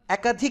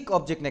একাধিক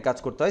অবজেক্ট নিয়ে কাজ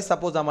করতে হয়,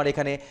 সাপোজ আমার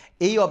এখানে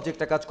এই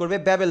অবজেক্টটা কাজ করবে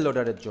ব্যাবেল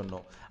লোডারের জন্য,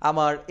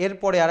 আমার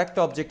এরপরে আরেকটা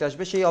অবজেক্ট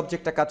আসবে, সেই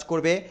অবজেক্টটা কাজ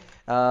করবে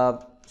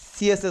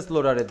সিএসএস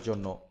লোডারের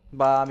জন্য,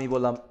 বা আমি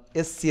বললাম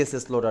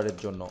এসসিএসএস লোডারের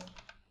জন্য।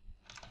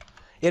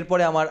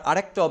 এরপরে আমার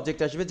আরেকটা অবজেক্ট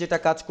আসবে যেটা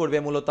কাজ করবে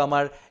মূলত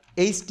আমার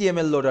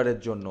এইচটিএমএল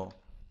লোডারের জন্য।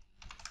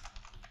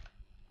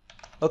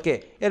 ওকে,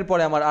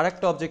 এরপরে আমার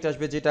আরেকটা অবজেক্ট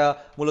আসবে যেটা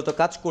মূলত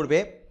কাজ করবে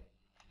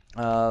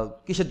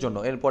কিসের জন্য?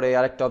 এরপরে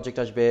আরেকটা অবজেক্ট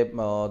আসবে,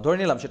 ধরে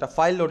নিলাম সেটা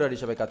ফাইল লোডার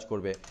হিসেবে কাজ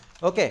করবে।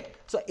 ওকে,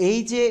 সো এই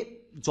যে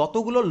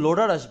যতগুলো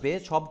লোডার আসবে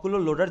সবগুলো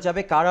লোডার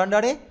যাবে কার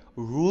আন্ডারে?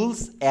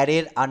 রুলস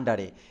অ্যারের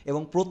আন্ডারে।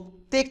 এবং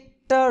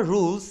প্রত্যেকটা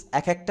রুলস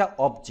এক একটা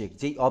অবজেক্ট,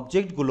 যেই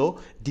অবজেক্টগুলো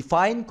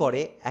ডিফাইন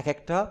করে এক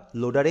একটা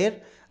লোডারের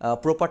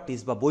প্রপার্টিস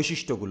বা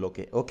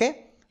বৈশিষ্ট্যগুলোকে। ওকে,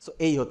 সো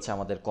এই হচ্ছে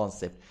আমাদের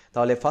কনসেপ্ট।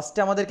 তাহলে ফার্স্টে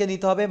আমাদেরকে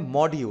নিতে হবে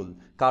মডিউল,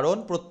 কারণ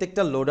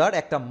প্রত্যেকটা লোডার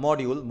একটা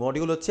মডিউল।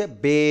 মডিউল হচ্ছে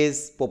বেস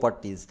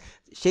প্রপার্টিজ।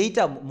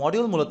 সেইটা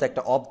মডিউল মূলত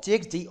একটা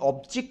অবজেক্ট, যেই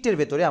অবজেক্টের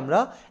ভেতরে আমরা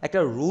একটা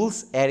রুলস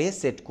অ্যারে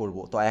সেট করব।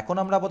 তো এখন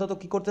আমরা আপাতত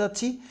কী করতে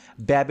যাচ্ছি?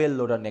 ব্যাবেল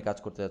লোডার নিয়ে কাজ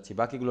করতে যাচ্ছি।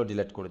 বাকিগুলো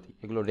ডিলিট করে দিই,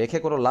 এগুলো রেখে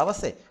কোনো লাভ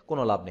আছে?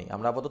 কোনো লাভ নেই।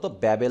 আমরা আপাতত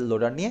ব্যাবেল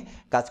লোডার নিয়ে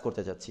কাজ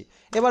করতে যাচ্ছি।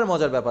 এবার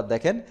মজার ব্যাপার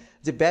দেখেন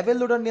যে ব্যাবেল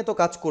লোডার নিয়ে তো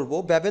কাজ করব,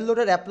 ব্যাবেল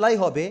লোডার অ্যাপ্লাই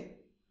হবে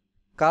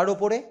কার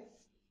ওপরে?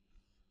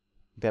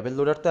 ব্যাবেল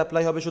লোডার তো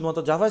অ্যাপ্লাই হবে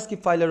শুধুমাত্র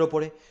জাভাস্ক্রিপ্ট ফাইলের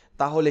ওপরে।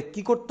 তাহলে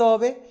কি করতে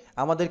হবে?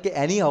 আমাদেরকে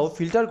অ্যানিহাও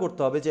ফিল্টার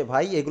করতে হবে যে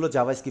ভাই এগুলো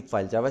জাভাস্ক্রিপ্ট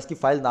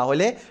ফাইল না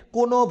হলে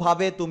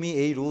কোনোভাবে তুমি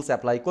এই রুলস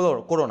অ্যাপ্লাই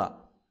করো না।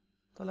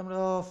 তাহলে আমরা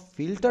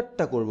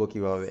ফিল্টারটা করব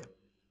কিভাবে?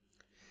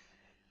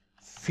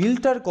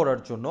 ফিল্টার করার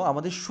জন্য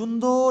আমাদের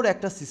সুন্দর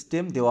একটা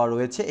সিস্টেম দেওয়া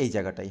রয়েছে এই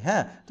জায়গাটায়।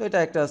 হ্যাঁ, তো এটা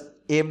একটা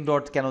এম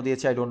ডট কেন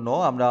দিয়েছে আই ডোন্ট নো।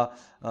 আমরা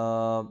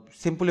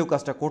সিম্পলিও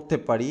কাজটা করতে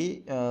পারি।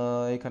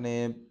 এখানে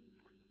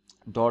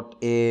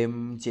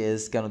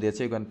 .mjs কেন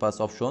দিয়েছে? You can pass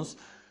options.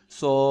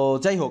 So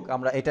যাই হোক,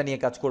 আমরা এটা নিয়ে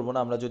কাজ করব না।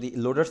 আমরা যদি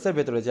লোডার্সের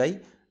ভেতরে যাই,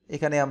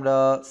 এখানে আমরা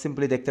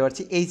সিম্পলি দেখতে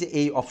পাচ্ছি এই যে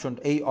এই অপশন,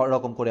 এই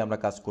রকম করে আমরা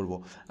কাজ করব।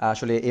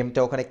 আসলে এমটা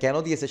ওখানে কেন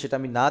দিয়েছে সেটা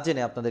আমি না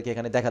জেনে আপনাদেরকে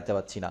এখানে দেখাতে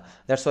পাচ্ছি না,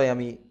 দ্যাটস ওয়াই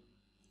আমি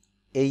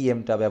এই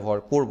এমটা ব্যবহার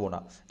করব না।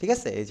 ঠিক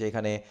আছে, এই যে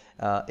এখানে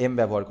এম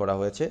ব্যবহার করা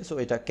হয়েছে। সো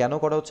এটা কেন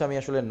করা হচ্ছে আমি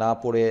আসলে না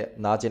পড়ে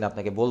না জেনে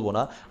আপনাকে বলবো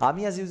না।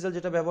 আমি অ্যাজ ইউজুয়াল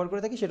যেটা ব্যবহার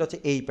করে থাকি সেটা হচ্ছে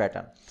এই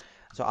প্যাটার্ন।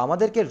 সো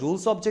আমাদেরকে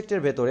রুলস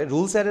অবজেক্টের ভেতরে,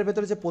 রুলস অ্যারের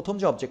ভেতরে যে প্রথম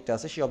যে অবজেক্টটা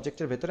আছে সেই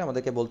অবজেক্টের ভেতরে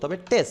আমাদেরকে বলতে হবে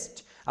টেস্ট।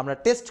 আমরা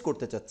টেস্ট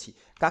করতে চাচ্ছি।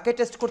 কাকে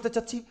টেস্ট করতে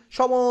চাচ্ছি?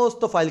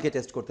 সমস্ত ফাইলকে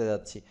টেস্ট করতে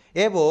যাচ্ছি,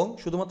 এবং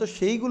শুধুমাত্র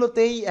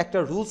সেইগুলোতেই একটা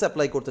রুলস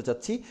অ্যাপ্লাই করতে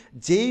চাচ্ছি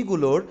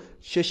যেইগুলোর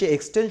শেষে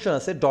এক্সটেনশন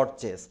আছে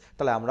 .js।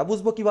 তাহলে আমরা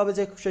বুঝবো কিভাবে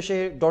যে শেষে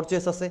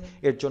 .js আছে?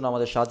 এর জন্য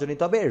আমাদের সাহায্য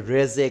নিতে হবে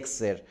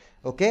রেজেক্সের।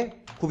 ওকে,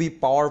 খুবই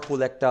পাওয়ারফুল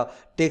একটা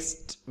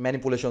টেক্সট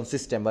ম্যানিপুলেশন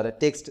সিস্টেম বা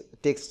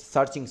টেক্সট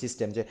সার্চিং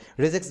সিস্টেম, যে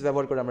রেজেক্স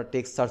ব্যবহার করে আমরা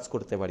টেক্সট সার্চ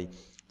করতে পারি।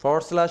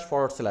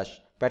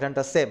 //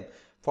 প্যাটার্নটা সেম,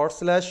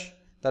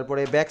 //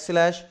 তারপরে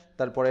ব্যাকস্ল্যাশ,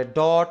 তারপরে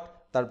ডট,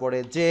 তারপরে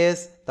জেস,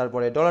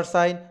 তারপরে $,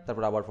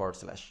 তারপরে আবার //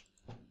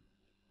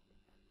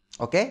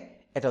 ওকে,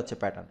 এটা হচ্ছে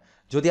প্যাটার্ন।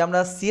 যদি আমরা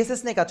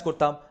সিএসএস নিয়ে কাজ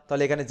করতাম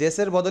তাহলে এখানে জেএস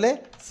এর বদলে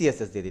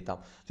সিএসএস দিয়ে দিতাম।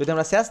 যদি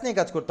আমরা স্যাস নিয়ে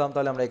কাজ করতাম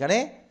তাহলে আমরা এখানে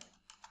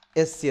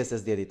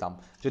এসসিএসএস দিয়ে দিতাম।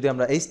 যদি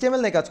আমরা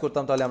এইচটিএমএল নিয়ে কাজ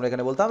করতাম তাহলে আমরা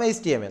এখানে বলতাম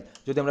এইচটিএমএল।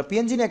 যদি আমরা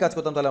পিএনজি নিয়ে কাজ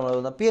করতাম তাহলে আমরা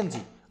বলতাম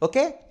পিএনজি।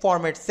 ওকে,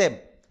 ফরম্যাট সেম।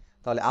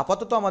 তাহলে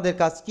আপাতত আমাদের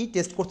কাজ কি,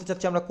 টেস্ট করতে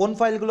চাচ্ছি আমরা কোন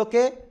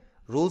ফাইলগুলোকে।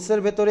 রুলসের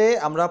ভেতরে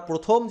আমরা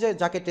প্রথম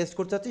যাকে টেস্ট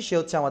করতে চাচ্ছি সে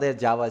হচ্ছে আমাদের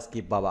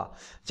জাভাস্ক্রিপ্ট বাবা।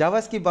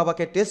 জাভাস্ক্রিপ্ট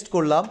বাবাকে টেস্ট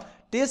করলাম।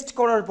 টেস্ট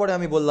করার পরে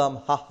আমি বললাম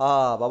হা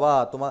বাবা,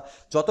 তোমার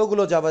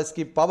যতগুলো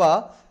জাভাস্ক্রিপ্ট পাবা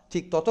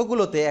ঠিক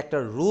ততগুলোতে একটা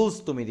রুলস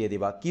তুমি দিয়ে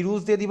দিবা। কি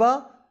রুলস দিয়ে দিবা?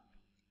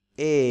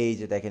 এই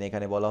যে দেখেন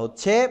এখানে বলা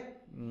হচ্ছে,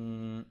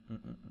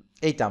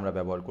 এইটা আমরা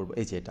ব্যবহার করব,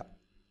 এই যে এটা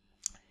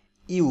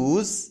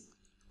ইউজ,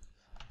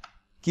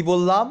 কি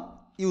বললাম?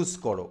 ইউজ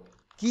করো।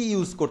 কি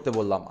ইউজ করতে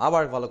বললাম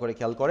আবার ভালো করে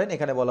খেয়াল করেন,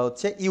 এখানে বলা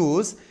হচ্ছে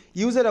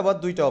ইউজের আবার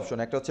দুইটা অপশন,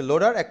 একটা হচ্ছে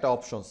লোডার, একটা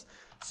অপশনস।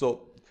 সো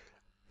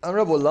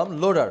আমরা বললাম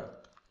লোডার।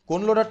 কোন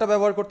লোডারটা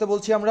ব্যবহার করতে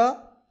বলছি আমরা?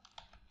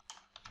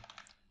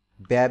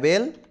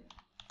 ব্যাবেল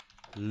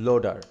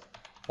লোডার।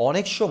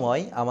 অনেক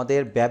সময়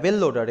আমাদের ব্যাবেল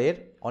লোডারের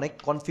অনেক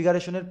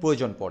কনফিগারেশনের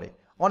প্রয়োজন পড়ে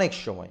অনেক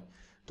সময়।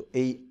 তো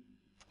এই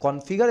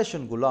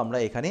কনফিগারেশনগুলো আমরা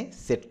এখানে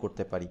সেট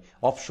করতে পারি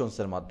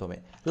অপশনসের মাধ্যমে।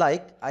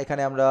 লাইক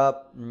এখানে আমরা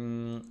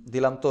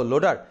দিলাম তো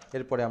লোডার,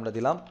 এরপরে আমরা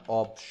দিলাম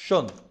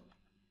অপশন।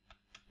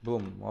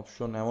 বুম,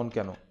 অপশন এমন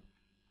কেন?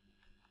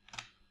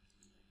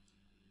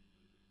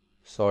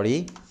 Sorry,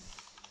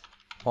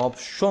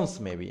 options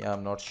maybe, I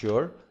am not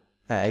sure.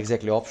 হ্যাঁ,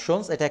 এক্স্যাক্টলি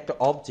অপশনস, এটা একটা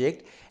অবজেক্ট।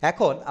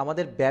 এখন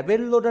আমাদের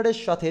ব্যাবেল লোডারের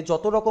সাথে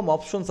যত রকম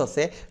অপশনস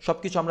আছে সব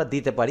কিছু আমরা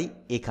দিতে পারি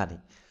এখানে।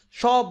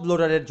 সব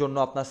লোডারের জন্য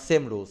আপনার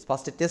সেম রুলস,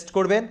 ফার্স্টে টেস্ট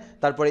করবেন,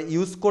 তারপরে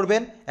ইউজ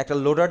করবেন, একটা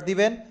লোডার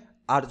দিবেন,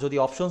 আর যদি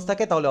অপশনস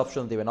থাকে তাহলে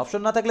অপশন দিবেন,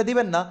 অপশন না থাকলে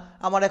দিবেন না।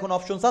 আমার এখন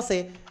অপশনস আছে,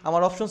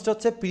 আমার অপশনসটা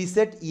হচ্ছে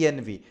প্রিসেট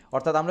ইএনভি,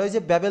 অর্থাৎ আমরা ওই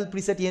যে ব্যাবেল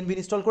প্রিসেট ইএনভি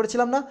ইনস্টল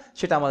করেছিলাম না,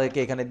 সেটা আমাদেরকে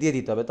এখানে দিয়ে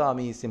দিতে হবে। তো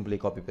আমি সিম্পলি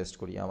কপি পেস্ট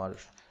করি, আমার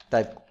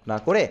টাইপ না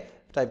করে,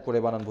 টাইপ করে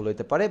বানান ভুল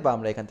হতে পারে, বা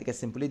আমরা এখান থেকে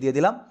সিম্পলি দিয়ে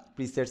দিলাম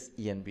প্রিসেটস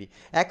ইএনভি।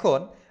 এখন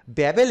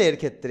ব্যাবেলের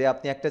ক্ষেত্রে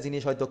আপনি একটা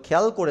জিনিস হয়তো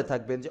খেয়াল করে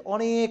থাকবেন যে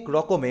অনেক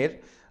রকমের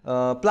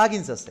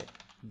প্লাগইনস আছে।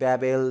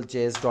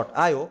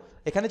 babel.js.io,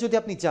 এখানে যদি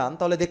আপনি যান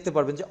তাহলে দেখতে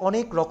পারবেন যে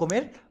অনেক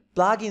রকমের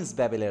প্লাগইনস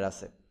ব্যাবেলের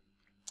আছে।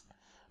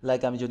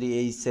 লাইক আমি যদি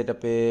এই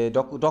সেটআপে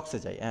ডক্সে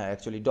যাই, হ্যাঁ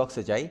অ্যাকচুয়ালি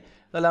ডক্সে যাই,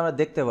 তাহলে আমরা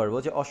দেখতে পারবো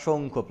যে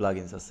অসংখ্য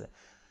প্লাগইনস আছে।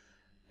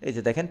 এই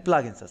যে দেখেন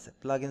প্লাগইনস আছে,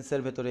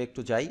 প্লাগইনসের ভেতরে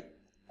একটু যাই,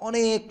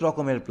 অনেক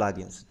রকমের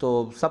প্লাগইনস। তো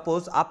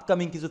সাপোজ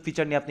আপকামিং কিছু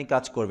ফিচার নিয়ে আপনি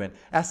কাজ করবেন,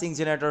 অ্যাসিং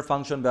জেনারেটর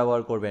ফাংশন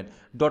ব্যবহার করবেন,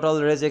 ডটাল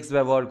রেজেক্স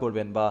ব্যবহার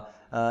করবেন, বা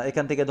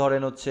এখান থেকে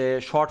ধরেন হচ্ছে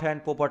শর্ট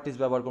হ্যান্ড প্রপার্টিস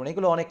ব্যবহার করবেন।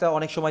 এগুলো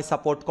অনেক সময়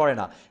সাপোর্ট করে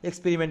না।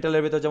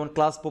 এক্সপেরিমেন্টালের ভেতর যেমন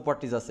ক্লাস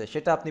প্রপার্টিস আছে,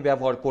 সেটা আপনি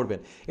ব্যবহার করবেন।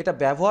 এটা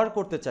ব্যবহার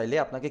করতে চাইলে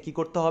আপনাকে কি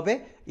করতে হবে?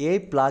 এই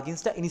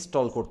প্লাগইনসটা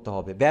ইনস্টল করতে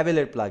হবে,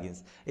 ব্যাবেলের প্লাগইনস।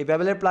 এই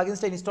ব্যাবেলের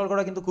প্লাগইনসটা ইনস্টল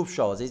করা কিন্তু খুব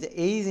সহজ।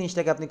 এই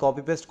জিনিসটাকে আপনি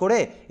কপি পেস্ট করে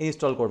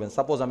ইনস্টল করবেন।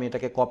 সাপোজ আমি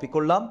এটাকে কপি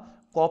করলাম,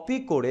 কপি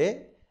করে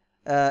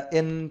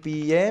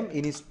npm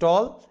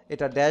install,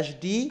 এটা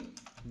 -d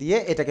দিয়ে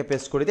এটাকে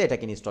পেস্ট করে দিয়ে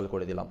এটাকে ইনস্টল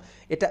করে দিলাম।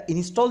 এটা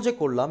ইনস্টল যে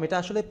করলাম, এটা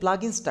আসলে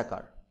প্লাগইনসটা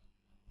কার?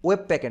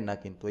 ওয়েবপ্যাকের না,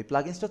 কিন্তু এই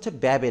প্লাগইনসটা হচ্ছে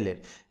ব্যাবেলের।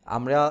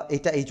 আমরা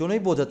এটা এই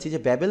জন্যই বোঝাচ্ছি যে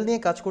ব্যাবেল নিয়ে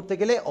কাজ করতে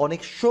গেলে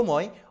অনেক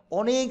সময়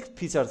অনেক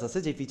ফিচার্স আছে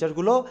যে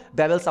ফিচারগুলো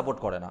ব্যাবেল সাপোর্ট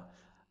করে না,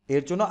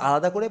 এর জন্য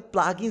আলাদা করে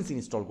প্লাগইনস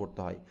ইনস্টল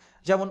করতে হয়।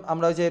 যেমন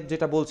আমরা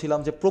যেটা বলছিলাম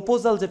যে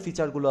প্রপোজাল যে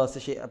ফিচারগুলো আছে,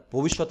 সে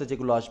ভবিষ্যতে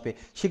যেগুলো আসবে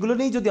সেগুলো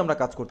নিয়েই যদি আমরা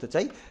কাজ করতে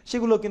চাই,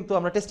 সেগুলো কিন্তু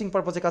আমরা টেস্টিং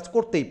পারপাসে কাজ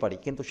করতেই পারি,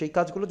 কিন্তু সেই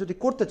কাজগুলো যদি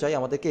করতে চাই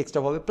আমাদেরকে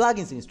এক্সট্রাভাবে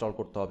প্লাগইনস ইনস্টল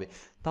করতে হবে।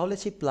 তাহলে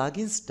সেই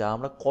প্লাগইনসটা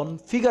আমরা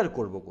কনফিগার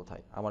করব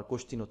কোথায়? আমার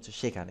কোশ্চিন হচ্ছে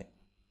সেখানে।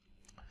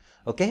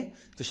 ওকে,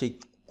 তো সেই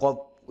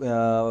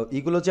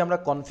এইগুলো যে আমরা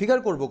কনফিগার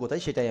করব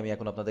কোথায় সেটাই আমি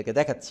এখন আপনাদেরকে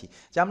দেখাচ্ছি।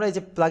 যে আমরা এই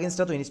যে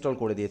প্লাগইনসটা তো ইনস্টল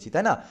করে দিয়েছি,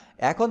 তাই না?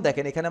 এখন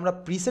দেখেন এখানে আমরা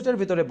প্রিসেটের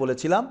ভিতরে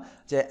বলেছিলাম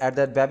যে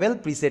 @babel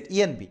preset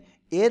env,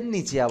 এর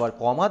নিচে আবার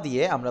কমা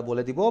দিয়ে আমরা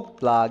বলে দিব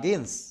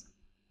প্লাগইনস।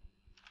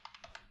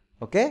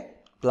 ওকে,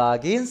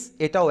 প্লাগইনস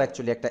এটাও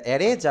অ্যাকচুয়ালি একটা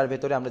অ্যারে, যার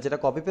ভেতরে আমরা যেটা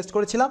কপি পেস্ট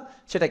করেছিলাম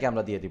সেটাকে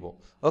আমরা দিয়ে দিব।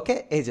 ওকে,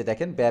 এই যে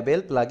দেখেন ব্যাবেল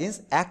প্লাগইনস।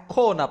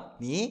 এখন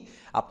আপনি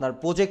আপনার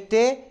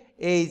প্রজেক্টে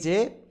এই যে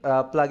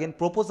প্লাগইন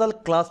প্রপোজাল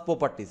ক্লাস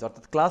প্রপার্টিস,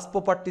 অর্থাৎ ক্লাস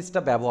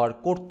প্রপার্টিসটা ব্যবহার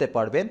করতে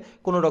পারবেন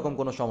কোনো রকম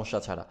কোনো সমস্যা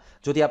ছাড়া।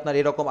 যদি আপনার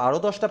এরকম আরও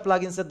 10টা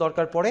প্লাগইনসের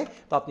দরকার পড়ে,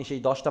 তো আপনি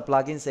সেই 10টা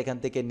প্লাগইনস এখান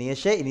থেকে নিয়ে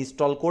এসে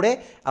ইনস্টল করে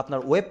আপনার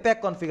ওয়েবপ্যাক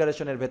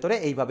কনফিগারেশনের ভেতরে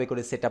এইভাবে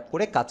করে সেট আপ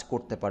করে কাজ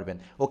করতে পারবেন।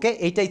 ওকে,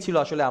 এইটাই ছিল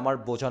আসলে আমার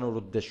বোঝানোর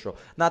উদ্দেশ্য,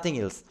 নাথিং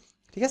এলস।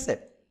 ঠিক আছে?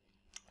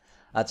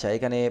 আচ্ছা,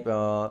 এখানে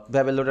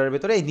ব্যাবেল লোডারের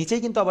ভেতরে এই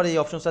নিচেই কিন্তু আবার এই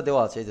অপশনসটা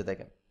দেওয়া আছে, এই যে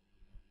দেখেন।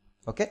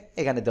 ওকে,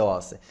 এখানে দেওয়া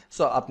আছে,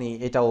 সো আপনি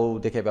এটাও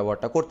দেখে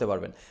ব্যবহারটা করতে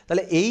পারবেন।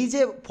 তাহলে এই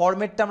যে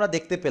ফরম্যাটটা আমরা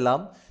দেখতে পেলাম,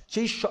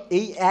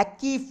 এই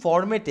একই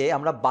ফরম্যাটে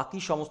আমরা বাকি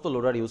সমস্ত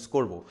লোডার ইউজ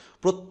করব।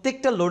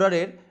 প্রত্যেকটা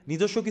লোডারের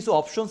নিজস্ব কিছু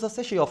অপশনস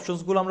আছে, সেই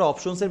অপশনসগুলো আমরা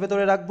অপশনসের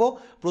ভেতরে রাখবো।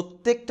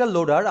 প্রত্যেকটা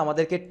লোডার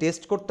আমাদেরকে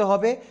টেস্ট করতে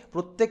হবে,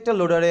 প্রত্যেকটা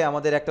লোডারে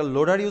আমাদের একটা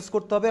লোডার ইউজ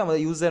করতে হবে,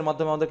 আমাদের ইউজের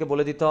মাধ্যমে আমাদেরকে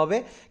বলে দিতে হবে।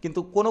 কিন্তু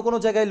কোনো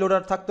জায়গায়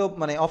লোডার থাকতেও,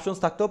 মানে অপশনস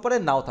থাকতেও পারে,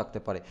 নাও থাকতে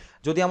পারে।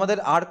 যদি আমাদের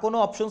আর কোনো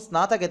অপশনস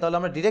না থাকে তাহলে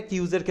আমরা ডিরেক্ট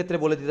ইউজের ক্ষেত্রে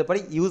বলে দিতে পারি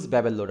ইউজ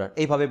ব্যাবেল লোডার,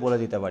 এইভাবে বলে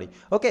দিতে পারি।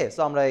 ওকে,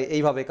 সো আমরা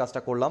এইভাবে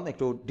কাজটা করলাম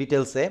একটু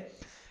ডিটেলসে।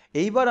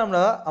 এইবার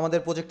আমরা আমাদের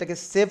প্রজেক্টটাকে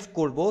সেভ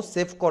করব।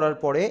 সেভ করার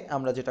পরে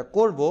আমরা যেটা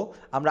করব,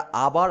 আমরা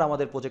আবার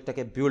আমাদের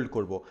প্রজেক্টটাকে বিল্ড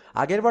করব।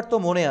 আগেরবার তো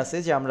মনে আছে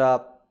যে আমরা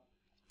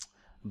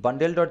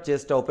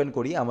bundle.jsটা ওপেন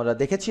করি, আমরা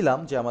দেখেছিলাম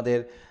যে আমাদের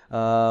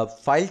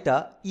ফাইলটা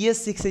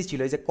ES6এই ছিল,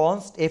 এই যে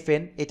const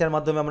fn, এটার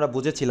মাধ্যমে আমরা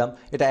বুঝেছিলাম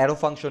এটা অ্যারো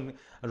ফাংশন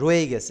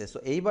রয়েই গেছে। সো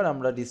এইবার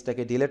আমরা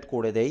ডিসটাকে ডিলিট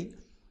করে দেই,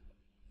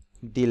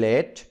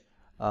 ডিলেট,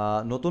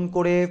 নতুন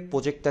করে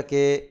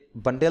প্রজেক্টটাকে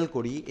বান্ডেল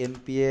করি,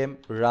 npm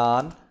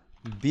run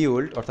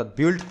build অর্থাৎ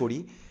বিল্ড করি,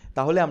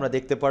 তাহলে আমরা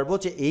দেখতে পারবো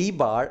যে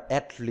এইবার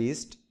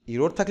অ্যাটলিস্ট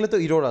ইরোর থাকলে তো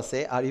ইরোর আছে,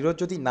 আর ইরোর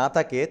যদি না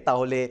থাকে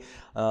তাহলে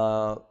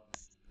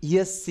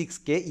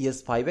ES6কে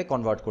ES5-এ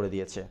কনভার্ট করে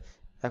দিয়েছে।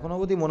 এখন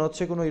অবধি মনে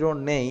হচ্ছে কোনো ইরোর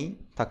নেই,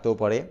 থাকতেও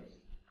পারে।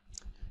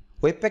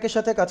 ওয়েবপ্যাকের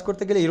সাথে কাজ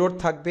করতে গেলে ইরোর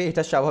থাকবে,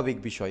 এটা স্বাভাবিক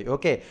বিষয়।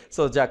 ওকে,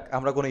 সো যাক,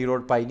 আমরা কোনো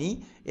ইরোর পাইনি।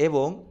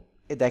 এবং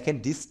দেখেন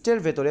ডিস্টের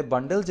ভেতরে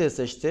বান্ডেল যে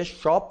এসেছে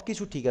সব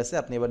কিছু ঠিক আছে।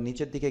 আপনি এবার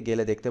নিচের দিকে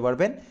গেলে দেখতে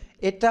পারবেন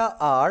এটা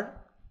আর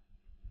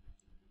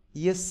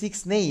ES6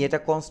 নেই, এটা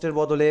কনস্টের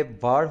বদলে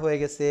var হয়ে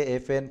গেছে,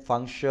 fn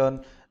function,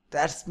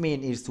 that's mean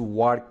it's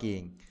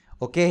working.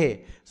 Okay,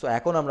 so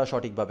এখন আমরা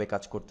সঠিকভাবে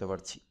কাজ করতে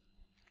পারছি।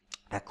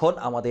 এখন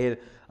আমাদের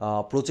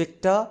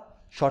প্রজেক্টটা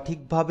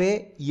সঠিকভাবে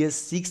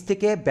ES6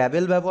 থেকে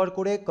ব্যাবেল ব্যবহার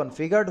করে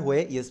কনফিগার্ড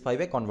হয়ে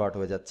ES5-এ কনভার্ট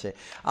হয়ে যাচ্ছে।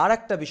 আর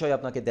একটা বিষয়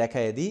আপনাকে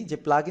দেখায় দিই, যে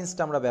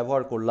প্লাগইনসটা আমরা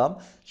ব্যবহার করলাম,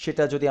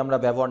 সেটা যদি আমরা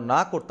ব্যবহার না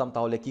করতাম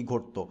তাহলে কি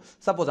ঘটতো।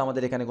 সাপোজ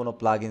আমাদের এখানে কোনো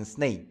প্লাগইনস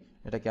নেই,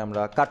 এটাকে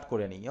আমরা কাট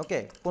করে নিই। ওকে,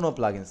 কোনো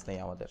প্লাগইনস নেই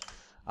আমাদের,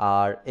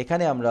 আর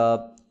এখানে আমরা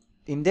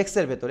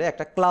ইন্ডেক্সের ভেতরে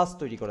একটা ক্লাস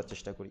তৈরি করার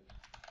চেষ্টা করি,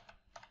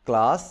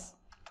 ক্লাস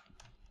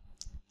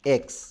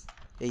এক্স।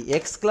 এই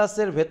এক্স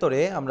ক্লাসের ভেতরে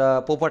আমরা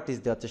প্রপার্টিজ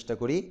দেওয়ার চেষ্টা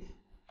করি,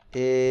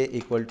 a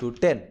equal to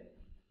 10,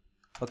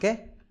 okay,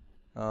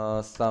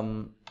 some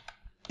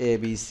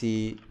abc।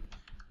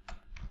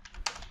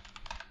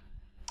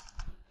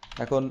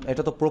 এখন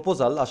এটা তো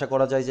প্রপোজাল, আশা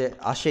করা যায় যে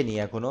আসেনি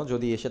এখনো,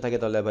 যদি এসে থাকে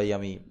তাহলে ভাই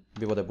আমি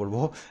বিপদে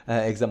পড়বো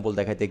এক্সাম্পল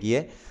দেখাইতে গিয়ে।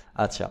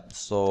 আচ্ছা,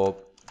 so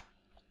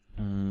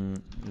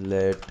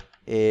let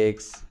x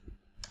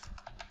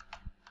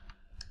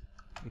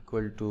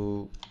equal to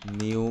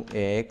new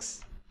x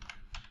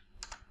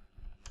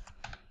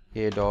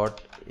a dot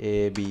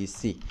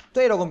abc, তো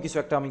এরকম কিছু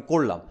একটা আমি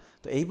করলাম।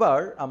 তো এইবার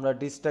আমরা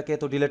ডিসটাকে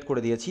তো ডিলিট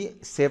করে দিয়েছি,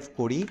 সেভ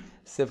করি।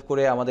 সেভ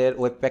করে আমাদের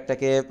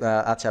ওয়েবপ্যাকটাকে,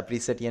 আচ্ছা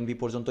প্রিসেট env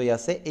পর্যন্তই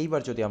আছে।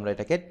 এইবার যদি আমরা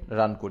এটাকে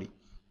রান করি,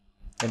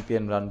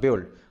 npm run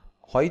build,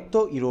 হয়তো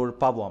ইরোর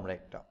পাবো আমরা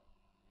একটা।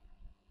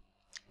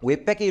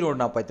 ওয়েবপ্যাকে ইরোর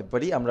না পাইতে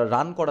পারি, আমরা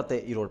রান করাতে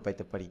ইরোর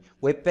পাইতে পারি।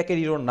 ওয়েবপ্যাকের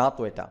ইরোর না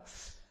তো এটা,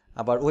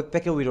 আবার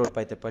ওয়েবপ্যাকেও ইরোর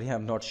পাইতে পারি, I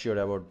am not sure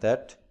about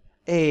that.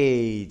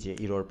 এই যে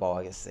ইরোর পাওয়া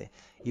গেছে,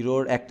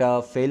 ইরোর একটা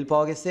ফেল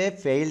পাওয়া গেছে,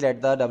 failed at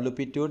the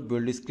wp2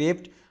 build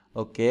script।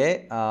 ওকে,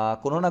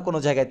 কোনো না কোনো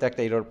জায়গায় তো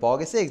একটা ইরোর পাওয়া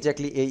গেছে।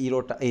 এক্স্যাক্টলি এই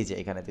ইরোরটা এই যে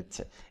এখানে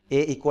দিচ্ছে a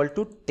equal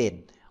to 10,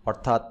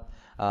 অর্থাৎ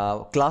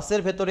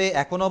ক্লাসের ভেতরে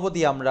এখন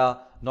অবধি আমরা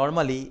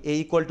নর্মালি a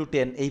equal to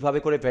 10 এইভাবে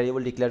করে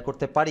ভ্যারিয়েবল ডিক্লেয়ার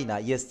করতে পারি না।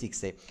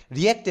 ES6-এ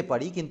রিঅ্যাক্টে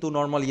পারি, কিন্তু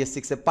নর্মাল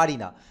ES6-এ পারি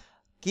না।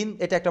 কিন্তু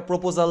এটা একটা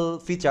প্রপোজাল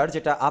ফিচার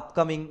যেটা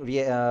আপকামিং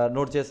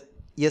নোড.js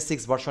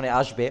ES6 ভার্সনে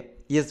আসবে,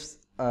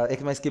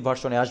 ECMAScript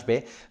ভার্সনে আসবে।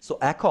 সো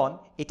এখন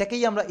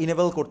এটাকেই আমরা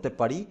ইনেবল করতে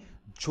পারি।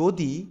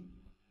 যদি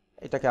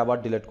এটাকে আবার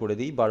ডিলিট করে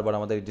দিই, বারবার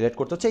আমাদের ডিলিট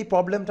করতে হচ্ছে, এই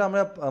প্রবলেমটা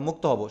আমরা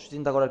মুক্ত হব,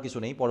 চিন্তা করার কিছু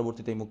নেই,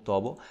 পরবর্তীতেই মুক্ত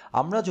হব।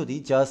 আমরা যদি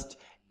জাস্ট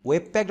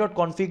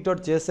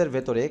webpack.config.js এর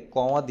ভেতরে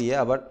কমা দিয়ে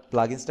আবার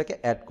প্লাগইনসটাকে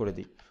অ্যাড করে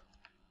দিই,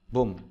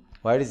 বুম,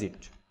 হোয়ার ইজ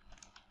ইট?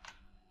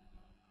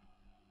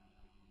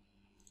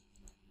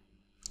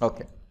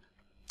 ওকে,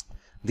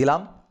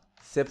 দিলাম,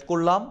 সেভ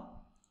করলাম,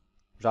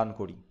 রান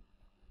করি,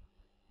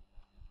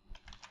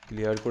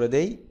 ক্লিয়ার করে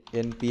দেই,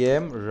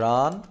 npm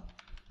run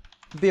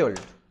build।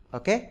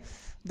 ওকে,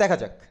 দেখা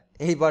যাক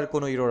এইবার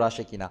কোনো ইরোর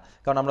আসে কিনা,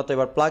 কারণ আমরা তো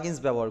এবার প্লাগইনস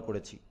ব্যবহার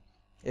করেছি,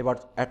 এবার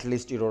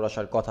অ্যাটলিস্ট ইরোর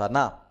আসার কথা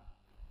না।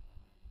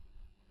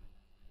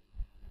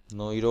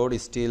 No error,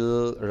 still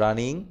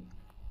running,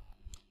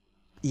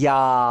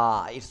 yeah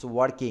it's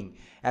working.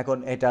 এখন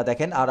এটা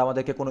দেখেন, আর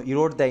আমাদেরকে কোনো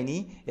ইরোর দেয়নি,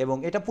 এবং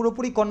এটা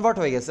পুরোপুরি কনভার্ট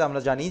হয়ে গেছে।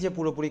 আমরা জানি যে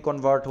পুরোপুরি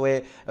কনভার্ট হয়ে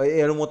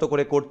এর মতো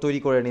করে কোড তৈরি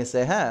করে নিছে।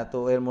 হ্যাঁ, তো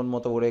এর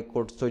মতো করে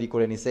কোড তৈরি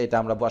করে নিছে, এটা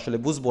আমরা আসলে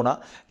বুঝবো না।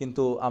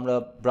 কিন্তু আমরা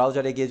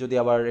ব্রাউজারে গিয়ে যদি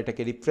আবার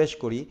এটাকে রিফ্রেশ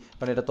করি,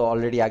 মানে এটা তো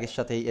অলরেডি আগের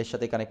সাথেই এর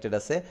সাথে কানেক্টেড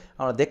আছে,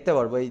 আমরা দেখতে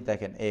পারবো এই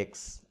দেখেন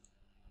এক্স,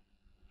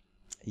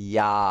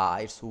 ইয়া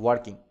ইটস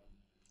ওয়ার্কিং।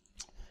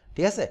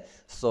 ঠিক আছে,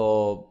 সো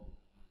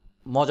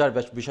মজার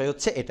বিষয়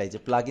হচ্ছে এটাই যে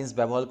প্লাগইনস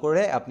ব্যবহার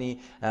করে আপনি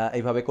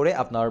এইভাবে করে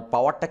আপনার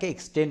পাওয়ারটাকে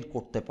এক্সটেন্ড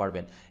করতে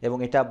পারবেন। এবং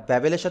এটা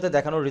ব্যাবেলের সাথে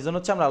দেখানোর রিজন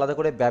হচ্ছে আমরা আলাদা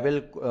করে ব্যাবেল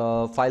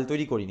ফাইল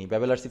তৈরি করিনি,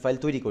 ব্যাবেল.rc ফাইল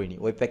তৈরি করিনি,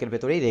 ওয়েবপ্যাকের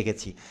ভেতরেই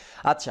রেখেছি।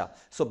 আচ্ছা,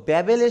 সো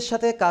ব্যাবেলের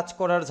সাথে কাজ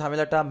করার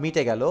ঝামেলাটা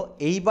মিটে গেল।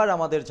 এইবার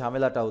আমাদের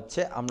ঝামেলাটা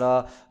হচ্ছে আমরা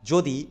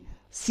যদি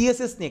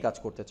সিএসএস নিয়ে কাজ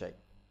করতে চাই।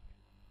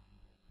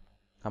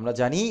 আমরা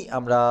জানি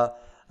আমরা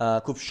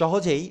খুব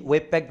সহজেই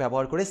ওয়েবপ্যাক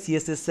ব্যবহার করে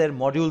সিএসএস এর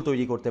মডিউল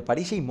তৈরি করতে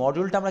পারি। সেই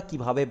মডিউলটা আমরা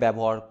কিভাবে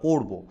ব্যবহার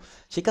করব,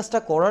 সেই কাজটা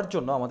করার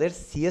জন্য আমাদের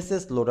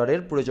সিএসএস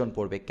লোডারের প্রয়োজন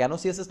পড়বে। কেন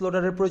সিএসএস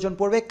লোডারের প্রয়োজন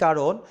পড়বে?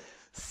 কারণ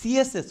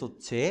সিএসএস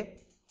হচ্ছে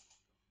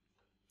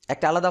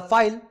একটা আলাদা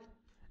ফাইল।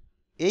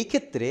 এই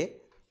ক্ষেত্রে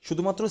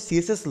শুধুমাত্র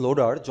সিএসএস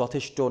লোডার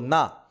যথেষ্ট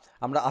না।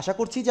 আমরা আশা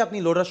করছি যে আপনি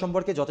লোডার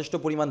সম্পর্কে যথেষ্ট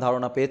পরিমাণ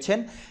ধারণা পেয়েছেন,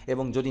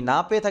 এবং যদি না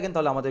পেয়ে থাকেন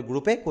তাহলে আমাদের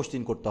গ্রুপে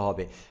কোশ্চেন করতে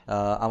হবে।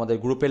 আমাদের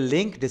গ্রুপের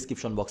লিঙ্ক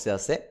ডিসক্রিপশন বক্সে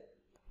আছে।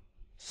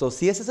 সো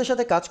সিএসএসের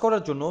সাথে কাজ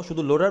করার জন্য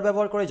শুধু লোডার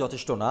ব্যবহার করে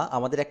যথেষ্ট না,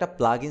 আমাদের একটা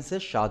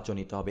প্লাগইনসের সাহায্য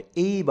নিতে হবে।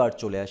 এইবার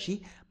চলে আসি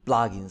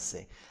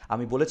প্লাগইনসে।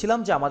 আমি বলেছিলাম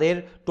যে আমাদের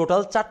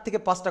টোটাল 4 থেকে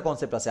 5টা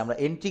কনসেপ্ট আছে। আমরা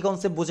এন্ট্রি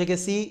কনসেপ্ট বুঝে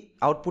গেছি,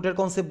 আউটপুটের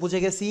কনসেপ্ট বুঝে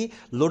গেছি,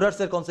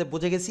 লোডার্সের কনসেপ্ট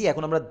বুঝে গেছি।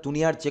 এখন আমরা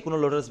দুনিয়ার যে কোনো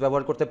লোডার্স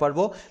ব্যবহার করতে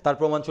পারবো। তার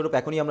প্রমাণস্বরূপ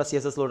এখনই আমরা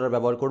সিএসএস লোডার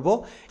ব্যবহার করব।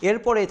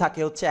 এরপরে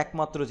থাকে হচ্ছে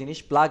একমাত্র জিনিস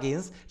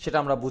প্লাগইনস, সেটা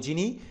আমরা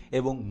বুঝিনি,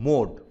 এবং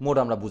মোড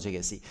আমরা বুঝে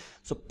গেছি।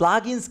 সো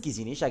প্লাগইনস কী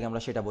জিনিস আগে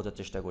আমরা সেটা বোঝার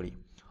চেষ্টা করি।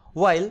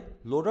 While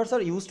loaders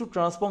are used to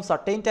transform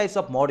certain types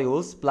of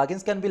modules,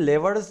 plugins can be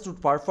leveraged to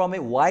perform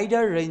a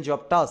wider range of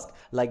tasks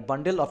like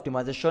bundle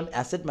optimization,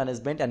 asset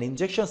management, and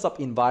injections of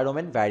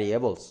environment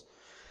variables.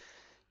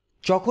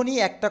 যখনই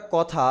একটা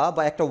কথা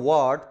বা একটা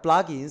word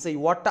plugins, এই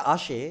ওয়ার্ডটা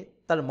আসে,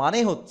 তার মানে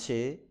হচ্ছে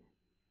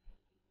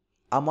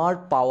আমার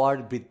পাওয়ার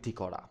বৃদ্ধি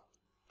করা,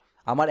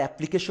 আমার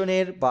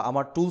অ্যাপ্লিকেশনের বা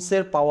আমার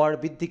টুলসের পাওয়ার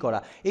বৃদ্ধি করা।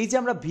 এই যে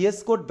আমরা ভিএস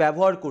কোড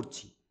ব্যবহার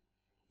করছি,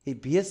 এই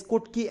ভিএস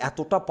কোড কি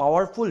এতটা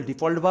পাওয়ারফুল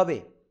ডিফল্টভাবে?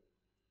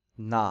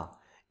 না,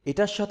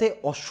 এটার সাথে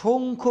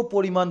অসংখ্য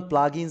পরিমাণ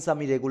প্লাগইনস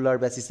আমি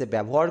রেগুলার বেসিসে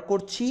ব্যবহার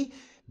করছি,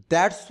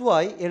 দ্যাটস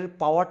ওয়াই এর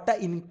পাওয়ারটা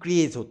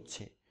ইনক্রিজ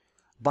হচ্ছে।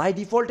 বাই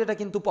ডিফল্ট এটা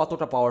কিন্তু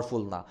অতটা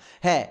পাওয়ারফুল না।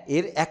 হ্যাঁ,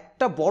 এর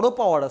একটা বড়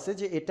পাওয়ার আছে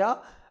যে এটা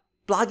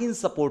প্লাগইন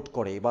সাপোর্ট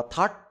করে, বা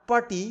থার্ড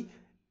পার্টি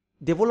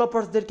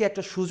ডেভেলপারসদেরকে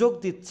একটা সুযোগ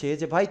দিচ্ছে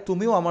যে ভাই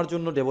তুমিও আমার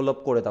জন্য ডেভেলপ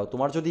করে দাও,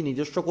 তোমার যদি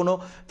নিজস্ব কোনো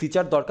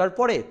ফিচার দরকার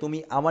পড়ে তুমি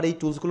আমার এই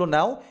টুলসগুলো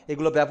নাও,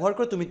 এগুলো ব্যবহার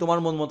করে তুমি তোমার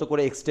মন মতো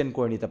করে এক্সটেন্ড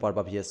করে নিতে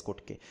পারবা VS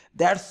কোডকে।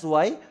 That's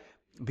why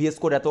VS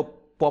code এত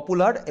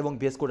পপুলার এবং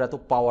ভিএস কোড এত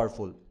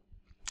পাওয়ারফুল।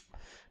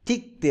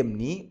 ঠিক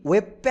তেমনি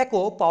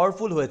ওয়েবপ্যাকও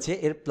পাওয়ারফুল হয়েছে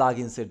এর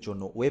প্লাগইনসের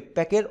জন্য।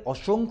 ওয়েবপ্যাকের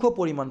অসংখ্য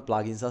পরিমাণ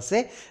প্লাগইনস আছে,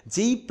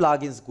 যেই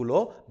প্লাগইনসগুলো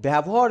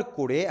ব্যবহার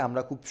করে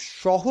আমরা খুব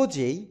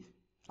সহজেই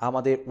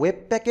আমাদের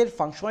ওয়েবপ্যাকের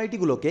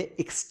ফাংশনালিটিগুলোকে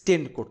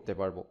এক্সটেন্ড করতে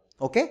পারবো।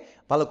 ওকে,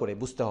 ভালো করে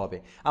বুঝতে হবে।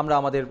 আমরা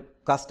আমাদের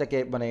কাজটাকে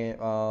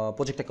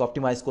প্রজেক্টটাকে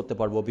অপটিমাইজ করতে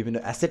পারবো, বিভিন্ন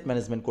অ্যাসেট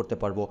ম্যানেজমেন্ট করতে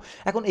পারবো।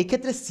 এখন এই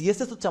ক্ষেত্রে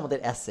সিএসএস হচ্ছে আমাদের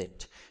অ্যাসেট।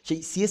 সেই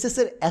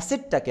সিএসএসের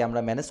অ্যাসেটটাকে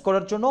আমরা ম্যানেজ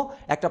করার জন্য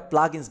একটা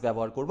প্লাগইনস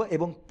ব্যবহার করব,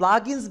 এবং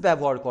প্লাগইনস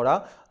ব্যবহার করা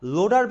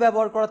লোডার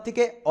ব্যবহার করার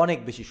থেকে অনেক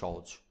বেশি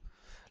সহজ।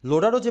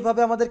 লোডারও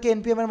যেভাবে আমাদেরকে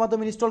এনপিএমের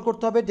মাধ্যমে ইনস্টল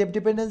করতে হবে ডেপ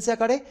ডিপেন্ডেন্সি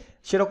আকারে,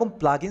 সেরকম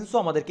প্লাগইনসও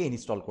আমাদেরকে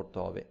ইনস্টল করতে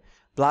হবে।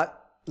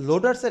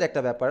 লোডার্সের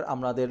একটা ব্যাপার,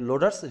 আমাদের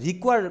লোডার্স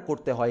রিকোয়ার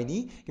করতে হয়নি,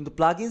 কিন্তু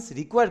প্লাগইনস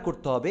রিকোয়ার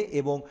করতে হবে,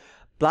 এবং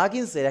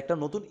প্লাগইনসের একটা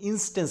নতুন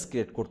ইনস্ট্যান্স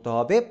ক্রিয়েট করতে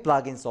হবে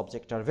প্লাগইনস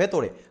অবজেক্টটার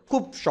ভেতরে।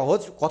 খুব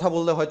সহজ, কথা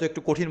বললে হয়তো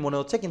একটু কঠিন মনে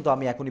হচ্ছে, কিন্তু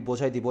আমি এখনই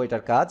বোঝাই দিব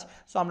এটার কাজ।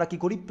 সো আমরা কি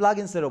করি,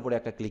 প্লাগইনসের ওপরে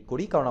একটা ক্লিক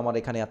করি, কারণ আমার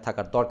এখানে আর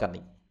থাকার দরকার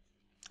নেই।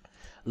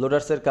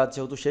 লোডার্সের কাজ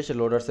যেহেতু শেষে,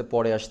 লোডার্সে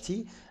পরে আসছি,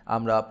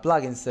 আমরা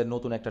প্লাগইনসের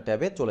নতুন একটা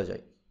ট্যাবে চলে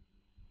যাই।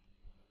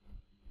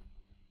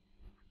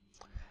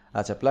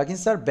 আচ্ছা,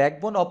 প্লাগইনস আর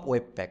ব্যাকবোন অফ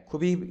ওয়েবপ্যাক।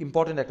 খুবই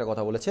ইম্পর্টেন্ট একটা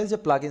কথা বলেছে যে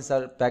plugins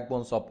R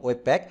ব্যাকবোনস of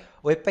ওয়েবপ্যাক।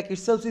 ওয়েবপ্যাক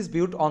itself is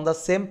built on the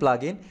same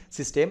plugin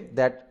system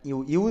that you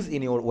use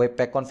in your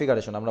ওয়েবপ্যাক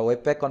configuration. আমরা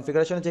ওয়েবপ্যাক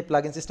কনফিগারেশনে যে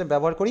প্লাগইন সিস্টেম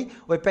ব্যবহার করি,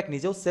 ওয়েবপ্যাক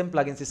নিজেও সেম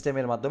প্লাগইন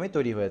সিস্টেমের মাধ্যমে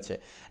তৈরি হয়েছে।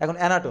 এখন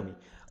anatomy.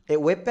 A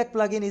Webpack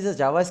plugin is a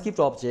JavaScript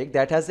object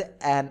that has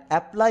an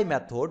apply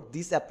method.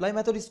 This apply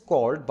method is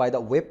called by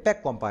the Webpack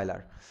compiler.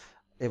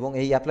 এবং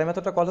এই apply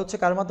methodটা কল হচ্ছে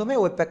কার মাধ্যমে?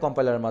 Webpack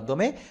compiler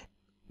মাধ্যমে,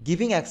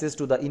 giving access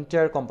to the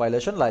entire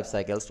compilation life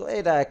cycle. So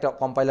এটা একটা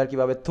compiler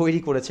কীভাবে তৈরি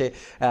করেছে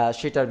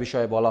সেটার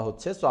বিষয়ে বলা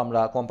হচ্ছে। সো আমরা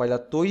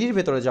কম্পাইলার তৈরির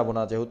ভেতরে যাব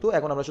না, যেহেতু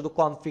এখন আমরা শুধু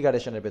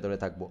কনফিগারেশনের ভেতরে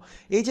থাকবো।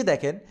 এই যে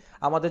দেখেন,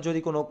 আমাদের যদি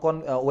কোনো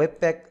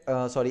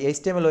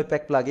HTML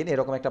ওয়েবপ্যাক প্লাগইন,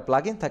 এরকম একটা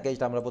প্লাগইন থাকে,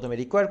 এটা আমরা প্রথমে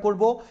রিকোয়ার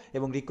করব,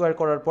 এবং রিকোয়ার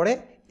করার পরে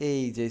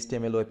এই যে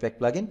HTML ওয়েবপ্যাক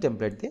প্লাগইন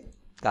টেমপ্লেট দিয়ে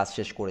কাজ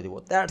শেষ করে দিব।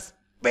 That's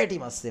pretty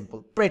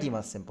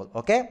much simple.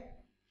 Okay,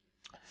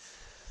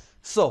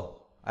 so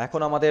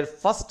এখন আমাদের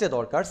ফার্স্টে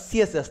দরকার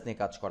সিএসএস নিয়ে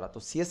কাজ করা। তো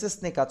সিএসএস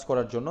নিয়ে কাজ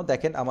করার জন্য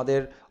দেখেন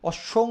আমাদের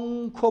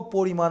অসংখ্য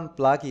পরিমাণ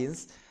প্লাগইনস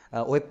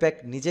ওয়েবপ্যাক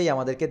নিজেই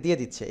আমাদেরকে দিয়ে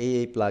দিচ্ছে।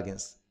 এই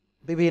প্লাগইনস,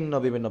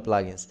 বিভিন্ন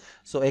প্লাগইনস।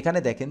 সো এখানে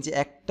দেখেন যে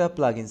একটা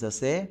প্লাগইনস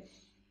আছে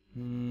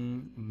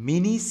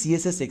মিনি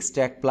সিএসএস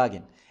এক্সট্র্যাক্ট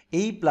প্লাগইন।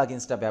 এই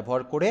প্লাগইনসটা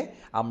ব্যবহার করে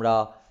আমরা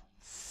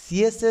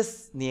সিএসএস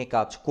নিয়ে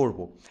কাজ করব।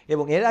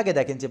 এবং এর আগে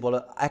দেখেন যে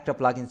একটা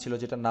প্লাগইন ছিল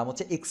যেটার নাম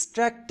হচ্ছে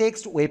এক্সট্রাক্ট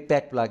টেক্সট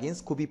ওয়েবপ্যাক প্লাগইনস।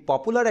 খুবই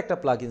পপুলার একটা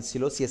প্লাগইন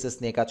ছিল সিএসএস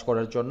নিয়ে কাজ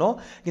করার জন্য,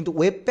 কিন্তু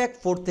ওয়েবপ্যাক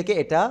 4 থেকে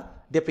এটা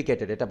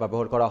ডেপ্রিকেটেড, এটা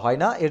ব্যবহার করা হয়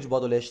না। এর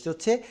বদলে এসেছে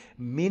হচ্ছে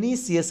মিনি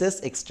সিএসএস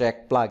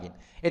এক্সট্রাক্ট প্লাগইন।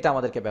 এটা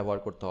আমাদেরকে ব্যবহার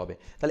করতে হবে।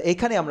 তাহলে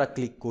এখানে আমরা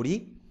ক্লিক করি,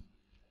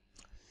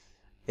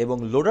 এবং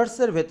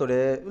লোডার্সের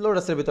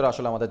ভেতরে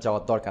আসলে আমাদের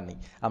যাওয়ার দরকার নেই।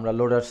 আমরা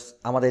লোডার্স,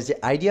 আমাদের যে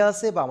আইডিয়া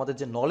আছে বা আমাদের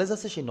যে নলেজ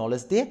আছে, সেই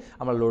নলেজ দিয়ে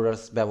আমরা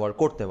লোডার্স ব্যবহার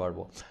করতে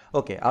পারবো।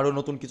 ওকে, আরও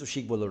নতুন কিছু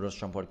শিখবো লোডার্স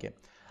সম্পর্কে।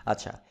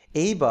 আচ্ছা,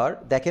 এইবার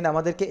দেখেন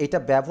আমাদেরকে এটা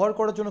ব্যবহার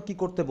করার জন্য কি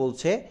করতে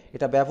বলছে।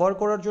 এটা ব্যবহার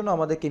করার জন্য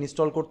আমাদেরকে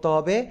ইনস্টল করতে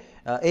হবে,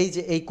 এই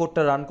যে এই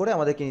কোডটা রান করে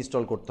আমাদেরকে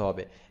ইনস্টল করতে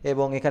হবে।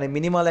 এবং এখানে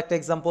মিনিমাল একটা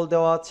এক্সাম্পল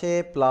দেওয়া আছে,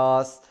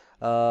 প্লাস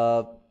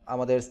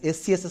আমাদের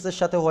এসসিএসএস এর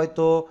সাথে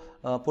হয়তো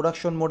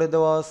প্রোডাকশন মোডে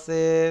দেওয়া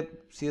আছে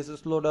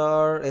সিএসএস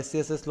লোডার,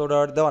 এসসিএসএস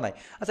লোডার দেওয়া নাই।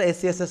 আচ্ছা,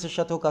 এসসিএসএস এর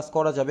সাথেও কাজ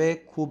করা যাবে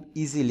খুব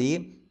ইজিলি।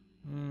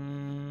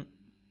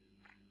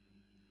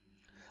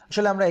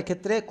 আসলে আমরা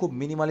এক্ষেত্রে খুব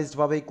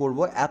মিনিমালিস্টভাবেই করব,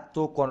 এত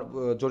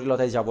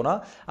জটিলতায় যাব না,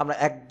 আমরা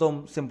একদম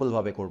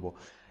সিম্পলভাবে করব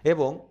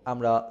এবং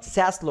আমরা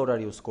স্যাস লোডার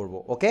ইউজ করব।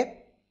 ওকে,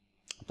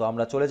 তো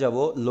আমরা চলে যাব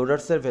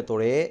লোডার্সের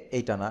ভেতরে,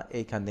 এইটা না,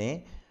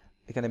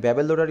 এখানে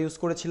ব্যাবেল লোডার ইউজ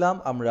করেছিলাম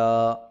আমরা।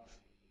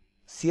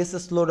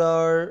 সিএসএস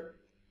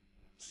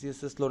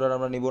লোডার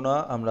আমরা নিব না,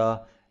 আমরা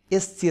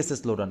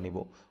এসসিএসএস লোডার নিব।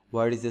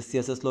 Where is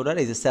SCSS loader?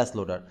 এই যে স্যাস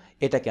লোডার,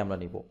 এটাকে আমরা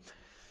নিব।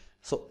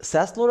 সো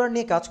স্যাস লোডার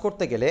নিয়ে কাজ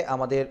করতে গেলে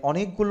আমাদের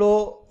অনেকগুলো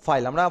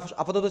ফাইল, আমরা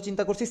আপাতত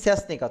চিন্তা করছি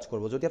স্যাস নিয়ে কাজ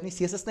করব। যদি আপনি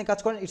সিএসএস নিয়ে কাজ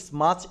করেন ইটস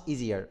মাচ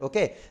ইজিয়ার।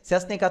 ওকে,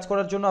 স্যাস নিয়ে কাজ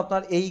করার জন্য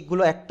আপনার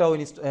এইগুলো একটাও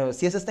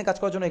সিএসএস নিয়ে কাজ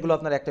করার জন্য এগুলো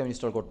আপনার একটাও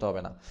ইনস্টল করতে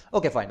হবে না।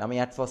 ওকে ফাইন, আমি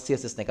অ্যাট ফার্স্ট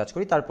সিএসএস নিয়ে কাজ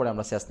করি, তারপরে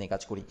আমরা স্যাস নিয়ে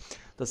কাজ করি।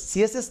 তো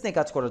সিএসএস নিয়ে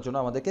কাজ করার জন্য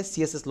আমাদেরকে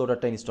সিএসএস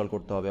লোডারটা ইনস্টল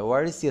করতে হবে।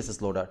 War is CSS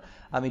loader?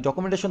 আমি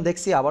ডকুমেন্টেশন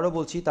দেখছি, আবারও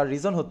বলছি, তার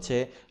রিজন হচ্ছে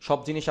সব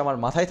জিনিস আমার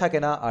মাথায় থাকে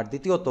না, আর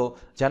দ্বিতীয়ত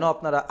যেন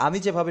আপনারা আমি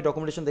যেভাবে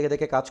ডকুমেন্টেশন দেখে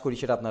দেখে কাজ করি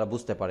সেটা আপনারা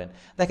বুঝতে পারেন।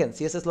 দেখেন,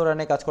 সিএসএস লোডার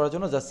নিয়ে কাজ করার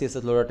জন্য জাস্ট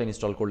সিএসএস লোডারটা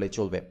ইনস্টল করলেই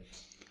চলবে।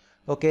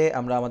 ওকে,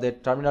 আমরা আমাদের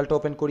টার্মিনালটা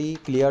ওপেন করি,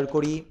 ক্লিয়ার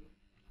করি,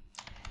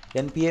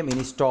 npm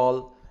install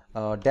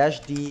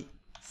 -d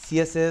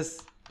css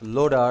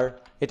loader,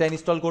 এটা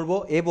ইনস্টল করব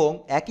এবং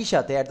একই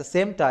সাথে অ্যাট দ্য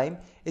সেম টাইম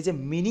এই যে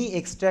মিনি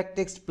এক্সট্র্যাক্ট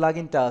টেক্সট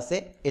প্লাগইনটা আছে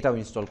এটাও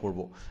ইনস্টল করব,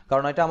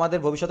 কারণ এটা আমাদের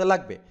ভবিষ্যতে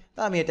লাগবে।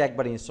 তা আমি এটা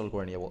একবার ইনস্টল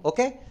করে নেব।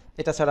 ওকে,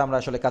 এটা ছাড়া আমরা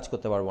আসলে কাজ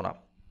করতে পারবো না।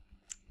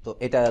 তো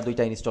এটা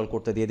দুইটা ইনস্টল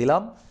করতে দিয়ে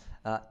দিলাম।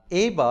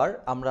 এইবার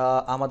আমরা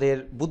আমাদের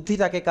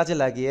বুদ্ধিটাকে কাজে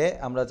লাগিয়ে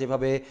আমরা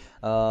যেভাবে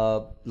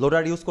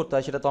লোডার ইউজ করতে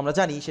হয় সেটা তো আমরা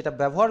জানি, সেটা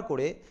ব্যবহার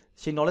করে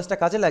সেই নলেজটা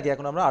কাজে লাগিয়ে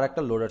এখন আমরা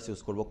আরেকটা লোডার্স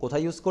ইউজ করব।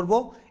 কোথায় ইউজ করব?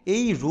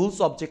 এই রুলস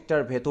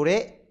অবজেক্টটার ভেতরে।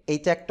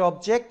 এইটা একটা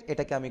অবজেক্ট,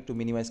 এটাকে আমি একটু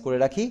মিনিমাইজ করে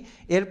রাখি,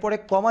 এরপরে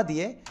কমা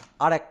দিয়ে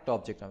আর একটা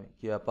অবজেক্ট। আমি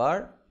কি ব্যাপার,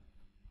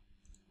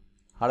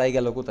 হারাই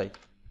গেল কোথায়?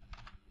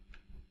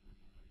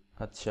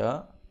 আচ্ছা,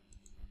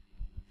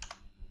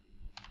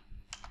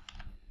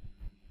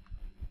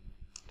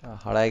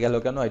 হারায় গেল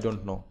কেন? I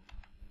don't know.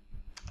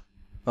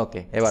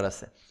 ওকে, এবার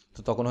আছে। তো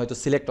তখন হয়তো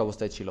সিলেক্ট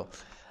অবস্থায় ছিল।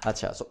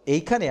 আচ্ছা, সো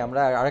এইখানে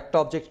আমরা আরেকটা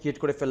অবজেক্ট ক্রিয়েট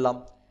করে ফেললাম।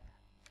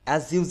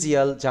 অ্যাজ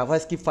ইউজুয়াল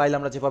জাভাস্ক্রিপ্ট ফাইল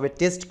আমরা যেভাবে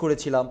টেস্ট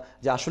করেছিলাম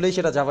যে আসলেই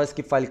সেটা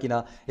জাভাস্ক্রিপ্ট ফাইল কিনা,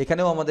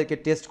 এখানেও আমাদেরকে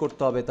টেস্ট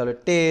করতে হবে। তাহলে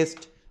টেস্ট,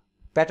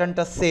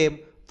 প্যাটার্নটা সেম,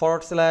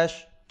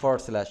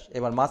 //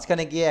 এবার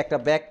মাঝখানে গিয়ে একটা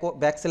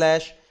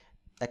ব্যাকস্ল্যাশ,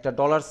 একটা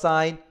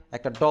 $,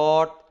 একটা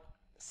ডট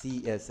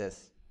সিএসএস।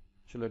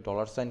 আসলে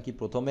 $, কি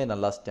প্রথমে না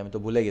লাস্টে? আমি তো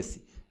ভুলে গেছি।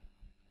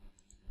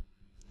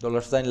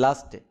 $,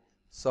 লাস্টে,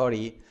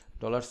 সরি,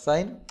 $,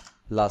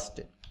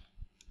 লাস্টে।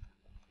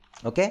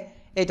 ওকে,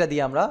 এটা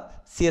দিয়ে আমরা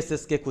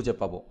সিএসএসকে খুঁজে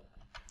পাবো।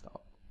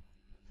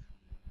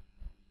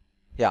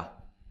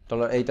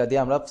 এইটা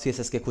দিয়ে আমরা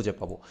সিএসএসকে খুঁজে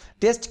পাবো।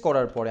 টেস্ট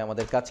করার পরে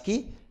আমাদের কাজ কি?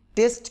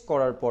 টেস্ট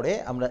করার পরে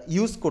আমরা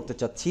ইউজ করতে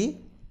চাচ্ছি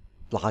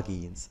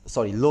প্লাগইনস,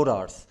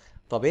 লোডার্স।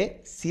 তবে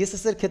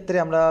সিএসএস এর ক্ষেত্রে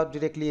আমরা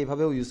ডিরেক্টলি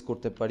এভাবেও ইউজ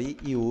করতে পারি।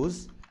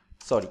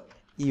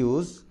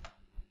 ইউজ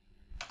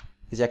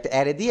এই যে একটা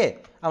অ্যারে দিয়ে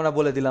আমরা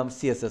বলে দিলাম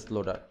সিএসএস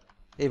লোডার,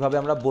 এইভাবে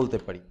আমরা বলতে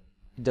পারি।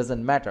 It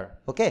doesn't matter.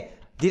 Okay,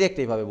 direct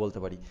এইভাবে বলতে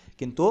পারি।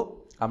 কিন্তু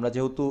আমরা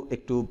যেহেতু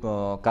একটু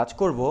কাজ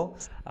করব,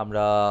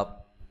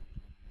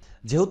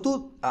 যেহেতু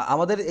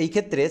আমাদের এই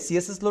ক্ষেত্রে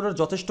সিএসএস লোডার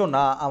যথেষ্ট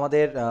না,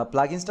 আমাদের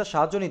প্লাগইনসটা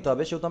সাহায্য নিতে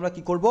হবে, সেহেতু আমরা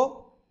কি করব?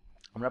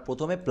 আমরা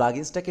প্রথমে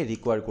প্লাগইনসটাকে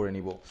রিকোয়ার করে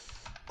নিব।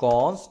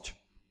 Const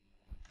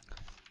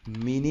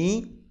mini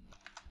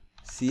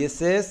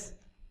CSS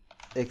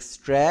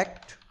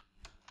extract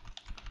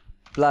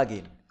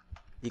plugin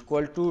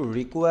equal to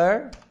require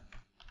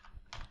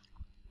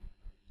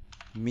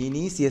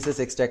mini CSS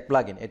extract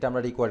plugin, এটা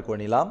আমরা রিকোয়ার করে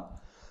নিলাম।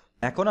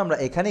 এখন আমরা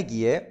এখানে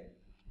গিয়ে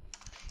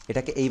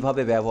এটাকে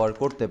এইভাবে ব্যবহার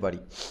করতে পারি।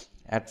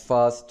 অ্যাট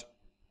ফার্স্ট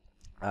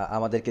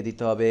আমাদেরকে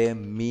দিতে হবে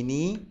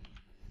mini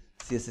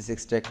CSS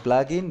extract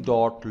plugin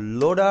dot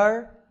loader,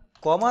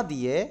 কমা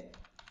দিয়ে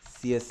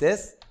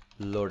সিএসএস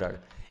লোডার।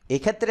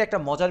 এক্ষেত্রে একটা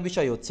মজার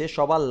বিষয় হচ্ছে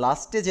সবার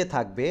লাস্টে যে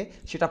থাকবে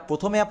সেটা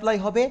প্রথমে অ্যাপ্লাই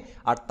হবে,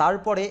 আর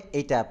তারপরে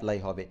এইটা অ্যাপ্লাই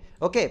হবে।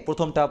 ওকে,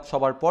 প্রথমটা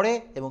সবার পরে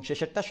এবং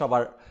শেষেরটা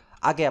সবার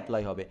আগে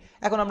অ্যাপ্লাই হবে।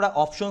 এখন আমরা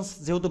অপশনস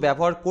যেহেতু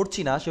ব্যবহার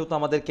করছি না, সেহেতু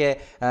আমাদেরকে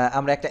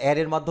আমরা একটা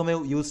অ্যারের মাধ্যমেও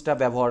ইউজটা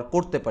ব্যবহার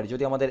করতে পারি।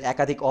 যদি আমাদের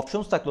একাধিক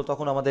অপশনস থাকলো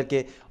তখন আমাদেরকে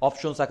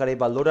অপশনস আকারে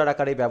বা লোডার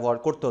আকারে ব্যবহার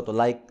করতে হতো,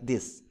 লাইক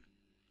দিস।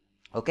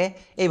 ওকে,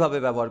 এইভাবে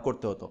ব্যবহার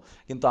করতে হতো,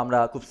 কিন্তু আমরা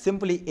খুব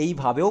সিম্পলি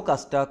এইভাবেও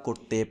কাজটা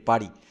করতে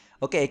পারি।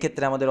 ওকে,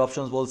 এক্ষেত্রে আমাদের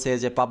অপশনস বলছে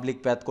যে পাবলিক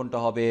প্যাথ কোনটা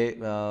হবে,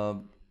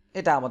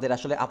 এটা আমাদের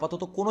আসলে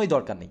আপাতত কোনোই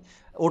দরকার নেই,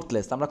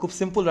 ওর্থলেস। আমরা খুব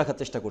সিম্পল রাখার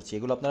চেষ্টা করছি,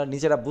 এগুলো আপনারা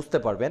নিজেরা বুঝতে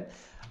পারবেন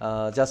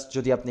জাস্ট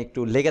যদি আপনি একটু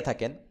লেগে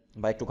থাকেন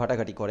বা একটু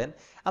ঘাটাঘাটি করেন।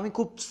 আমি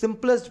খুব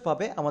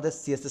সিম্পলেস্টভাবে আমাদের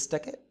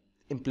সিএসএসটাকে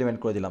ইমপ্লিমেন্ট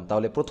করে দিলাম।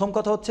 তাহলে প্রথম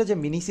কথা হচ্ছে যে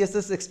mini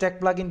CSS extract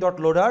plugin dot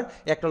loader,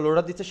 একটা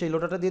লোডার দিচ্ছে, সেই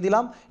লোডারটা দিয়ে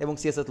দিলাম এবং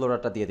সিএসএস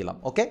লোডারটা দিয়ে দিলাম।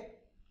 ওকে,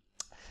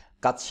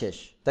 কাজ শেষ,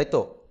 তাই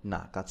তো? না,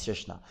 কাজ শেষ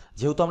না।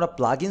 যেহেতু আমরা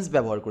প্লাগইনস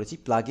ব্যবহার করেছি,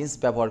 প্লাগইনস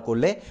ব্যবহার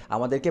করলে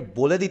আমাদেরকে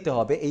বলে দিতে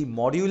হবে, এই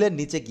মডিউলের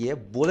নিচে গিয়ে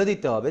বলে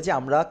দিতে হবে যে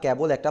আমরা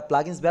কেবল একটা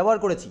প্লাগইনস ব্যবহার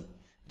করেছি,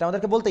 এটা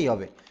আমাদেরকে বলতেই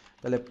হবে।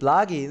 তাহলে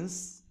প্লাগইনস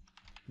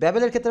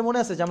ব্যাবেলের ক্ষেত্রে মনে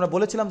আছে যে আমরা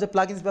বলেছিলাম যে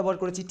প্লাগইনস ব্যবহার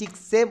করেছি, ঠিক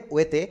সেম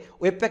ওয়েতে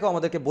ওয়েবপ্যাকেও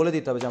আমাদেরকে বলে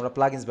দিতে হবে যে আমরা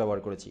প্লাগইনস ব্যবহার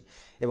করেছি,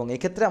 এবং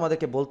এক্ষেত্রে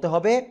আমাদেরকে বলতে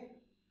হবে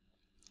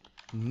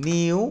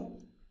নিউ,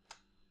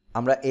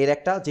 আমরা এর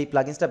একটা যেই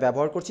প্লাগইনসটা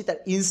ব্যবহার করছি তার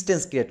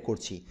ইনস্ট্যান্স ক্রিয়েট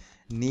করছি,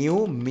 new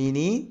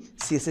mini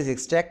CSS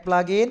extract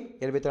plugin.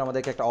 এর ভিতরে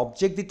আমাদেরকে একটা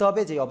অবজেক্ট দিতে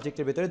হবে, যেই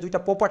অবজেক্টের ভিতরে দুইটা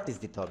প্রপার্টিস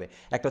দিতে হবে,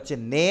 একটা হচ্ছে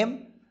নেম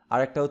আর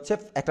একটা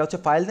হচ্ছে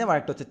ফাইল নেম আর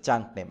একটা হচ্ছে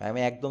চাঙ্ক নেম। আমি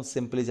একদম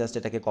সিম্পলি জাস্ট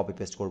এটাকে কপি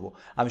পেস্ট করব,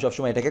 আমি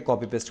সবসময় এটাকে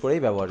কপি পেস্ট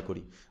করেই ব্যবহার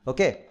করি।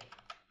 ওকে,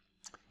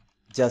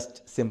 জাস্ট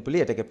সিম্পলি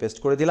এটাকে পেস্ট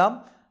করে দিলাম।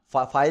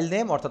 ফাইল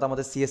নেম অর্থাৎ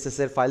আমাদের সিএসএস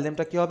এর ফাইল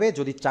নেমটা কী হবে,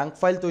 যদি চাঙ্ক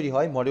ফাইল তৈরি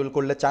হয়, মডিউল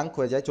করলে চাঙ্ক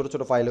হয়ে যায়, ছোটো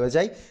ছোটো ফাইল হয়ে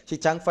যায়, সেই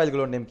চাঙ্ক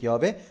ফাইলগুলোর নেম কী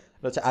হবে,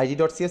 এটা হচ্ছে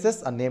id.css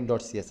আর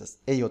name.css।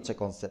 এই হচ্ছে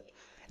কনসেপ্ট।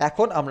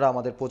 এখন আমরা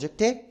আমাদের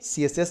প্রজেক্টে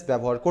সিএসএস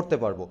ব্যবহার করতে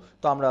পারবো।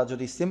 তো আমরা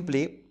যদি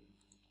সিম্পলি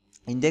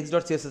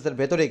index.css এর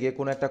ভেতরে গিয়ে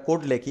কোনো একটা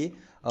কোড লিখি,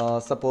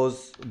 সাপোজ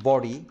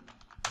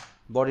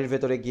বডির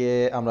ভেতরে গিয়ে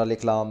আমরা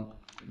লিখলাম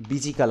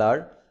বিজি কালার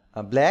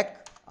ব্ল্যাক,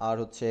 আর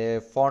হচ্ছে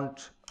ফন্ট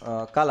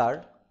কালার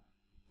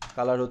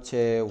হচ্ছে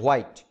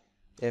হোয়াইট,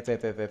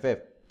 FFFFF।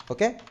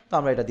 ওকে, তো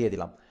আমরা এটা দিয়ে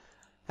দিলাম।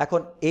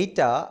 এখন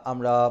এইটা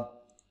আমরা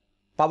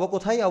পাবো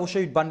কোথায়,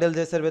 অবশ্যই বান্ডেল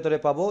জেসের ভেতরে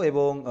পাবো,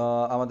 এবং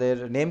আমাদের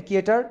নেম কি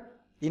এটার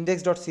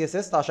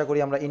index.css, তো আশা করি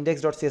আমরা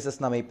index.css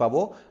নামেই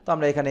পাবো। তো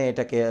আমরা এখানে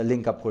এটাকে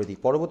লিঙ্ক আপ করে দিই।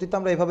 পরবর্তীতে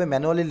আমরা এভাবে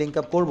ম্যানুয়ালি লিঙ্ক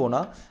আপ করবো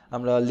না,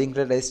 আমরা লিঙ্ক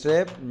রেজিস্ট্রে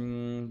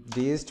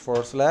dist /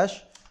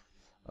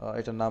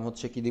 এটার নাম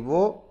হচ্ছে কি দিব,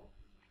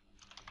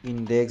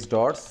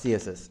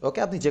 index.css। ওকে,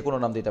 আপনি যে কোনো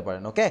নাম দিতে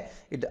পারেন। ওকে,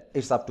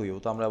 ইটস আপ টু ইউ।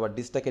 তো আমরা আবার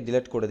ডিসটাকে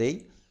ডিলিট করে দিই,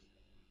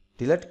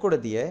 ডিলিট করে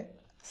দিয়ে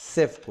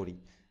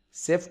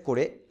সেভ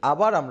করে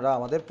আবার আমরা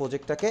আমাদের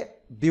প্রজেক্টটাকে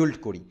বিল্ড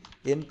করি,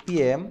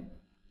 npm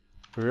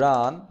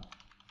run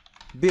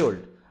build।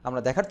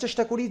 আমরা দেখার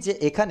চেষ্টা করি যে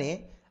এখানে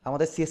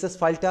আমাদের সিএসএস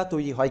ফাইলটা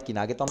তৈরি হয় কিনা।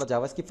 আগে তো আমরা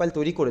জাভাস্ক্রিপ্ট ফাইল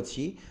তৈরি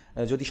করেছি,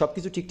 যদি সব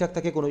কিছু ঠিকঠাক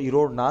থাকে, কোনো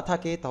ইরোর না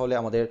থাকে, তাহলে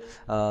আমাদের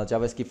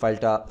জাভাস্ক্রিপ্ট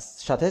ফাইলটা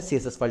সাথে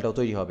সিএসএস ফাইলটাও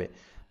তৈরি হবে।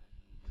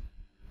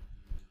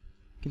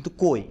 কিন্তু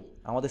কই,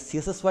 আমাদের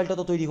সিএসএস ফাইলটা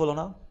তো তৈরি হলো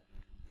না,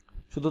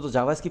 শুধু তো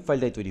জাভাস্ক্রিপ্ট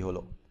ফাইলটাই তৈরি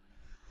হলো।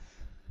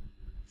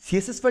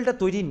 সিএসএস ফাইলটা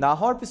তৈরি না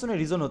হওয়ার পিছনে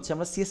রিজন হচ্ছে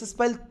আমরা সিএসএস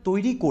ফাইল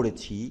তৈরি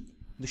করেছি,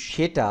 কিন্তু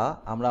সেটা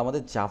আমরা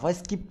আমাদের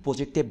জাভাস্ক্রিপ্ট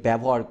প্রজেক্টে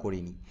ব্যবহার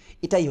করিনি,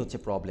 এটাই হচ্ছে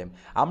প্রবলেম।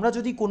 আমরা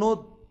যদি কোনো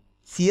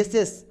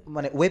সিএসএস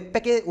মানে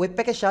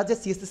ওয়েবপ্যাকের সাহায্যে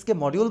সিএসএসকে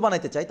মডিউল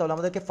বানাইতে চাই, তাহলে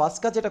আমাদেরকে ফার্স্ট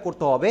কাজ যেটা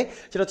করতে হবে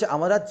সেটা হচ্ছে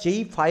আমরা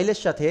যেই ফাইলের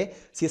সাথে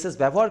সিএসএস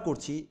ব্যবহার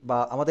করছি বা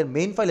আমাদের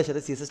মেইন ফাইলের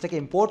সাথে সিএসএসটাকে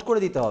ইম্পোর্ট করে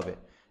দিতে হবে,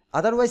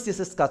 আদারওয়াইজ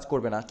সিএসএস কাজ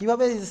করবে না।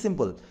 কীভাবে,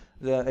 সিম্পল,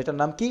 এটার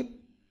নাম কি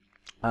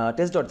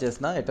test.js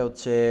না, এটা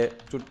হচ্ছে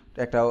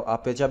একটা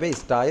আপে যাবে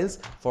styles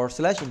 /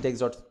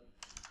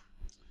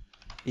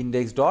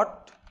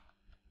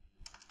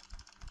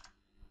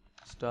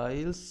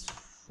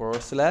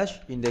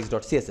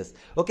 index.styles/index.css।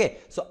 ওকে,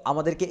 সো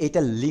আমাদেরকে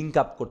এটা লিঙ্ক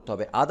আপ করতে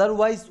হবে,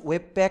 আদারওয়াইজ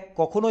ওয়েবপ্যাক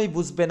কখনোই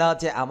বুঝবে না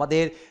যে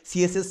আমাদের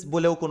সিএসএস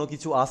বলেও কোনো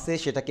কিছু আছে,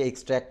 সেটাকে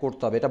এক্সট্র্যাক্ট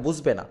করতে হবে, এটা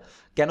বুঝবে না।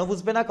 কেন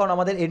বুঝবে না? কারণ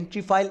আমাদের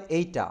এন্ট্রি ফাইল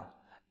এইটা,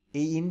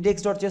 এই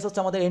index.js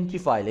হচ্ছে আমাদের এন্ট্রি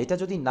ফাইল। এটা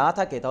যদি না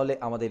থাকে তাহলে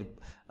আমাদের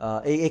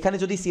এখানে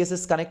যদি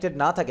সিএসএস কানেক্টেড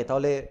না থাকে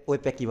তাহলে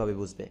ওয়েবপ্যাক কীভাবে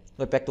বুঝবে?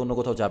 ওয়েবপ্যাক তো অন্য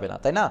কোথাও যাবে না,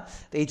 তাই না?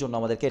 তো এই জন্য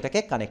আমাদেরকে এটাকে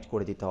কানেক্ট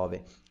করে দিতে হবে।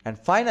 অ্যান্ড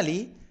ফাইনালি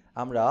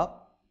আমরা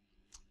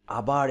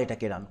আবার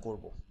এটাকে রান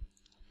করব,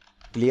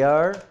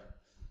 clear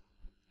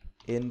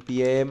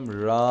npm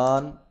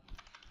run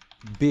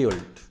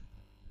build।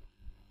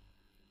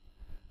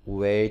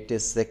 Wait a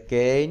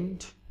second,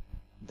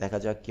 দেখা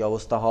যাক কি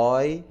অবস্থা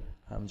হয়।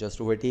 I am just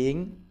waiting.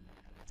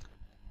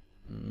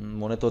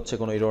 মনে তো হচ্ছে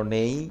কোনো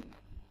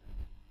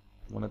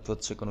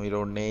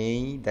এরর নেই,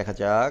 দেখা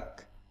যাক।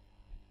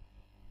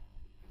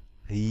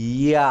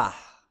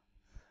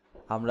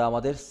 আমরা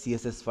আমাদের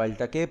সিএসএস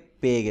ফাইলটাকে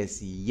পেয়ে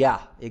গেছি,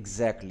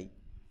 এক্স্যাক্টলি,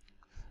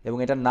 এবং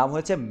এটার নাম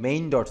হয়েছে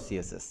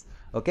main.css।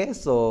 ওকে,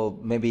 সো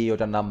মেবি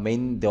ওটার নাম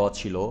মেইন দেওয়া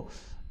ছিল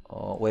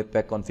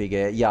ওয়েবপ্যাক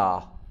কনফিগে,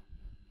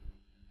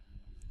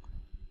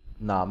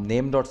 নাম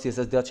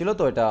name.css দেওয়া ছিল,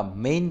 তো এটা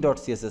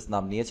main.css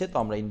নাম নিয়েছে। তো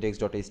আমরা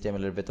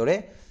index.html এর ভেতরে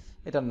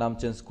এটার নাম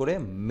চেঞ্জ করে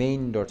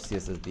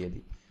main.css দিয়ে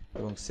দিই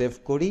এবং সেভ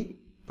করি।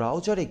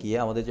 ব্রাউজারে গিয়ে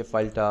আমাদের যে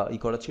ফাইলটা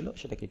করা ছিল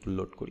সেটাকে একটু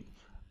লোড করি।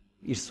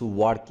 It's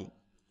working.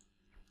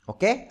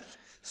 Okay,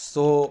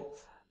 so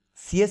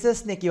CSS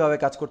নিয়ে কীভাবে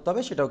কাজ করতে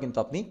হবে সেটাও কিন্তু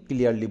আপনি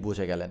ক্লিয়ারলি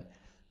বুঝে গেলেন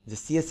যে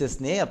সিএসএস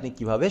নিয়ে আপনি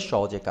কিভাবে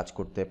সহজে কাজ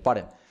করতে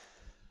পারেন।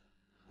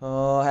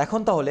 এখন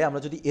তাহলে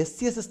আমরা যদি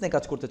এসসিএসএস নিয়ে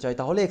কাজ করতে চাই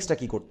তাহলে এক্সট্রা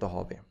কী করতে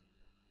হবে?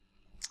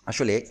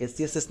 আসলে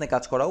এসসিএসএস নিয়ে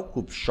কাজ করাও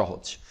খুব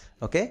সহজ।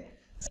 ওকে,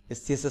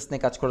 এসসিএসএস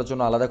নিয়ে কাজ করার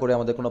জন্য আলাদা করে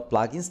আমাদের কোনো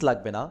প্লাগইনস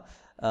লাগবে না।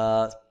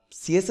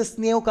 সিএসএস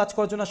নিয়েও কাজ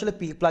করার জন্য আসলে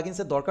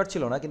প্লাগইনসের দরকার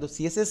ছিল না, কিন্তু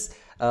সিএসএস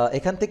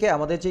এখান থেকে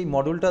আমাদের যেই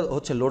মডিউলটা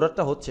হচ্ছে,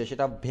 লোডারটা হচ্ছে,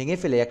 সেটা ভেঙে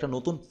ফেলে একটা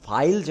নতুন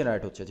ফাইল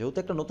জেনারেট হচ্ছে। যেহেতু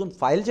একটা নতুন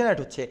ফাইল জেনারেট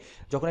হচ্ছে,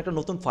 যখন একটা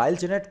নতুন ফাইল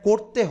জেনারেট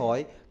করতে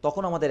হয়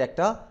তখন আমাদের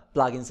একটা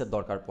প্লাগইনসের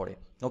দরকার পড়ে।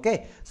 ওকে,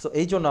 সো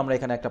এই জন্য আমরা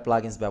এখানে একটা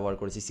প্লাগইনস ব্যবহার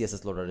করেছি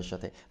সিএসএস লোডারের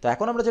সাথে। তো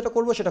এখন আমরা যেটা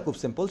করব সেটা খুব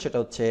সিম্পল, সেটা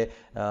হচ্ছে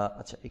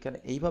আচ্ছা এখানে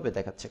এইভাবে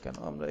দেখাচ্ছে কেন,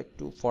 আমরা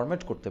একটু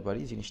ফরম্যাট করতে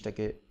পারি,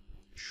 জিনিসটাকে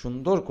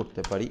সুন্দর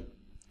করতে পারি।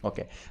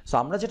 ওকে, সো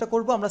আমরা যেটা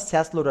করব, আমরা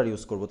স্যাস লোডার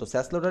ইউজ করব। তো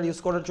স্যাস লোডার ইউজ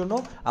করার জন্য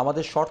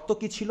আমাদের শর্ত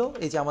কি ছিল,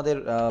 এই যে আমাদের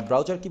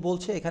ব্রাউজার কি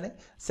বলছে এখানে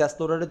স্যাস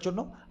লোডারের জন্য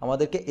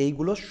আমাদেরকে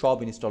এইগুলো সব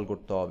ইনস্টল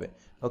করতে হবে।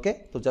 ওকে,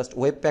 তো জাস্ট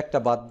ওয়েব প্যাকটা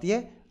বাদ দিয়ে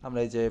আমরা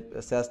এই যে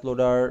স্যাস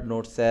লোডার,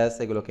 নোট স্যাস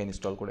এগুলোকে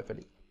ইনস্টল করে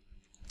ফেলি।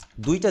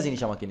 দুইটা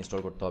জিনিস আমাকে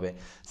ইনস্টল করতে হবে,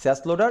 স্যাস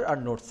লোডার আর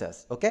নোট স্যাস।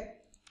 ওকে,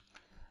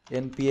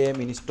 npm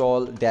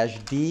install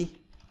 -d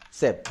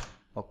sep।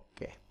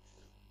 ওকে,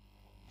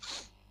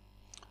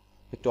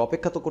 একটু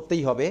অপেক্ষা তো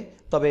করতেই হবে,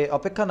 তবে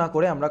অপেক্ষা না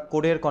করে আমরা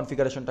কোডের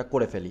কনফিগারেশনটা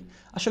করে ফেলি।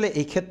 আসলে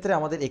এই ক্ষেত্রে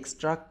আমাদের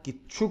এক্সট্রা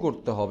কিচ্ছু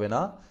করতে হবে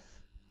না,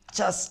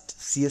 জাস্ট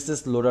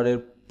সিএসএস লোডারের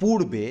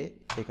পূর্বে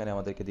এখানে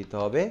আমাদেরকে দিতে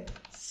হবে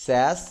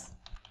স্যাস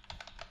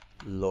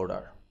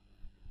লোডার,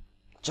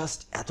 জাস্ট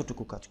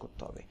এতটুকু কাজ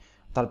করতে হবে।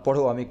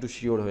 তারপরেও আমি একটু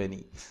শিওর হয়ে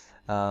নিই,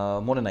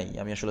 মনে নাই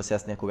আমি আসলে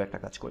স্যাস নিয়ে খুব একটা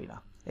কাজ করি না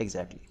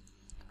এক্স্যাক্টলি।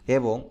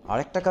 এবং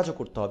আরেকটা কাজও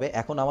করতে হবে,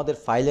 এখন আমাদের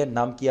ফাইলের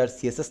নাম কি আর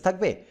সিএসএস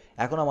থাকবে,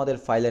 এখন আমাদের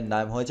ফাইলের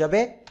নাম হয়ে যাবে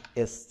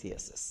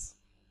SCSS।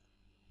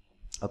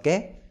 ওকে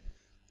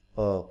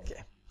ওকে,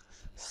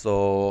 সো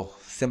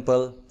সিম্পল,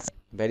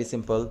 ভেরি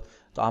সিম্পল।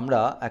 তো আমরা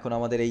এখন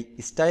আমাদের এই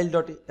style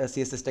dot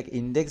সিএসএসটাকে,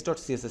 index dot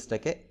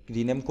সিএসএসটাকে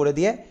rename করে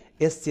দিয়ে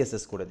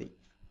SCSS করে দিই,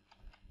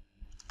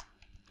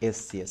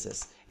 SCSS।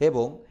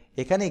 এবং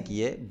এখানে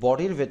গিয়ে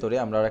বডির ভেতরে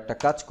আমরা একটা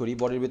কাজ করি,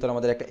 বডির ভেতরে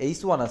আমাদের একটা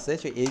h1 আছে,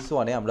 সেই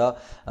h1-এ আমরা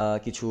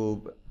কিছু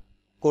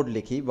কোড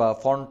লিখি বা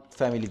ফন্ট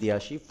ফ্যামিলি দিয়ে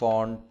আসি,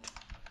 font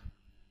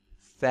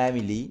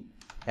family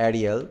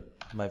Ariel,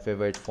 my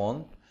favourite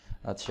font.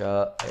 আচ্ছা,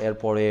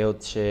 এরপরে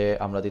হচ্ছে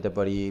আমরা দিতে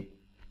পারি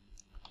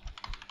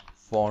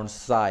ফন্ট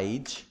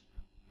সাইজ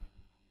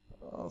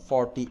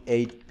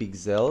 48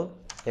 পিক্সেল,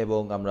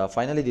 এবং আমরা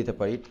ফাইনালি দিতে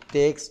পারি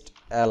text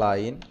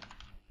align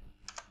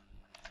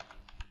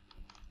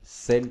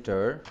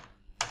centre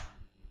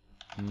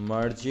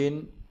margin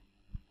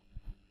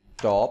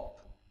top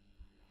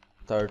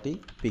 30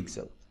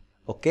 pixel.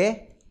 Okay,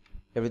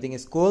 everything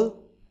is cool.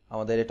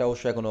 আমাদের এটা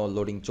অবশ্যই এখনও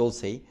লোডিং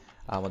চলছেই,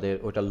 আমাদের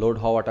ওটা লোড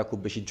হওয়াটা খুব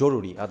বেশি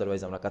জরুরি,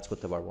 আদারওয়াইজ আমরা কাজ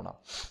করতে পারবো না।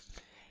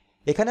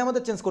 এখানে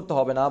আমাদের চেঞ্জ করতে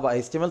হবে না, বা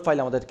HTML ফাইল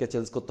আমাদেরকে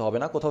চেঞ্জ করতে হবে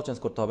না, কোথাও চেঞ্জ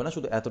করতে হবে না,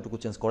 শুধু এতটুকু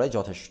চেঞ্জ করাই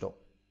যথেষ্ট।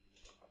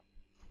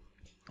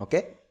 ওকে,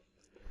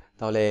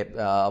 তাহলে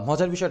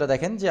মজার বিষয়টা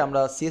দেখেন যে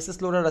আমরা সিএসএস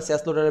লোডার আর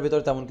স্যাস লোডারের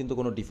ভিতরে তেমন কিন্তু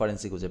কোনো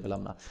ডিফারেন্সই খুঁজে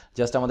পেলাম না।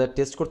 জাস্ট আমাদের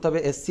টেস্ট করতে হবে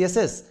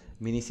SCSS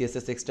mini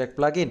CSS extract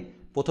plugin.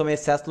 প্রথমে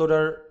স্যাস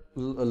লোডার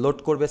লোড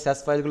করবে স্যাস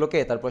ফাইলগুলোকে,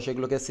 তারপর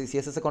সেগুলোকে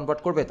সিএসএস এ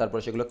কনভার্ট করবে, তারপর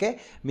সেগুলোকে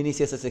মিনি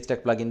সিএসএস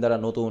এক্সট্রাক্ট প্লাগইন দ্বারা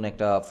নতুন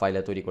একটা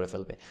ফাইলে তৈরি করে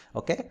ফেলবে।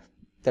 ওকে,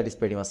 that is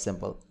very much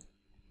simple.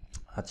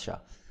 আচ্ছা,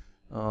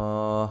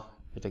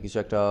 এটা কিছু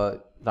একটা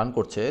রান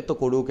করছে, তো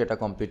করুক, এটা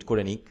কমপ্লিট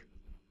করে নিক।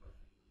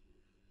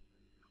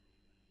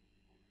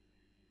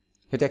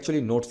 এটা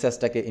অ্যাকচুয়ালি নোট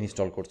স্যাসটাকে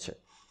ইনস্টল করছে।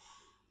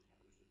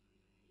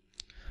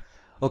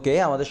 ওকে,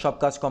 আমাদের সব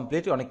কাজ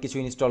কমপ্লিট, অনেক কিছু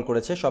ইনস্টল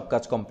করেছে, সব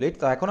কাজ কমপ্লিট।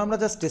 তো এখন আমরা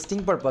জাস্ট টেস্টিং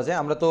পারপাজে,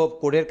 আমরা তো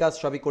কোডের কাজ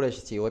সবই করে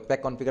এসেছি, ওয়েবপ্যাক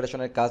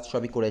কনফিগারেশনের কাজ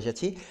সবই করে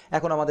এসেছি,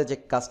 এখন আমাদের যে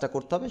কাজটা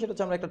করতে হবে সেটা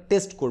হচ্ছে আমরা একটা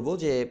টেস্ট করব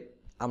যে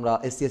আমরা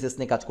SCSS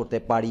নিয়ে কাজ করতে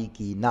পারি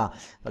কি না।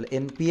 তাহলে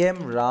npm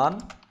run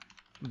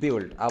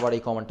build, আবার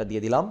এই কমান্ডটা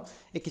দিয়ে দিলাম,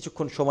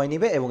 কিছুক্ষণ সময়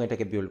নেবে এবং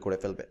এটাকে বিল্ড করে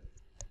ফেলবে।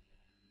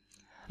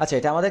 আচ্ছা,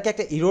 এটা আমাদেরকে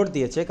একটা ইরর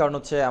দিয়েছে, কারণ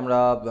হচ্ছে আমরা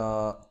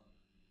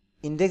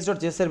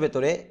index.js এর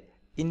ভেতরে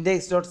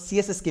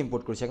index.css কে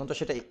ইম্পোর্ট করছি, এখন তো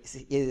সেটা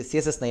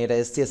CSS নাই, এটা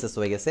SCSS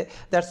হয়ে গেছে,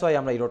 দ্যাটস ওয়াই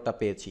আমরা ইররটা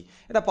পেয়েছি।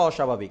 এটা পাওয়া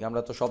স্বাভাবিক,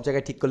 আমরা তো সব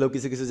জায়গায় ঠিক করলেও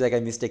কিছু কিছু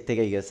জায়গায় মিস্টেক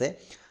থেকেই গেছে,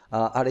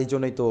 আর এই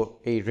জন্যই তো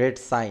এই রেড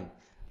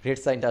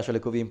সাইনটা আসলে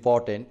খুবই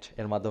ইম্পর্টেন্ট,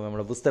 এর মাধ্যমে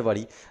আমরা বুঝতে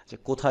পারি যে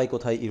কোথায়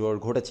কোথায় ইরর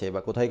ঘটেছে বা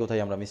কোথায়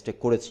কোথায় আমরা মিস্টেক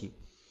করেছি।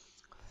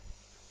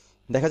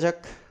 দেখা যাক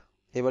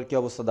এবার কি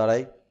অবস্থা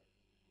দাঁড়ায়।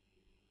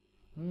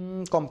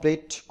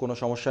 কমপ্লিট, কোনো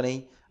সমস্যা নেই,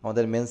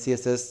 আমাদের মেন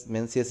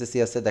সিএসএসই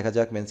আছে। দেখা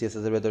যাক মেন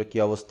সিএসএস এর ভেতরে কী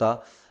অবস্থা।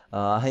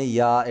 হ্যাঁ,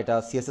 এটা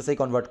সিএসএসআই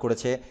কনভার্ট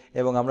করেছে,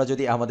 এবং আমরা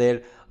যদি আমাদের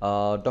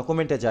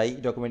ডকুমেন্টে যাই,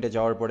 ডকুমেন্টে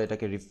যাওয়ার পরে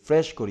এটাকে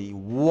রিফ্রেশ করি,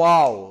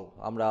 ওয়াও,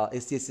 আমরা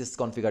SCSS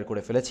কনফিগার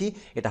করে ফেলেছি,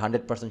 এটা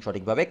 100%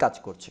 সঠিকভাবে কাজ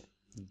করছে।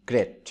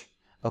 গ্রেট।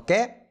 ওকে,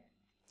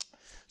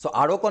 সো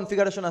আরও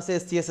কনফিগারেশন আছে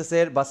SCSS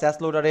এর বা স্যাস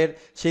লোডারের,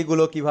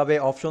 সেইগুলো কীভাবে,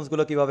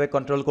 অপশনসগুলো কীভাবে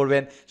কন্ট্রোল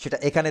করবেন সেটা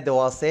এখানে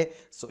দেওয়া আছে।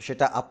 সো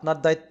সেটা আপনার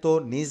দায়িত্ব,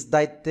 নিজ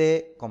দায়িত্বে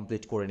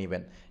কমপ্লিট করে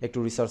নেবেন, একটু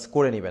রিসার্চ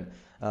করে নেবেন।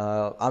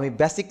 আমি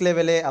বেসিক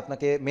লেভেলে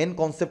আপনাকে মেন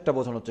কনসেপ্টটা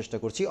বোঝানোর চেষ্টা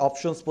করছি।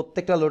 অপশনস,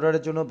 প্রত্যেকটা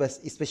লোডারের জন্য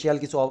স্পেশাল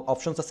কিছু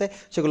অপশনস আছে,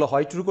 সেগুলো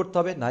হয় ট্রু করতে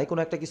হবে, নাই কোনো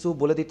একটা কিছু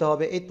বলে দিতে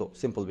হবে, এই তো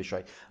সিম্পল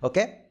বিষয়।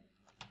 ওকে,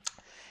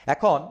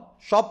 এখন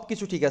সব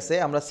কিছু ঠিক আছে,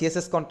 আমরা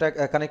CSS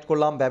কানেক্ট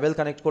করলাম, ব্যাবেল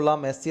কানেক্ট করলাম,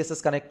 SCSS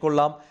কানেক্ট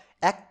করলাম।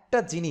 একটা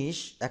জিনিস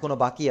এখনো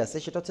বাকি আছে,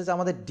 সেটা হচ্ছে যে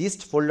আমাদের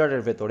ডিস্ট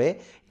ফোল্ডারের ভেতরে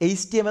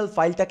HTML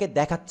ফাইলটাকে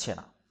দেখাচ্ছে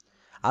না।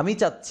 আমি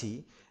চাচ্ছি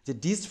যে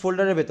ডিস্ট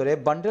ফোল্ডারের ভেতরে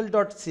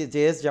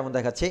bundle.js যেমন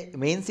দেখাচ্ছে,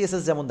 মেইন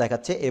CSS যেমন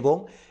দেখাচ্ছে, এবং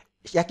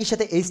একই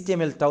সাথে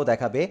HTML-টাও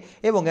দেখাবে।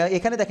 এবং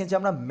এখানে দেখেন যে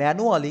আমরা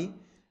ম্যানুয়ালি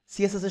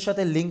CSS এর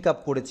সাথে লিঙ্ক আপ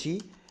করেছি,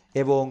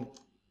 এবং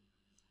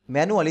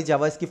ম্যানুয়ালি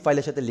জাভাস্ক্রিপ্ট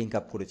ফাইলের সাথে লিঙ্ক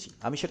আপ করেছি,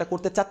 আমি সেটা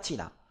করতে চাচ্ছি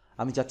না,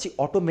 আমি চাচ্ছি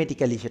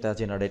অটোমেটিক্যালি সেটা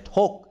জেনারেট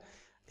হোক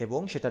এবং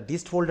সেটা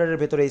ডিস্ট ফোল্ডারের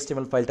ভেতরে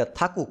HTML ফাইলটা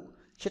থাকুক।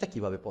 সেটা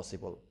কিভাবে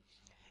পসিবল?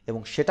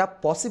 এবং সেটা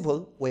পসিবল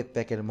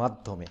ওয়েবপ্যাকের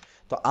মাধ্যমে।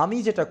 তো আমি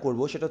যেটা করব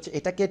সেটা হচ্ছে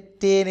এটাকে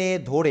টেনে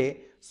ধরে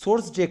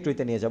সোর্স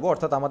ডিরেক্টরিতে নিয়ে যাব,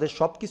 অর্থাৎ আমাদের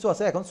সব কিছু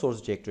আছে এখন সোর্স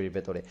ডিরেক্টরির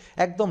ভেতরে,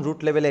 একদম রুট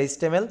লেভেলে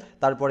HTML,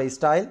 তারপরে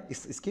স্টাইল,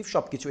 স্ক্রিপ্ট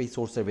সব কিছু এই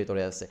সোর্সের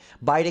ভেতরে আছে,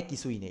 বাইরে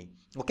কিছুই নেই।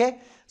 ওকে,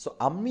 সো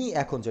আমি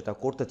এখন যেটা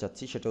করতে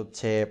চাচ্ছি সেটা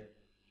হচ্ছে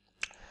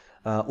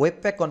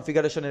ওয়েবপ্যাক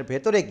কনফিগারেশনের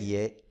ভেতরে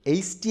গিয়ে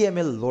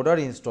HTML লোডার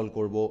ইনস্টল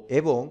করব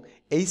এবং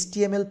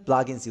HTML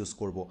প্লাগইনস ইউজ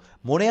করব।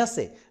 মনে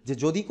আছে যে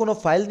যদি কোনো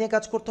ফাইল নিয়ে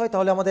কাজ করতে হয়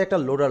তাহলে আমাদের একটা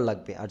লোডার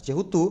লাগবে, আর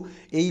যেহেতু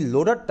এই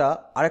লোডারটা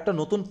আর একটা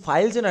নতুন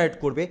ফাইল জেনারেট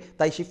করবে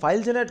তাই সেই ফাইল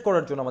জেনারেট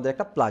করার জন্য আমাদের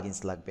একটা প্লাগইনস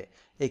লাগবে।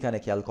 এখানে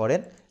খেয়াল করেন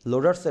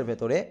লোডার্সের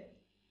ভেতরে,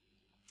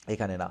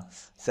 এখানে না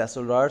স্যাস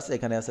লোডার্স,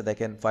 এখানে আছে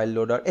দেখেন ফাইল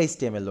লোডার,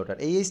 HTML লোডার,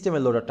 এই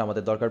HTML লোডারটা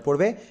আমাদের দরকার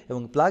পড়বে।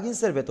 এবং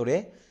প্লাগইনসের ভেতরে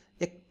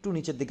একটু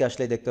নিচের দিকে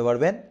আসলেই দেখতে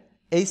পারবেন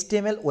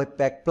HTML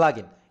ওয়েবপ্যাক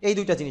প্লাগইন, এই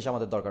দুইটা জিনিস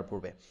আমাদের দরকার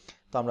পড়বে।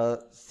 তো আমরা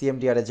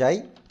CMDR-এ যাই,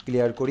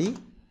 ক্লিয়ার করি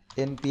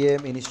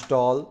npm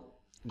install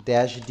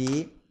 -d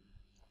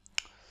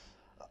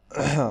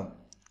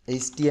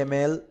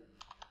HTML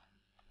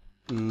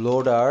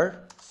loader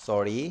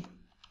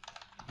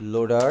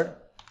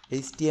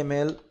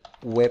HTML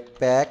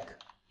ওয়েবপ্যাক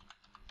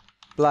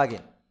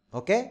plugin.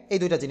 ওকে, এই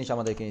দুইটা জিনিস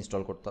আমাদেরকে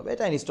ইনস্টল করতে হবে।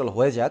 এটা ইনস্টল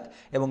হয়ে যাক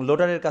এবং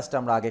লোডারের কাজটা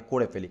আমরা আগে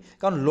করে ফেলি,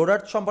 কারণ লোডার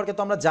সম্পর্কে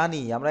তো আমরা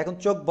জানি, আমরা এখন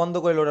চোখ বন্ধ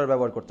করে লোডার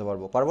ব্যবহার করতে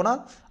পারবো না?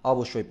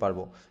 অবশ্যই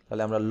পারবো।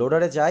 তাহলে আমরা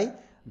লোডারে যাই,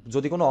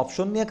 যদি কোনো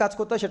অপশন নিয়ে কাজ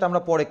করতে হয় সেটা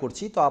আমরা পরে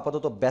করছি, তো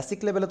আপাতত বেসিক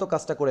লেভেলে তো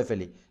কাজটা করে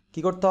ফেলি।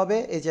 কি করতে হবে?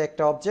 এই যে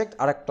একটা অবজেক্ট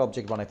আর একটা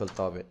অবজেক্ট বানায়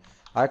ফেলতে হবে,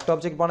 আরেকটা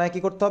অবজেক্ট বানায় কি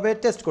করতে হবে?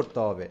 টেস্ট করতে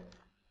হবে।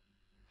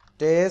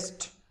 টেস্ট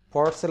 /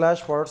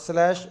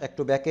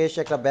 একটু ব্যাকে এসে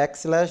একটা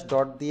ব্যাকস্ল্যাশ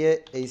ডট দিয়ে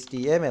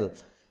HTML,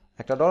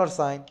 একটা $,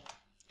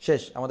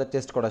 শেষ, আমাদের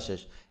টেস্ট করা শেষ।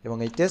 এবং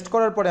এই টেস্ট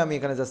করার পরে আমি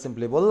এখানে জাস্ট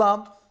সিম্পলি বললাম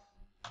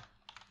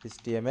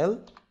HTML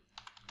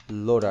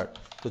লোডার।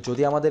 তো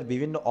যদি আমাদের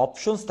বিভিন্ন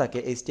অপশনস থাকে,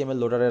 HTML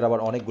লোডারের আবার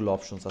অনেকগুলো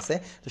অপশনস আছে,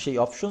 তো সেই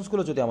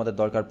অপশনসগুলো যদি আমাদের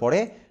দরকার পড়ে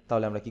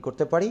তাহলে আমরা কি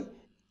করতে পারি?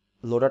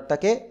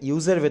 লোডারটাকে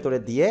ইউজের ভেতরে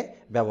দিয়ে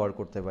ব্যবহার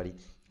করতে পারি।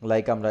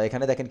 লাইক আমরা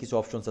এখানে দেখেন কিছু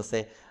অপশনস আছে,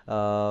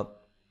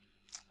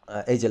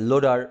 এই যে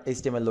loader,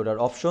 HTML loader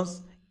options,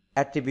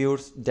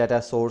 attributes, data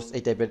source,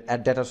 এই টাইপের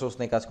ডেটা সোর্স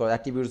নিয়ে কাজ করে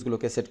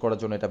অ্যাট্রিবিউটসগুলোকে সেট করার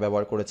জন্য এটা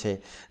ব্যবহার করেছে।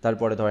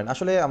 তারপরে ধরেন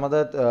আসলে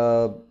আমাদের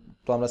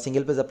তো আমরা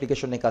সিঙ্গেল পেজ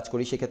অ্যাপ্লিকেশন নিয়ে কাজ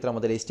করি, সেক্ষেত্রে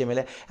আমাদের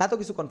HTML-এ এত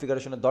কিছু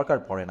কনফিগারেশনের দরকার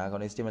পড়ে না,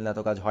 কারণ HTML এত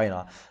কাজ হয় না।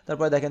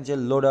 তারপরে দেখেন যে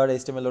loader,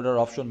 HTML loader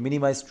option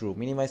minimise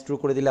true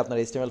করে দিলে আপনার